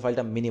HTML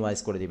ফাইলটা মিনিমাইজ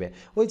করে দিবে,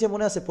 ওই যে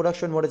মনে আছে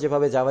প্রোডাকশন মোডে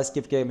যেভাবে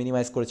জাভাস্ক্রিপ্টকে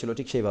মিনিমাইজ করেছিল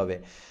ঠিক সেইভাবে।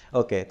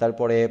 ওকে,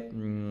 তারপরে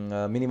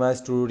minimise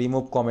true,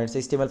 remove comments,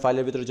 HTML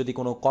ফাইলের ভিতরে যদি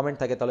কোনো কমেন্ট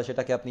থাকে তাহলে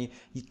সেটাকে আপনি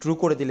ট্রু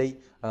করে দিলেই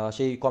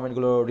সেই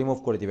কমেন্টগুলো রিমুভ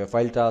করে দিবে,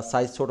 ফাইলটা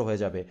সাইজ ছোট হয়ে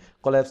যাবে।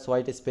 কোল্যাপস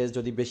হোয়াইট স্পেস,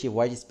 যদি বেশি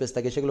হোয়াইট স্পেস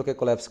থাকে সেগুলোকে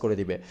কোল্যাপস করে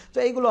দিবে। তো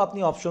এইগুলো আপনি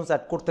অপশনস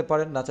অ্যাড করতে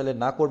পারেন, না চাইলে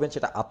না করবেন,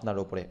 সেটা আপনার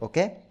উপরে।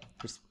 ওকে,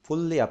 it's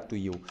fully up to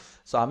you.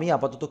 So আমি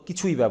আপাতত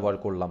কিছুই ব্যবহার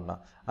করলাম না,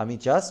 আমি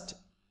জাস্ট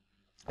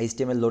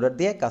HTML লোডার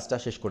দিয়ে কাজটা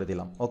শেষ করে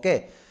দিলাম। ওকে,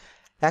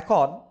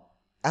 এখন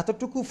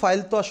এতটুকু ফাইল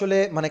তো আসলে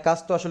মানে কাজ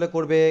তো আসলে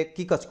করবে,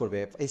 কি কাজ করবে?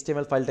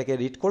 HTML ফাইলটাকে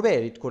রিড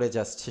করে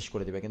জাস্ট শেষ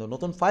করে দিবে, কিন্তু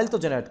নতুন ফাইল তো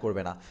জেনারেট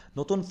করবে না।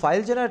 নতুন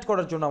ফাইল জেনারেট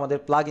করার জন্য আমাদের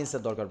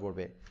প্লাগইনসের দরকার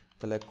পড়বে।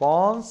 তাহলে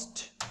const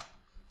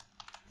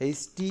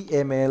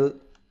HTML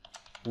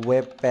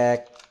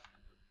webpack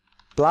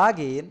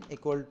plugin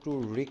equal to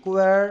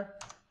require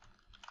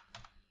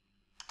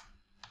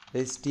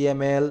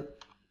HTML,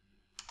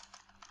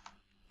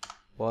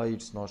 why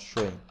it's not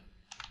showing,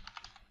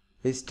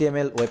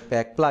 HTML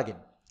webpack plugin।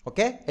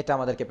 ওকে, এটা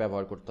আমাদেরকে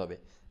ব্যবহার করতে হবে।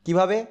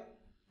 কিভাবে?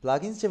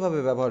 প্লাগইনস যেভাবে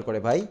ব্যবহার করে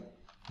ভাই,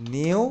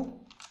 নিউ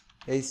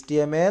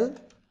HTML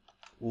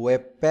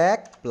webpack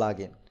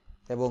plugin,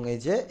 এবং এই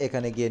যে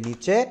এখানে গিয়ে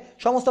নিচে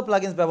সমস্ত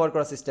প্লাগইনস ব্যবহার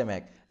করা সিস্টেম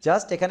এক,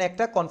 জাস্ট এখানে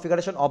একটা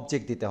কনফিগারেশন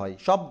অবজেক্ট দিতে হয়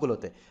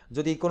সবগুলোতে।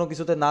 যদি কোনো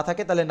কিছুতে না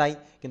থাকে তাহলে নাই,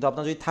 কিন্তু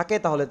আপনার যদি থাকে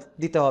তাহলে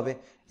দিতে হবে।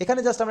 এখানে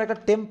জাস্ট আমরা একটা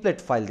টেমপ্লেট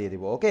ফাইল দিয়ে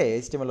দিব। ওকে,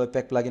 HTML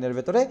ওয়েবপ্যাক প্লাগইনের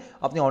ভেতরে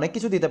আপনি অনেক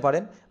কিছু দিতে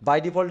পারেন, বাই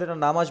ডিফল্ট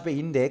এটার নাম আসবে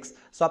ইন্ডেক্স,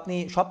 সো আপনি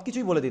সব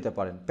কিছুই বলে দিতে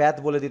পারেন, প্যাথ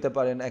বলে দিতে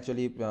পারেন।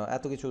 অ্যাকচুয়ালি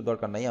এত কিছু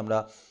দরকার নাই, আমরা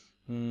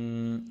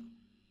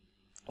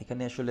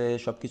এখানে আসলে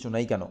সব কিছু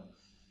নাই কেন?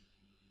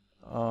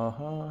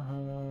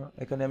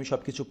 এখানে আমি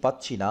সব কিছু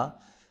পাচ্ছি না।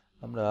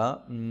 আমরা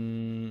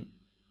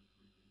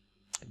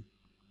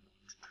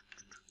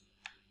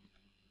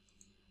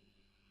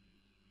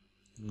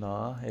না,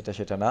 এটা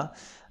সেটা না,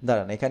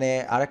 দাঁড়ান, এখানে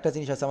আরেকটা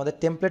জিনিস আছে, আমাদের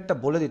টেমপ্লেটটা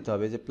বলে দিতে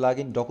হবে যে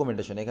প্লাগইন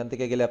ডকুমেন্টেশন। এখান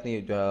থেকে গেলে আপনি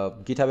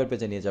গিটহাবের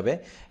পেজে নিয়ে যাবে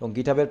এবং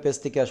গিটহাবের পেজ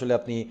থেকে আসলে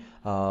আপনি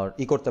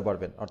করতে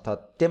পারবেন, অর্থাৎ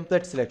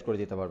টেমপ্লেট সিলেক্ট করে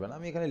দিতে পারবেন।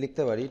 আমি এখানে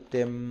লিখতে পারি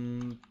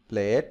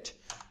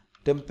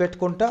টেমপ্লেট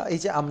কোনটা? এই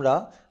যে আমরা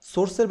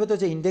সোর্সের ভেতরে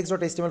যে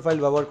index.html ফাইল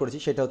ব্যবহার করেছি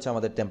সেটা হচ্ছে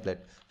আমাদের টেমপ্লেট,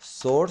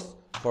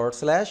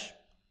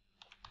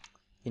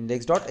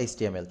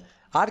 source/index.html।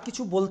 আর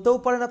কিছু বলতেও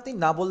পারেন আপনি,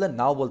 না বললে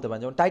নাও বলতে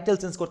পারেন, যেমন টাইটেল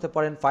চেঞ্জ করতে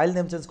পারেন, ফাইল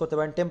নেম চেঞ্জ করতে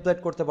পারেন, টেমপ্লেট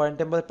করতে পারেন,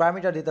 টেমপ্লেট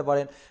প্যারামিটার দিতে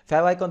পারেন,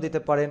 ফ্যাব আইকন দিতে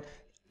পারেন,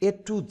 এ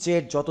টু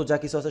জেড যত যা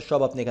কিছু আছে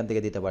সব আপনি এখান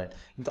থেকে দিতে পারেন,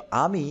 কিন্তু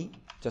আমি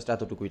জাস্ট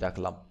এতটুকুই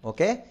রাখলাম।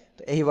 ওকে,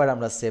 তো এইবার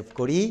আমরা সেভ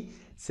করি,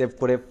 সেভ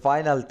করে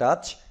ফাইনাল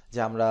টাচ যে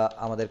আমরা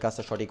আমাদের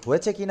কাজটা সঠিক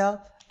হয়েছে কিনা,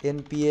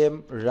 npm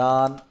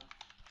রান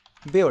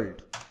বিল্ড,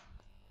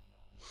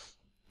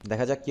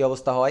 দেখা যাক কি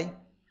অবস্থা হয়।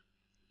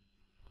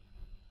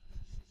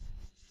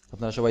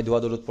 আপনারা সবাই দোয়া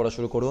দরুদ পড়া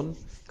শুরু করুন,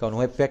 কারণ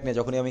ওয়েবপ্যাক নিয়ে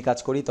যখনই আমি কাজ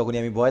করি তখনই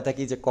আমি ভয়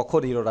থাকি যে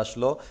কখন ইরর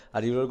আসলো,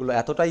 আর ইররগুলো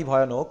এতটাই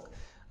ভয়ানক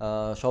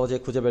সহজে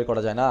খুঁজে বের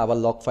করা যায় না, আবার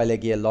লগ ফাইলে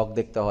গিয়ে লগ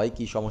দেখতে হয়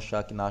কি সমস্যা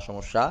কি না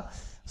সমস্যা।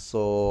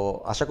 সো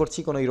আশা করছি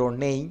কোনো ইরর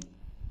নেই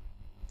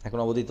এখন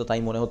অবধি, তো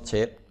তাই মনে হচ্ছে।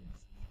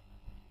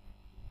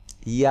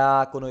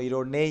 কোনো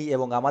ইরর নেই,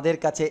 এবং আমাদের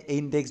কাছে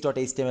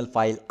index.html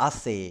ফাইল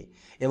আছে,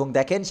 এবং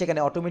দেখেন সেখানে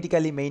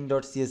অটোমেটিক্যালি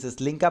main.css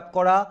লিঙ্ক আপ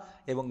করা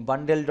এবং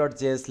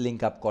bundle.js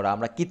লিঙ্ক আপ করা,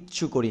 আমরা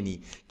কিচ্ছু করিনি।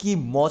 কি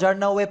মজার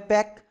না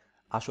ওয়েবপ্যাক,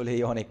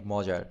 আসলেই অনেক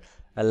মজার,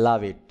 আই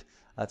লাভ ইট।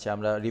 আচ্ছা,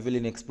 আমরা রিভিল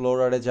ইন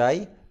এক্সপ্লোরারে যাই,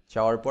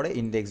 যাওয়ার পরে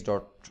ইন্ডেক্স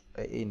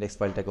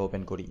ফাইলটাকে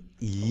ওপেন করি।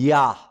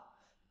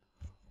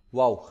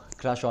 Wow,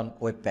 crush on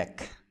ওয়েবপ্যাক,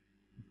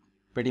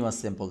 pretty much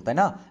simple, তাই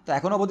না? তো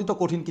এখন অবধি তো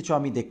কঠিন কিছু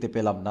আমি দেখতে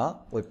পেলাম না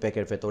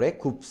ওয়েবপ্যাকের ভেতরে,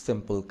 খুব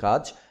সিম্পল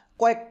কাজ,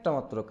 কয়েকটা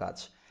মাত্র কাজ।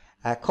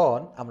 এখন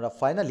আমরা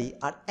ফাইনালি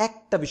আর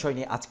একটা বিষয়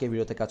নিয়ে আজকে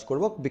ভিডিওতে কাজ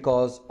করব,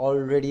 বিকজ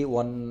অলরেডি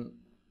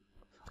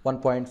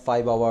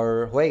 1.5 আওয়ার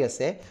হয়ে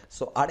গেছে।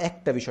 সো আর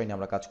একটা বিষয় নিয়ে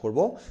আমরা কাজ করব,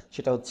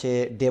 সেটা হচ্ছে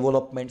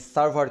ডেভেলপমেন্ট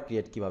সার্ভার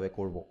ক্রিয়েট কিভাবে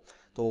করব।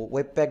 তো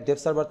ওয়েবপ্যাক ডেভ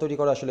সার্ভার তৈরি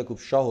করা আসলে খুব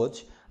সহজ।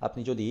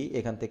 আপনি যদি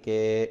এখান থেকে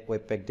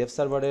ওয়েবপ্যাক ডেভ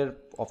সার্ভারের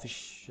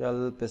অফিসিয়াল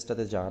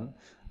পেজটাতে যান,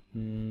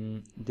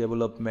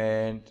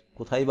 ডেভেলপমেন্ট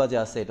কোথায় বাজে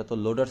আছে, এটা তো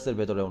লোডার্সের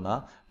ভেতরেও না,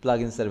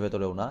 প্লাগইনসের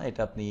ভেতরেও না,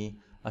 এটা আপনি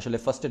আসলে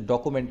ফার্স্টে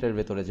ডকুমেন্টের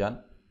ভেতরে যান,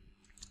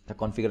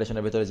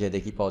 কনফিগারেশনের ভেতরে যেয়ে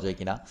দেখি পাওয়া যায়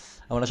কিনা,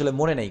 আমার আসলে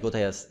মনে নেই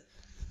কোথায় আছে।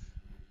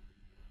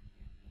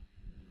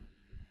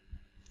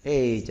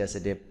 এই যে আছে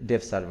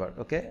ডেভ সার্ভার।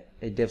 ওকে,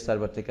 এই ডেভ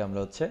সার্ভার থেকে আমরা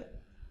হচ্ছে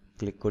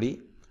ক্লিক করি।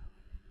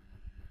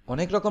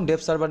 অনেক রকম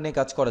ডেভ সার্ভার নিয়ে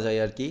কাজ করা যায়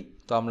আর কি,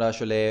 তো আমরা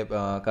আসলে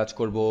কাজ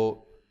করব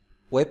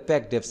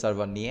ওয়েবপ্যাক ডেভ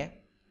সার্ভার নিয়ে।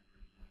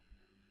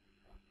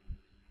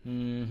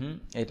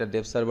 এটা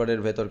ডেভ সার্ভারের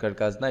ভেতরকার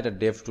কাজ না, এটা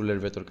ডেভ টুলের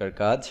ভেতরকার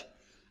কাজ।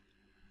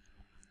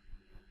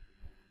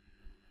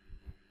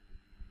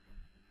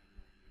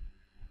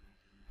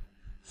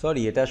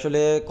 সরি, এটা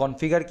আসলে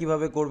কনফিগার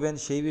কিভাবে করবেন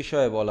সেই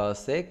বিষয়ে বলা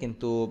আছে,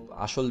 কিন্তু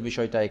আসল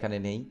বিষয়টা এখানে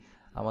নেই।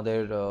 আমাদের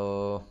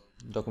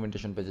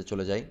ডকুমেন্টেশন পেজে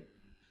চলে যাই।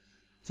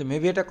 সো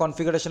মেবি এটা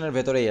কনফিগারেশনের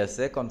ভেতরেই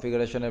আছে,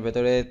 কনফিগারেশনের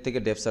ভেতরে থেকে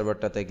ডেভ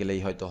সার্ভারটাতে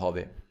গেলেই হয়তো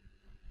হবে।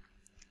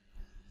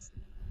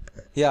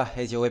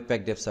 এই যে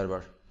ওয়েবপ্যাক ডেভ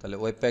সার্ভার, তাহলে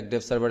ওয়েবপ্যাক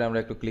ডেভ সার্ভারে আমরা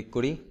একটু ক্লিক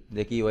করি,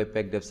 দেখি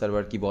ওয়েবপ্যাক ডেভ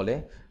সার্ভার কি বলে।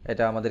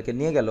 এটা আমাদেরকে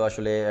নিয়ে গেল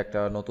আসলে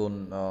একটা নতুন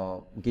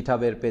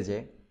গিটহাবের পেজে।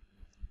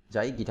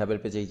 গিটহাবের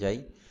পেজেই যাই,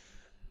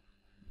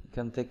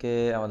 এখান থেকে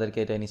আমাদেরকে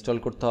এটা ইনস্টল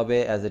করতে হবে,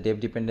 as a Dave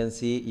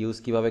dependency use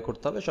কীভাবে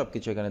করতে হবে সব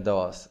কিছু এখানে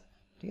দেওয়া আছে,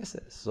 ঠিক আছে?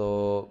 সো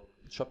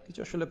সব কিছু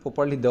আসলে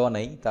প্রপারলি দেওয়া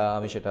নেই, তা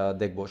আমি সেটা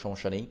দেখব,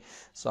 সমস্যা নেই।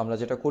 সো আমরা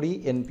যেটা করি,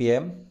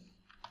 npm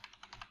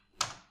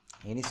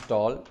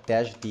install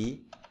 -d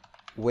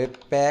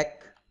ওয়েবপ্যাক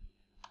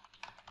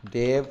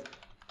Dave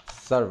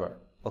server.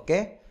 ওকে,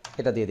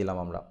 এটা দিয়ে দিলাম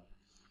আমরা,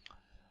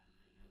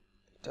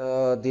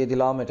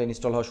 এটা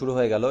ইনস্টল হওয়া শুরু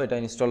হয়ে গেল। এটা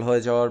ইনস্টল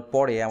হয়ে যাওয়ার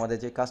পরে আমাদের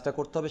যে কাজটা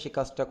করতে হবে, সেই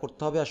কাজটা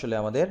করতে হবে আসলে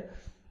আমাদের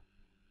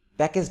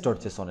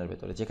প্যাকেজ.json-এর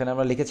ভেতরে, যেখানে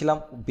আমরা লিখেছিলাম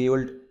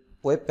বিল্ড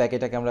ওয়েবপ্যাক,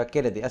 এটাকে আমরা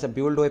কেটে দিই। আচ্ছা,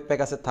 বিল্ড ওয়েবপ্যাক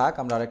আছে থাক,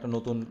 আমরা আরেকটা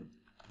নতুন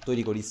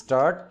তৈরি করি,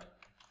 স্টার্ট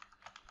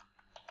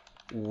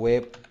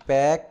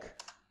ওয়েবপ্যাক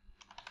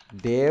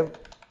ডেভ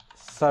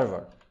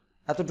সার্ভার।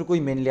 এতটুকুই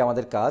মেনলি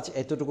আমাদের কাজ,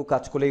 এতটুকু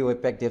কাজ করলেই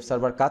ওয়েবপ্যাক ডেভ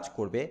সার্ভার কাজ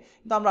করবে।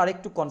 কিন্তু আমরা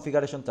আরেকটু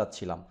কনফিগারেশন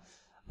চাচ্ছিলাম,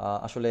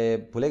 আসলে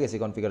ভুলে গেছি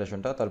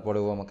কনফিগারেশনটা,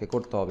 তারপরেও আমাকে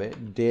করতে হবে।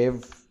 ডেভ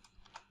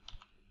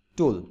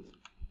টুল,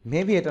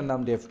 মেবি এটার নাম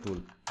ডেভ টুল।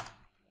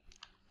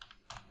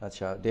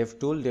 আচ্ছা, ডেভ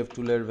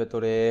টুলের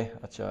ভেতরে,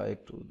 আচ্ছা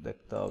একটু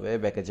দেখতে হবে,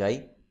 ব্যাকে যাই।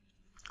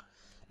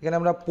 এখানে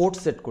আমরা পোর্ট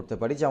সেট করতে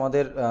পারি যে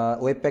আমাদের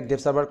ওয়েবপ্যাক ডেভ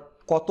সার্ভার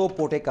কত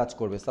পোর্টে কাজ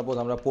করবে। সাপোজ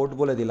আমরা পোর্ট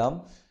বলে দিলাম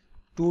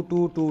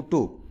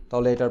 2222,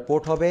 তাহলে এটার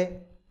পোর্ট হবে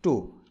 2।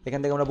 এখান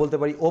থেকে আমরা বলতে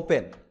পারি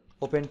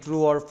ওপেন ট্রু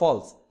অর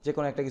ফলস, যে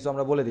কোনো একটা কিছু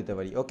আমরা বলে দিতে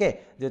পারি। ওকে,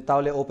 যে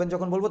তাহলে ওপেন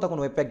যখন বলবো তখন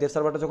ওয়েবপ্যাক ডেভ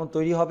সার্ভারটা যখন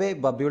তৈরি হবে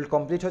বা বিল্ড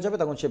কমপ্লিট হয়ে যাবে,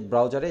 তখন সে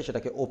ব্রাউজারে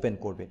সেটাকে ওপেন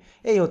করবে।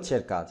 এই হচ্ছে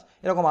এর কাজ।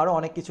 এরকম আরও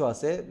অনেক কিছু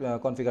আছে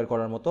কনফিগার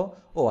করার মতো।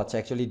 ও আচ্ছা,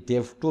 অ্যাকচুয়ালি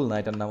ডেভ টুল না,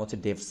 এটার নাম হচ্ছে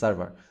Dave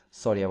server,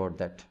 sorry about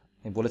that,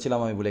 আমি বলেছিলাম,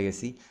 আমি ভুলে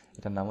গেছি,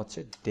 এটার নাম হচ্ছে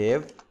ডেভ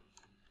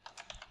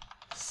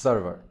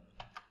সার্ভার।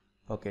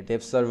 ওকে,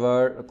 ডেভ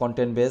সার্ভার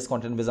কন্টেন্ট বেস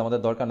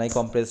আমাদের দরকার নাই,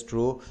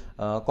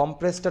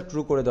 কম্প্রেসটা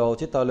ট্রু করে দেওয়া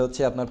উচিত, তাহলে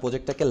হচ্ছে আপনার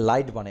প্রজেক্টটাকে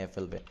লাইট বানিয়ে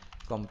ফেলবে।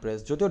 কম্প্রেস,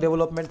 যদিও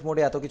ডেভেলপমেন্ট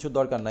মোডে এত কিছু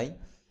দরকার নাই,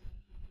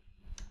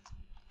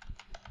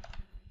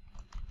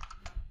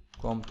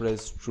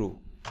 কম্প্রেস ট্রু।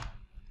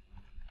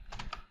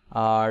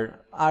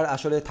 আর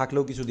আসলে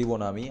থাকলেও কিছু দিব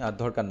না আমি, আর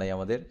দরকার নাই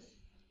আমাদের।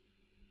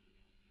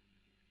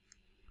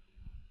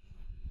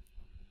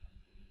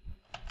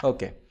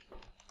 ওকে,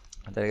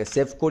 তাদেরকে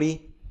সেভ করি।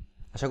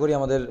 আশা করি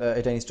আমাদের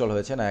এটা ইনস্টল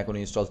হয়েছে, না এখন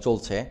ইনস্টল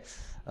চলছে।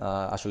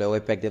 আসলে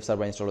ওয়েবপ্যাক ডেভ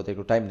সার্ভার ইনস্টল হতে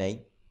একটু টাইম নেই।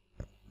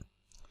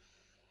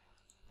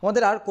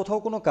 আমাদের আর কোথাও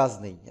কোনো কাজ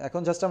নেই,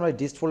 এখন জাস্ট আমরা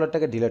ডিস্ট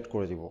ফোল্ডারটাকে ডিলিট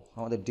করে দিব,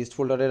 আমাদের ডিস্ট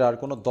ফোল্ডারের আর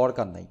কোনো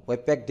দরকার নাই।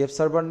 ওয়েবপ্যাক ডেভ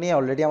সার্ভার নিয়ে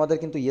অলরেডি আমাদের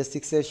কিন্তু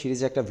ES6 এর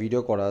সিরিজে একটা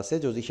ভিডিও করা আছে,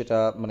 যদি সেটা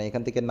মানে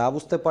এখান থেকে না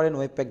বুঝতে পারেন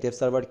ওয়েবপ্যাক ডেভ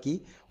সার্ভার কি,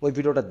 ওই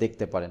ভিডিওটা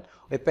দেখতে পারেন।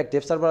 ওয়েবপ্যাক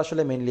ডেভ সার্ভার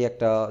আসলে মেনলি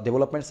একটা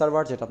ডেভেলপমেন্ট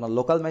সার্ভার, যেটা আপনার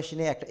লোকাল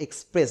মেশিনে একটা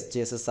এক্সপ্রেস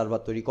JSS সার্ভার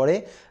তৈরি করে,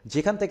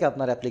 যেখান থেকে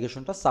আপনার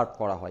অ্যাপ্লিকেশনটা সার্ভ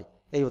করা হয়।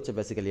 এই হচ্ছে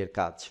বেসিক্যালি এর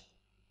কাজ।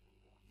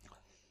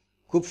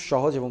 খুব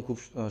সহজ এবং খুব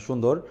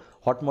সুন্দর।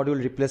 হট মডিউল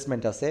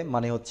রিপ্লেসমেন্ট আছে,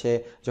 মানে হচ্ছে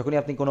যখনই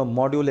আপনি কোনো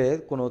মডিউলে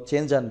কোনো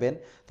চেঞ্জ আনবেন,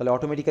 তাহলে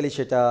অটোমেটিক্যালি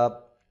সেটা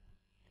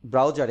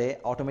ব্রাউজারে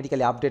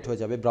অটোমেটিক্যালি আপডেট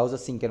হয়ে যাবে,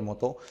 ব্রাউজার সিঙ্কের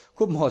মতো।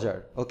 খুব মজার,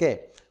 ওকে,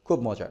 খুব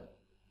মজার।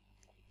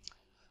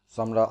 সো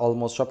আমরা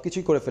অলমোস্ট সব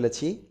কিছুই করে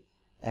ফেলেছি,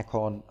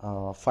 এখন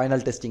ফাইনাল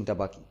টেস্টিংটা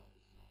বাকি।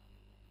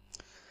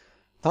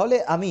 তাহলে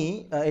আমি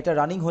এটা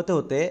রানিং হতে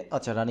হতে,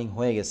 আচ্ছা রানিং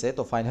হয়ে গেছে,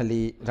 তো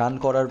ফাইনালি রান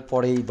করার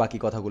পরেই বাকি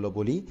কথাগুলো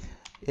বলি।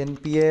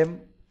 npm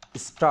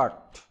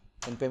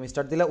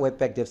স্টার্ট দিলে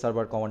ওয়েবপ্যাক ডেভ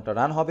সার্ভার কমান্ডটা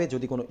রান হবে।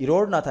 যদি কোনো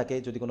ইরর না থাকে,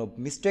 যদি কোনো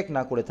মিস্টেক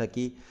না করে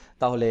থাকি,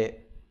 তাহলে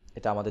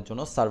এটা আমাদের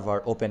জন্য সার্ভার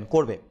ওপেন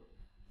করবে।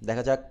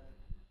 দেখা যাক।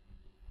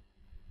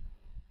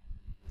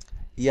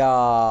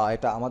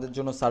 এটা আমাদের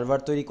জন্য সার্ভার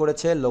তৈরি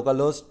করেছে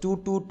localhost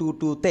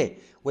 2222-তে।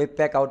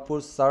 ওয়েবপ্যাক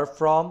output serve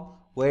from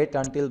wait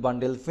until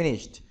bundle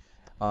finished.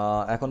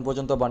 এখন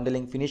পর্যন্ত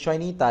বান্ডেলিং ফিনিশ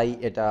হয়নি, তাই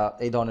এটা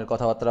এই ধরনের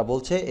কথাবার্তা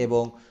বলছে।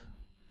 এবং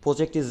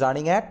project is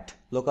running at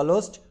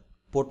localhost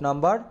port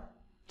number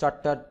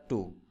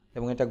 422,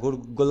 এবং এটা গোল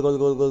গোল গোল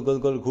গোল গোল গোল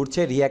গোল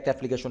ঘুরছে রিয়্যাক্ট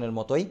অ্যাপ্লিকেশনের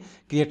মতোই,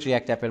 ক্রিয়েট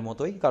রিয়্যাক্ট অ্যাপের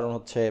মতোই, কারণ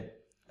হচ্ছে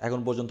এখন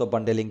পর্যন্ত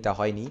বান্ডেলিংটা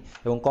হয়নি।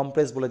 এবং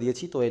কম্প্রেস বলে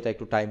দিয়েছি, তো এটা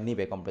একটু টাইম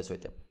নিবে কম্প্রেস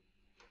হইতে।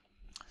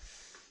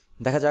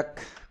 দেখা যাক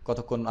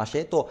কতক্ষণ আসে।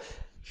 তো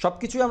সব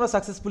কিছুই আমরা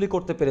সাকসেসফুলি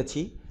করতে পেরেছি।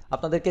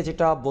 আপনাদেরকে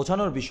যেটা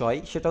বোঝানোর বিষয়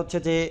সেটা হচ্ছে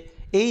যে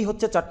এই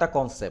হচ্ছে 4টা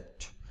কনসেপ্ট।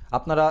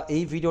 আপনারা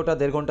এই ভিডিওটা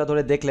 1.5 ঘন্টা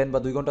ধরে দেখলেন, বা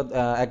 2 ঘন্টা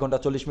 1 ঘন্টা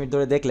 40 মিনিট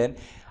ধরে দেখলেন।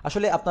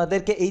 আসলে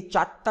আপনাদেরকে এই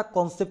 4টা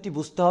কনসেপ্টই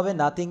বুঝতে হবে,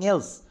 নাথিং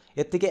এলস।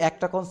 এর থেকে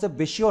একটা কনসেপ্ট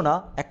বেশিও না,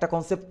 একটা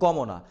কনসেপ্ট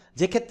কমও না।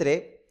 যেক্ষেত্রে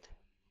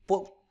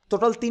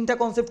টোটাল 3টা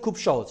কনসেপ্ট খুব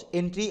সহজ,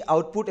 এন্ট্রি,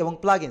 আউটপুট এবং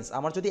প্লাগইনস।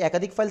 আমার যদি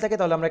একাধিক ফাইল থাকে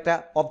তাহলে আমরা একটা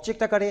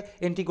অবজেক্ট আকারে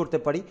এন্ট্রি করতে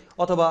পারি,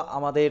 অথবা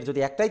আমাদের যদি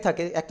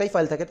একটাই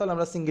ফাইল থাকে তাহলে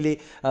আমরা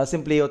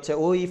সিম্পলি হচ্ছে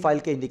ওই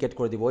ফাইলকে ইন্ডিকেট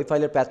করে দিব, ওই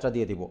ফাইলের প্যাথটা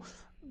দিয়ে দিব,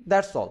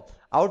 দ্যাটস অল।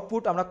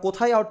 আউটপুট, আমরা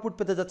কোথায় আউটপুট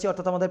পেতে যাচ্ছি,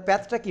 অর্থাৎ আমাদের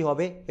প্যাথটা কী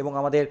হবে এবং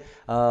আমাদের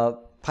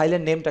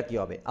ফাইলের নেমটা কী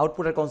হবে,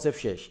 আউটপুটের কনসেপ্ট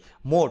শেষ।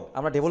 মোড,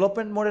 আমরা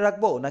ডেভেলপমেন্ট মোডে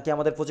রাখবো নাকি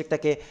আমাদের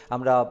প্রজেক্টটাকে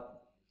আমরা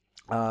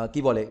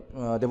কি বলে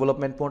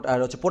ডেভেলপমেন্ট মোড আর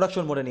হচ্ছে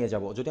প্রোডাকশন মোডে নিয়ে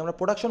যাব। যদি আমরা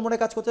প্রোডাকশন মোডে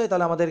কাজ করতে চাই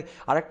তাহলে আমাদের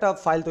আরেকটা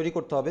ফাইল তৈরি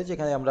করতে হবে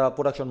যেখানে আমরা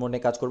প্রোডাকশন মোডে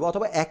কাজ করব,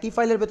 অথবা একই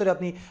ফাইলের ভেতরে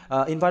আপনি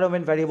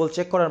এনভায়রনমেন্ট ভ্যারিয়েবল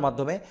চেক করার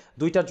মাধ্যমে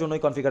দুইটার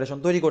জন্যই কনফিগারেশন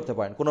তৈরি করতে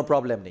পারেন, কোনো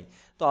প্রবলেম নেই।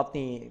 তো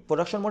আপনি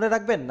প্রোডাকশন মোডে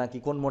রাখবেন নাকি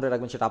কোন মোডে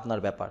রাখবেন সেটা আপনার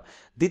ব্যাপার।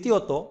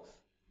 দ্বিতীয়ত,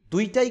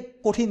 দুইটাই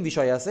কঠিন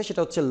বিষয় আছে,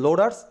 সেটা হচ্ছে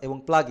লোডার্স এবং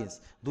প্লাগইনস।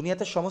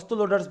 দুনিয়াতে সমস্ত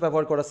লোডার্স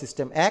ব্যবহার করার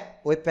সিস্টেম এক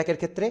ওয়েবপ্যাকের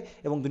ক্ষেত্রে,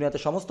 এবং দুনিয়াতে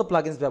সমস্ত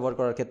প্লাগইনস ব্যবহার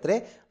করার ক্ষেত্রে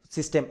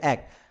সিস্টেম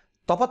এক।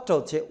 তফাৎটা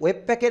হচ্ছে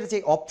ওয়েবপ্যাকের যে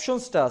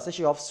অপশনসটা আছে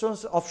সেই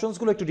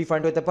অপশনসগুলো একটু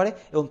ডিফারেন্ট হতে পারে,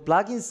 এবং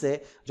প্লাগইনসে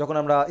যখন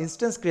আমরা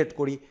ইনস্ট্যান্স ক্রিয়েট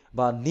করি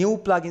বা নিউ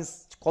প্লাগইনস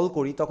কল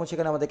করি তখন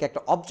সেখানে আমাদেরকে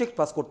একটা অবজেক্ট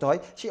পাস করতে হয়,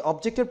 সেই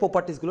অবজেক্টের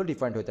প্রপার্টিসগুলো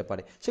ডিফারেন্ট হতে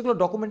পারে। সেগুলো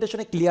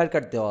ডকুমেন্টেশনে ক্লিয়ার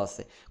কাট দেওয়া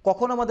আছে।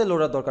 কখন আমাদের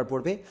লোডার দরকার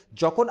পড়বে,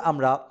 যখন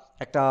আমরা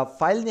একটা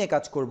ফাইল নিয়ে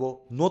কাজ করব,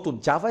 নতুন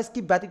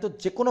জাভাস্ক্রিপ্ট ব্যতীত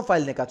যে কোনো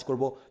ফাইল নিয়ে কাজ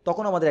করব,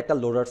 তখন আমাদের একটা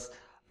লোডার্স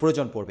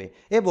প্রয়োজন পড়বে।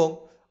 এবং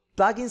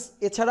প্লাগইনস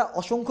এছাড়া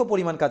অসংখ্য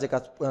পরিমাণ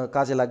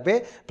কাজে লাগবে।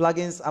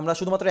 প্লাগইনস আমরা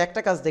শুধুমাত্র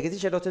একটা কাজ দেখেছি,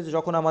 সেটা হচ্ছে যে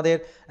যখন আমাদের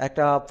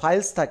একটা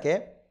ফাইলস থাকে,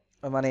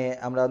 মানে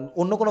আমরা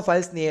অন্য কোনো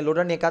ফাইলস নিয়ে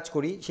লোডার নিয়ে কাজ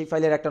করি, সেই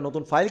ফাইলের একটা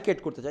নতুন ফাইল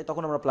ক্রিয়েট করতে চাই,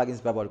 তখন আমরা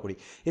প্লাগইনস ব্যবহার করি।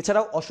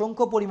 এছাড়াও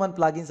অসংখ্য পরিমাণ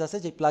প্লাগইনস আছে,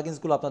 যে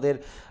প্লাগইনসগুলো আপনাদের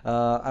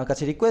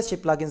কাছে রিকোয়েস্ট, সেই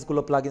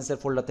প্লাগইনসগুলো প্লাগইনসের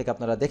ফোল্ডার থেকে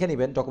আপনারা দেখে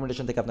নেবেন,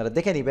 ডকুমেন্টেশন থেকে আপনারা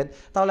দেখে নেবেন,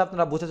 তাহলে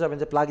আপনারা বুঝে যাবেন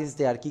যে প্লাগইনস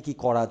দিয়ে আর কী কী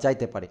করা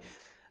যাইতে পারে।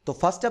 তো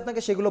ফার্স্টে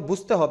আপনাকে সেগুলো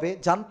বুঝতে হবে,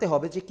 জানতে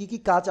হবে যে কী কী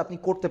কাজ আপনি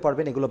করতে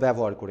পারবেন এগুলো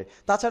ব্যবহার করে।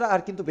 তাছাড়া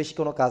আর কিন্তু বেশি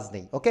কোনো কাজ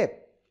নেই, ওকে।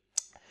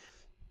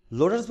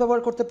 লোডার্স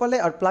ব্যবহার করতে পারলে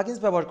আর প্লাগইনস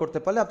ব্যবহার করতে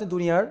পারলে আপনি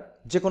দুনিয়ার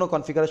যে কোনো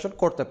কনফিগারেশন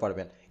করতে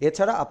পারবেন।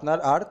 এছাড়া আপনার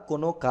আর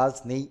কোনো কাজ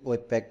নেই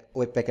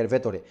ওয়েবপ্যাকের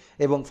ভেতরে।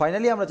 এবং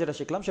ফাইনালি আমরা যেটা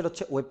শিখলাম সেটা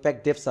হচ্ছে ওয়েবপ্যাক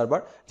ডেভ সার্ভার,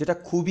 যেটা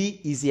খুবই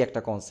ইজি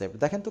একটা কনসেপ্ট।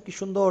 দেখেন তো কি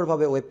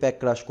সুন্দরভাবে ওয়েবপ্যাক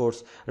ক্র্যাশ কোর্স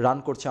রান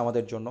করছে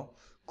আমাদের জন্য,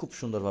 খুব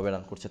সুন্দরভাবে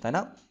রান করছে, তাই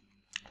না?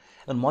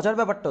 মজার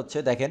ব্যাপারটা হচ্ছে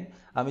দেখেন,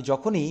 আমি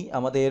যখনই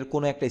আমাদের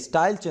কোনো একটা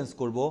স্টাইল চেঞ্জ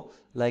করব,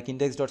 লাইক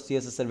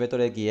index.css এর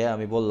ভেতরে গিয়ে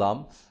আমি বললাম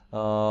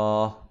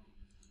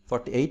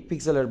 48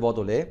 পিক্সেলের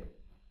বদলে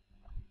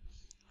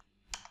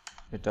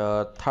এটা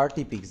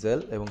 30 পিক্সেল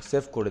এবং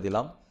সেভ করে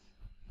দিলাম,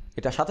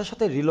 এটা সাথে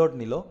সাথে রিলোড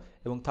নিল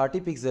এবং 30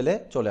 পিক্সেলে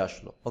চলে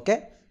আসলো, ওকে,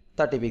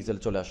 30 পিক্সেল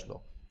চলে আসলো,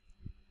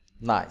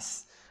 nice.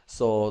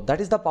 So that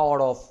is the power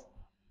of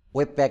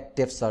ওয়েবপ্যাক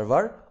Dave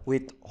server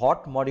with hot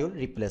module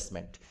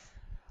replacement.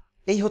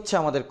 এই হচ্ছে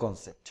আমাদের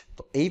কনসেপ্ট।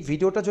 তো এই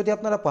ভিডিওটা যদি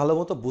আপনারা ভালো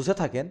মতো বুঝে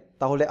থাকেন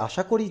তাহলে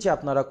আশা করি যে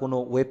আপনারা কোনো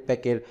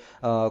ওয়েবপ্যাকের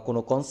কোনো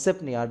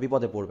কনসেপ্ট নিয়ে আর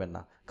বিপদে পড়বেন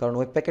না, কারণ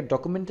ওয়েবপ্যাকের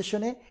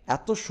ডকুমেন্টেশনে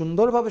এত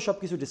সুন্দরভাবে সব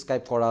কিছু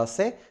ডিসক্রাইব করা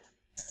আছে,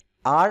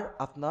 আর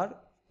আপনার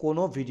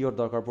কোনো ভিডিওর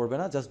দরকার পড়বে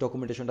না, জাস্ট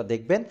ডকুমেন্টেশনটা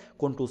দেখবেন,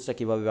 কোন টুলসটা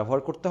কীভাবে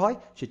ব্যবহার করতে হয়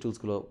সেই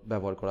টুলসগুলো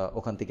ব্যবহার করা,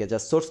 ওখান থেকে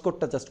জাস্ট সোর্স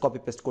কোডটা জাস্ট কপি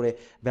পেস্ট করে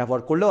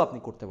ব্যবহার করলেও আপনি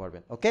করতে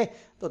পারবেন। ওকে,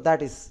 তো that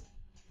is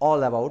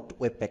all about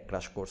ওয়েবপ্যাক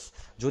crash course.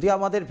 যদি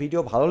আমাদের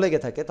ভিডিও ভালো লেগে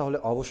থাকে তাহলে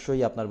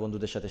অবশ্যই আপনার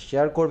বন্ধুদের সাথে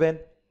শেয়ার করবেন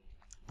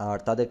আর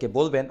তাদেরকে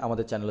বলবেন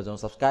আমাদের চ্যানেলের জন্য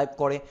সাবস্ক্রাইব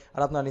করে,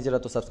 আর আপনারা নিজেরা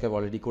তো সাবস্ক্রাইব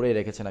অলরেডি করেই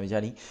রেখেছেন আমি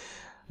জানি।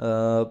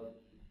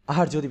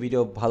 আর যদি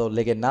ভিডিও ভালো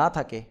লেগে না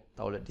থাকে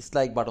তাহলে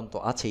ডিসলাইক বাটন তো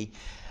আছেই।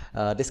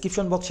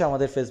 ডেসক্রিপশন বক্সে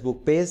আমাদের ফেসবুক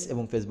পেজ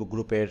এবং ফেসবুক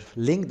গ্রুপের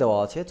লিঙ্ক দেওয়া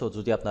আছে, তো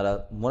যদি আপনারা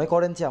মনে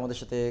করেন যে আমাদের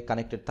সাথে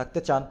কানেক্টেড থাকতে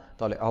চান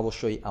তাহলে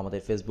অবশ্যই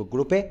আমাদের ফেসবুক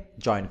গ্রুপে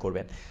জয়েন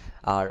করবেন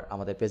আর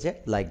আমাদের পেজে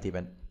লাইক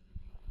দিবেন।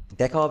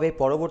 দেখা হবে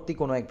পরবর্তী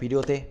কোনো এক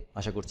ভিডিওতে,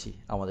 আশা করছি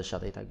আমাদের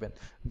সাথেই থাকবেন।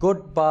 Good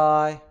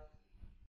bye.